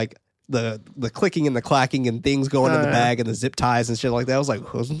hearing the clicking and the clacking and things going in the bag and the zip ties and shit like that. I was like,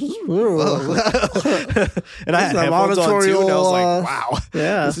 and I had headphones on too, and I was like, wow,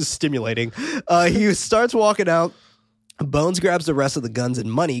 this is stimulating. He starts walking out. Bones grabs the rest of the guns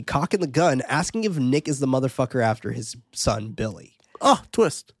and money, cocking the gun, asking if Nick is the motherfucker after his son, Billy. Oh,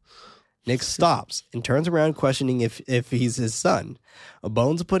 twist. Nick stops and turns around questioning if he's his son.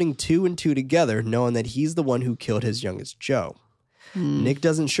 Bones putting 2 and 2 together, knowing that he's the one who killed his youngest Joe. Nick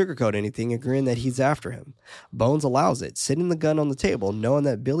doesn't sugarcoat anything, agreeing that he's after him. Bones allows it, sitting the gun on the table, knowing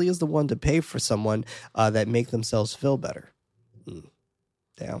that Billy is the one to pay for someone that make themselves feel better.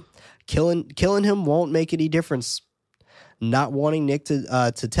 Damn. Killing him won't make any difference. Not wanting Nick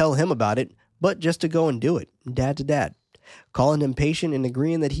to tell him about it, but just to go and do it, dad to dad. Calling him patient and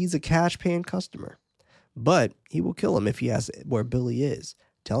agreeing that he's a cash-paying customer. But he will kill him if he asks where Billy is,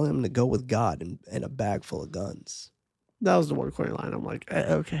 telling him to go with God and a bag full of guns. That was the one corny line. I'm like,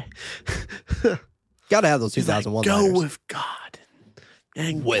 okay. Gotta have those 2001 go liners. with God.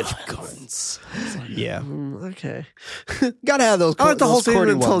 And with guns. Yeah. Okay. Gotta have those. I like the whole thing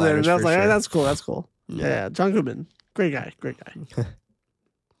until then. And I was like, sure. That's cool. Yeah. John Goodman. Great guy.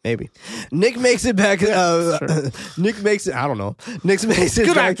 Maybe. Nick makes it back. Nick makes it. I don't know. Nick makes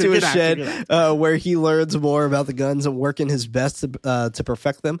it back to his shed where he learns more about the guns and working his best to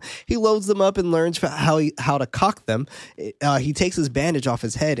perfect them. He loads them up and learns how to cock them. He takes his bandage off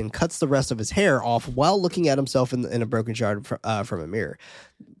his head and cuts the rest of his hair off while looking at himself in a broken shard from a mirror.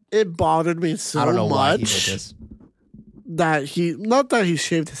 It bothered me so much. I don't know why he did this. Not that he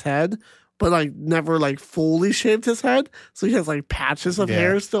shaved his head, but never fully shaved his head, so he has patches of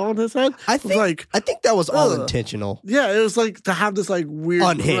hair still on his head. I think that was all intentional. Yeah, it was to have this weird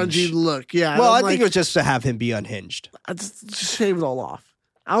grungy look. Yeah, well, I think it was just to have him be unhinged. I just shave it all off.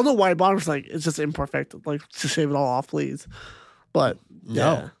 I don't know why Bottom's it's just imperfect. To shave it all off, please. But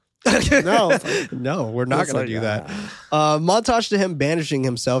no. No, no, we're not going to do that. Montage to him bandaging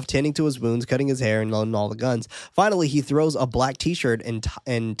himself, tending to his wounds, cutting his hair, and loading all the guns. Finally, he throws a black t-shirt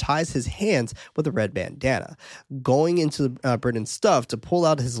and ties his hands with a red bandana, going into Britain's stuff to pull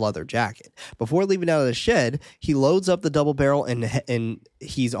out his leather jacket. Before leaving out of the shed, he loads up the double barrel and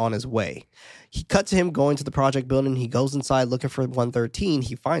he's on his way. He cuts to him going to the project building. He goes inside looking for 113.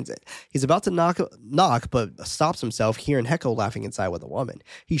 He finds it. He's about to knock, but stops himself, hearing Heko laughing inside with a woman.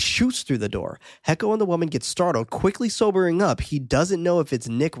 He shoots through the door. Heko and the woman get startled, quickly sobering up. He doesn't know if it's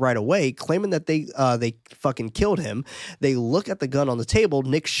Nick right away, claiming that they fucking killed him. They look at the gun on the table.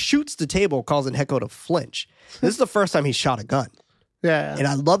 Nick shoots the table, causing Heko to flinch. This is the first time he shot a gun. Yeah. And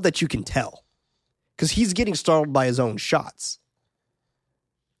I love that you can tell, because he's getting startled by his own shots.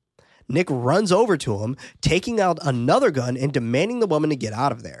 Nick runs over to him, taking out another gun and demanding the woman to get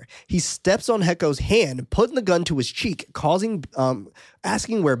out of there. He steps on Hecko's hand, putting the gun to his cheek,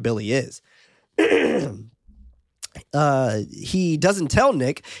 asking where Billy is. He doesn't tell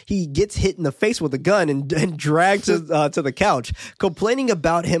Nick. He gets hit in the face with a gun and dragged to the couch, complaining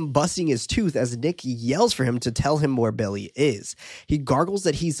about him busting his tooth as Nick yells for him to tell him where Billy is. He gargles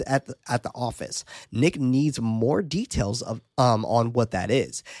that he's at the office. Nick needs more details on what that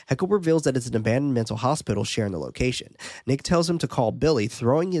is. Hecko reveals that it's an abandoned mental hospital sharing the location. Nick tells him to call Billy,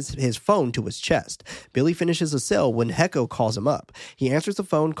 throwing his phone to his chest. Billy finishes a sale when Hecko calls him up. He answers the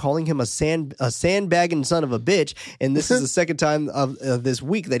phone, calling him a sandbagging son of a bitch, and this is the second time of this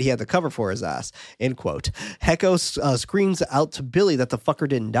week that he had to cover for his ass, end quote. Hecko screams out to Billy that the fucker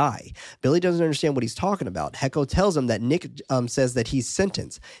didn't die. Billy doesn't understand what he's talking about. Hecko tells him that Nick says that he's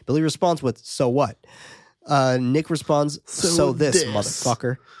sentenced. Billy responds with, so what? Nick responds, so this,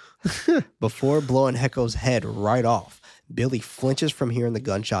 motherfucker. Before blowing Hecko's head right off, Billy flinches from hearing the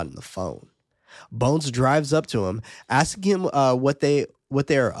gunshot in the phone. Bones drives up to him, asking him what they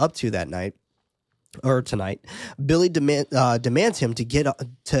are up to that night. Or tonight. Billy demands him to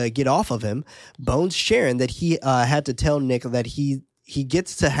get off of him. Bones sharing that he had to tell Nick that he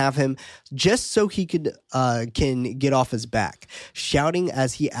gets to have him just so he can get off his back, shouting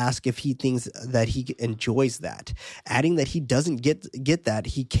as he asks if he thinks that he enjoys that, adding that he doesn't get that.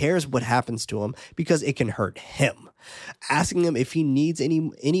 He cares what happens to him because it can hurt him. Asking him if he needs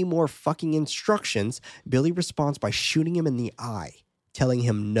any more fucking instructions, Billy responds by shooting him in the eye, telling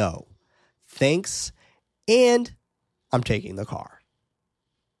him no. Thanks, and I'm taking the car.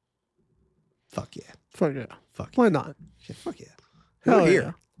 Fuck yeah. Fuck yeah. Fuck yeah. Why not? Yeah, fuck yeah. Hell We're here.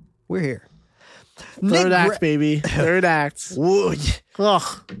 yeah. We're here. Third act, baby. Third act. Ugh.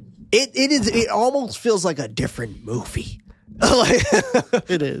 It almost feels like a different movie.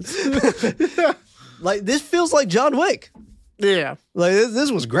 It is. Like, this feels like John Wick. Yeah. Like,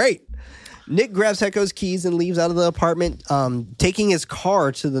 this was great. Nick grabs Hecko's keys and leaves out of the apartment, taking his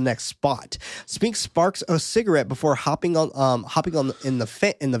car to the next spot. Spink sparks a cigarette before hopping on in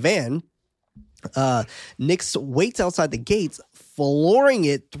the van. Nick waits outside the gates, flooring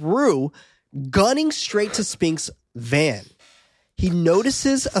it through, gunning straight to Spink's van. He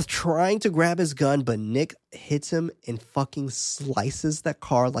notices trying to grab his gun, but Nick hits him and fucking slices that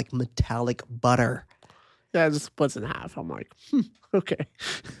car like metallic butter. Yeah, it just splits in half. I'm like, okay.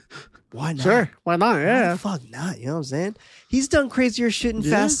 Why not? Sure, why not? Yeah. Why the fuck not? You know what I'm saying? He's done crazier shit in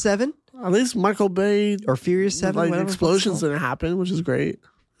Fast 7. At least Michael Bay or Furious 7. Like, explosions didn't happen, which is great.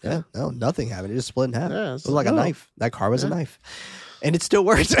 Yeah, no, nothing happened. It just split in half. Yeah, it was like a knife. That car was a knife. And it still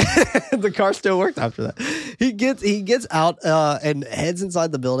worked. The car still worked after that. He gets out and heads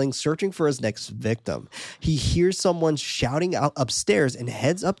inside the building, searching for his next victim. He hears someone shouting out upstairs and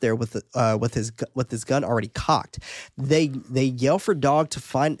heads up there with his gun already cocked. They yell for Dog to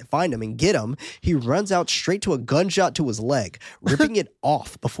find him and get him. He runs out straight to a gunshot to his leg, ripping it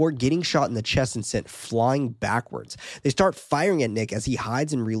off before getting shot in the chest and sent flying backwards. They start firing at Nick as he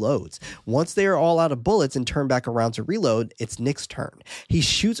hides and reloads. Once they are all out of bullets and turn back around to reload, it's Nick's turn. He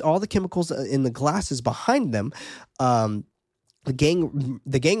shoots all the chemicals in the glasses behind them. The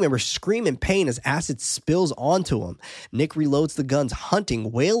gang members scream in pain as acid spills onto him. Nick reloads the guns, hunting,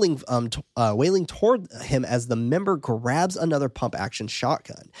 wailing toward him as the member grabs another pump-action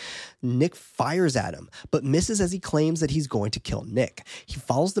shotgun. Nick fires at him, but misses as he claims that he's going to kill Nick. He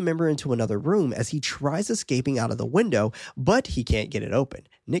follows the member into another room as he tries escaping out of the window, but he can't get it open.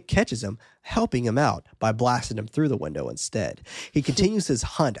 Nick catches him, helping him out by blasting him through the window instead. He continues his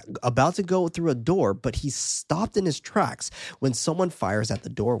hunt, about to go through a door, but he's stopped in his tracks when someone fires at the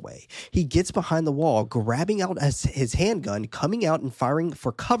doorway. He gets behind the wall, grabbing out his handgun, coming out and firing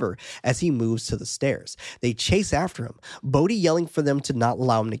for cover as he moves to the stairs. They chase after him, Bodhi yelling for them to not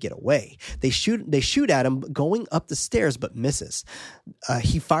allow him to get away. They shoot at him, going up the stairs, but misses.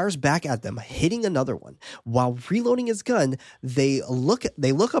 He fires back at them, hitting another one. While reloading his gun, they look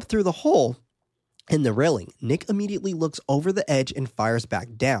up through the hole in the railing. Nick immediately looks over the edge and fires back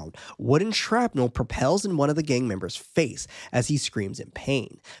down. Wooden shrapnel propels in one of the gang members' face as he screams in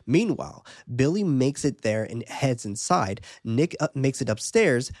pain. Meanwhile, Billy makes it there and heads inside. Nick makes it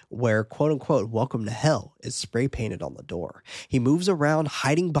upstairs where, quote-unquote, welcome to hell is spray painted on the door. He moves around,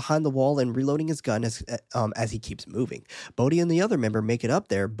 hiding behind the wall and reloading his gun as he keeps moving. Bodhi and the other member make it up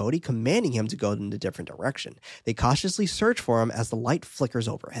there, Bodhi commanding him to go in a different direction. They cautiously search for him as the light flickers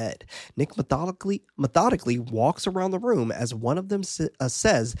overhead. Nick methodically methodically walks around the room as one of them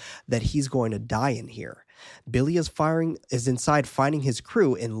says that he's going to die in here. Billy is inside finding his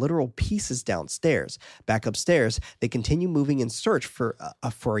crew in literal pieces downstairs. Back upstairs, they continue moving in search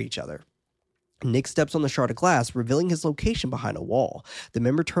for each other. Nick steps on the shard of glass, revealing his location behind a wall. The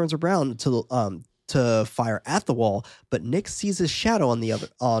member turns around to fire at the wall, but Nick sees his shadow on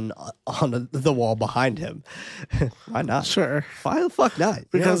the wall behind him. Why not? Sure. Why the fuck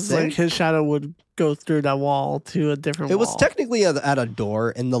not? Because like his shadow would go through that wall to a different wall. It was technically at a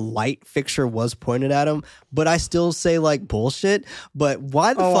door, and the light fixture was pointed at him, but I still say like bullshit. But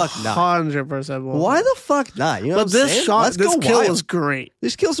why the fuck not? 100% bullshit. Why the fuck not? You know but what I'm this saying? shot, this kill was great.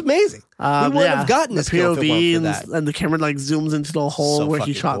 This kill's amazing. We wouldn't have gotten this kill if it weren't for that. And the camera like zooms into the hole So where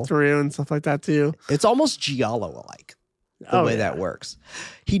he fucking shot cool. through and stuff like that too. It's almost Giallo-like. The way that works.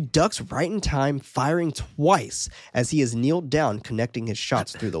 He ducks right in time, firing twice as he is kneeled down, connecting his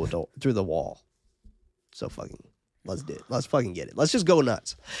shots through the wall. So fucking, let's do it. Let's fucking get it. Let's just go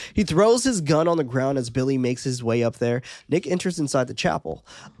nuts. He throws his gun on the ground as Billy makes his way up there. Nick enters inside the chapel.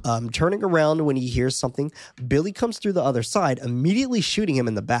 Turning around when he hears something, Billy comes through the other side, immediately shooting him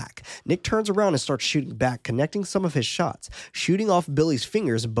in the back. Nick turns around and starts shooting back, connecting some of his shots. Shooting off Billy's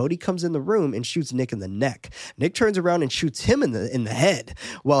fingers, Bodhi comes in the room and shoots Nick in the neck. Nick turns around and shoots him in the head.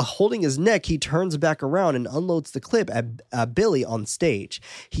 While holding his neck, he turns back around and unloads the clip at Billy on stage.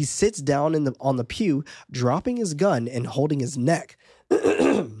 He sits down on the pew, dropping his gun and holding his neck.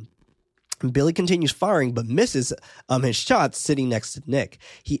 Billy continues firing, but misses his shots sitting next to Nick.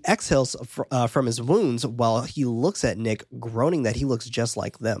 He exhales from his wounds while he looks at Nick, groaning that he looks just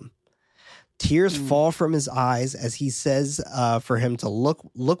like them. Tears fall from his eyes as he says for him to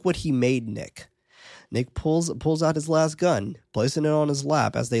look what he made Nick. Nick pulls out his last gun, placing it on his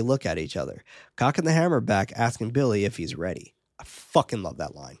lap as they look at each other, cocking the hammer back, asking Billy if he's ready. I fucking love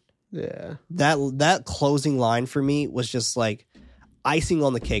that line. Yeah. That closing line for me was just like icing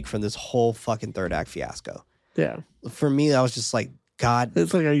on the cake from this whole fucking third act fiasco. Yeah. For me, I was just like, God,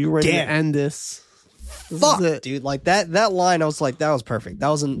 it's like, are you ready damn. to end this? Fuck, dude. Like that line, I was like, that was perfect. That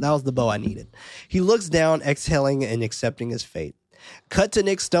was the bow I needed. He looks down, exhaling and accepting his fate. Cut to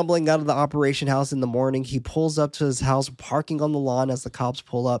Nick stumbling out of the operation house in the morning. He pulls up to his house, parking on the lawn as the cops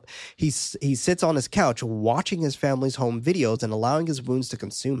pull up. He sits on his couch, watching his family's home videos and allowing his wounds to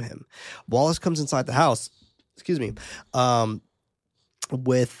consume him. Wallace comes inside the house. Excuse me.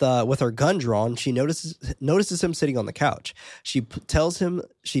 With her gun drawn, she notices him sitting on the couch. She tells him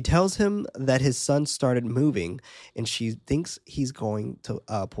that his son started moving, and she thinks he's going to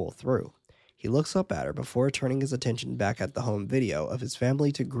pull through. He looks up at her before turning his attention back at the home video of his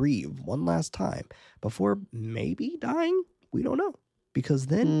family to grieve one last time before maybe dying. We don't know, because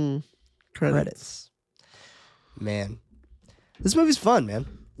then credits. Man, this movie's fun, man.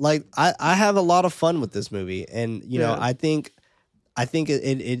 Like I have a lot of fun with this movie, and you know, I think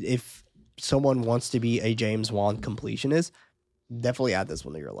if someone wants to be a James Wan completionist, definitely add this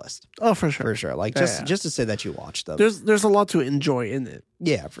one to your list. Oh, for sure. For sure. Like just to say that you watched them. There's a lot to enjoy in it.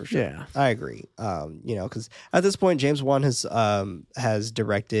 Yeah, for sure. Yeah. I agree. You know, because at this point, James Wan has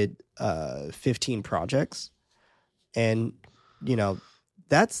directed 15 projects, and you know,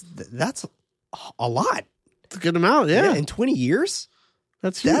 that's a lot. It's a good amount. Yeah. In 20 years,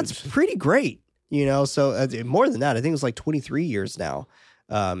 that's huge. That's pretty great. You know, so more than that, I think it was like 23 years now,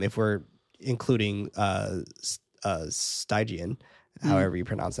 if we're including Stygian, however you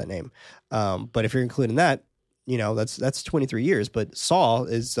pronounce that name. But if you're including that, you know, that's 23 years. But Saw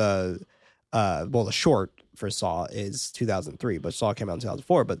is the short for Saw is 2003, but Saw came out in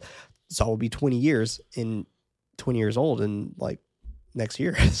 2004. But Saw will be 20 years old in like next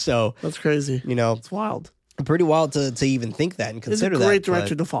year. So that's crazy. You know, it's wild. Pretty wild to even think that and consider that. He's a great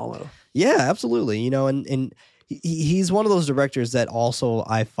director to follow. Yeah, absolutely. You know, and he's one of those directors that also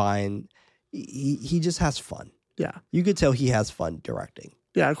I find he just has fun. Yeah. You could tell he has fun directing.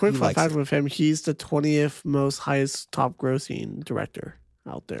 Yeah, a quick fun fact with him, he's the 20th most highest top grossing director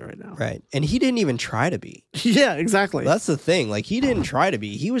out there right now. Right. And he didn't even try to be. Yeah, exactly. That's the thing. Like, he didn't try to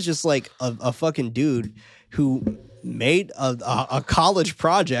be. He was just like a fucking dude who made a college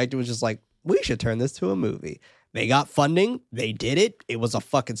project. It was just like, we should turn this to a movie. They got funding. They did it. It was a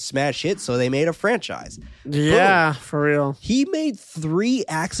fucking smash hit, so they made a franchise. Yeah, Boom. For real. He made 3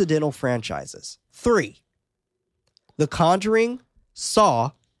 accidental franchises. 3. The Conjuring,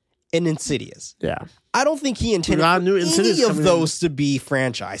 Saw, and Insidious. Yeah. I don't think he intended any of those to be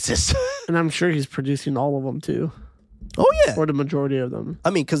franchises. And I'm sure he's producing all of them, too. Oh, yeah. Or the majority of them.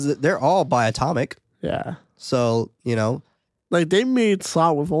 I mean, because they're all by Atomic. Yeah. So, you know. Like, they made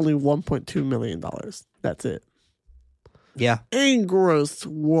Saw with only $1.2 million. That's it. Yeah. And grossed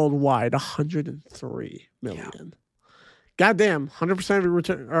worldwide $103 million. Yeah. Goddamn, 100% of your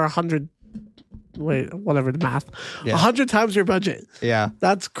return, or 100. Wait, whatever the math. 100 times your budget. Yeah.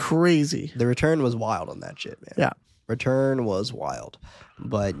 That's crazy. The return was wild on that shit, man. Yeah. Return was wild.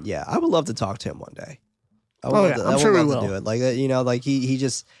 But yeah, I would love to talk to him one day. I'm sure we will. Do it. Like, you know, like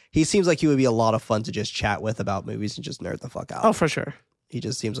he seems like he would be a lot of fun to just chat with about movies and just nerd the fuck out. Oh, for sure. He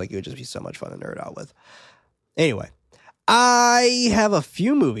just seems like he would just be so much fun to nerd out with. Anyway, I have a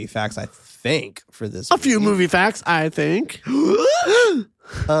few movie facts, I think, for this. Few movie facts, I think.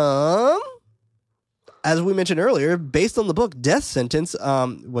 As we mentioned earlier, based on the book Death Sentence,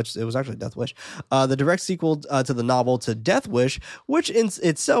 which it was actually Death Wish, the direct sequel to the novel to Death Wish, which in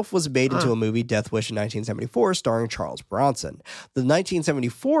itself was made into a movie, Death Wish, in 1974, starring Charles Bronson. The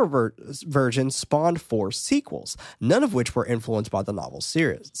 1974 version spawned 4 sequels, none of which were influenced by the novel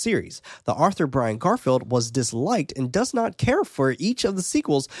series. The author Brian Garfield was disliked and does not care for each of the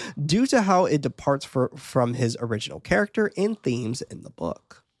sequels due to how it departs from his original character and themes in the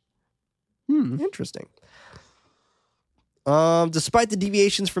book. Interesting. Despite the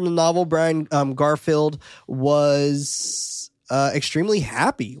deviations from the novel, Brian Garfield was extremely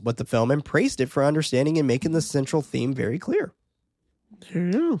happy with the film and praised it for understanding and making the central theme very clear. There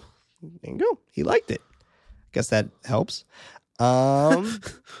you go. He liked it. Guess that helps. That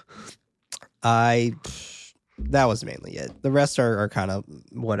was mainly it. The rest are kind of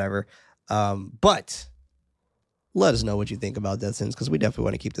whatever. But let us know what you think about Death Sentence, because we definitely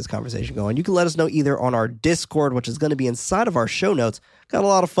want to keep this conversation going. You can let us know either on our Discord, which is going to be inside of our show notes. Got a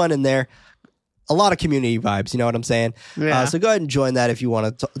lot of fun in there. A lot of community vibes, you know what I'm saying? Yeah. So go ahead and join that if you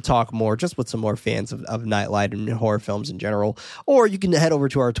want to talk more, just with some more fans of Nightlight and horror films in general. Or you can head over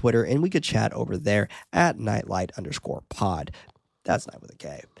to our Twitter, and we could chat over there at Nightlight_pod. That's Night with a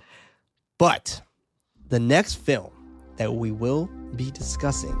K. But the next film that we will be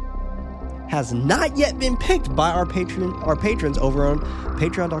discussing has not yet been picked by our patrons over on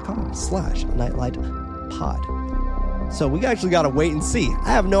patreon.com/nightlightpod. So we actually got to wait and see.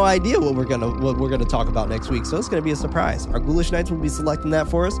 I have no idea what we're gonna talk about next week, so it's gonna be a surprise. Our Ghoulish Knights will be selecting that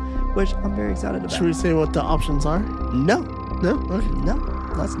for us, which I'm very excited about. Should we say what the options are? No. Okay. No,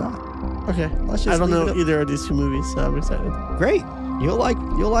 let's not. Okay. Let's just I don't know either of these 2 movies, so I'm excited. Great. You'll like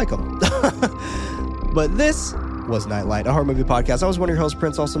them. But this was Nightlight, a horror movie podcast. I was one of your hosts,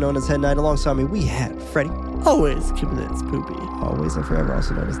 Prince, also known as Head Knight. Alongside me, we had Freddie. Always keeping it spoopy. Always and forever,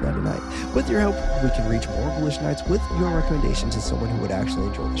 also known as Nighty Night. With your help, we can reach more Ghoulish Nights with your recommendations to someone who would actually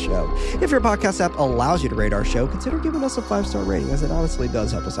enjoy the show. If your podcast app allows you to rate our show, consider giving us a 5-star rating, as it honestly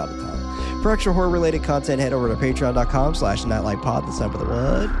does help us out a ton. For extra horror-related content, head over to patreon.com/nightlightpod. That's number the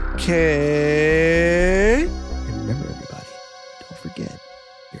what? K.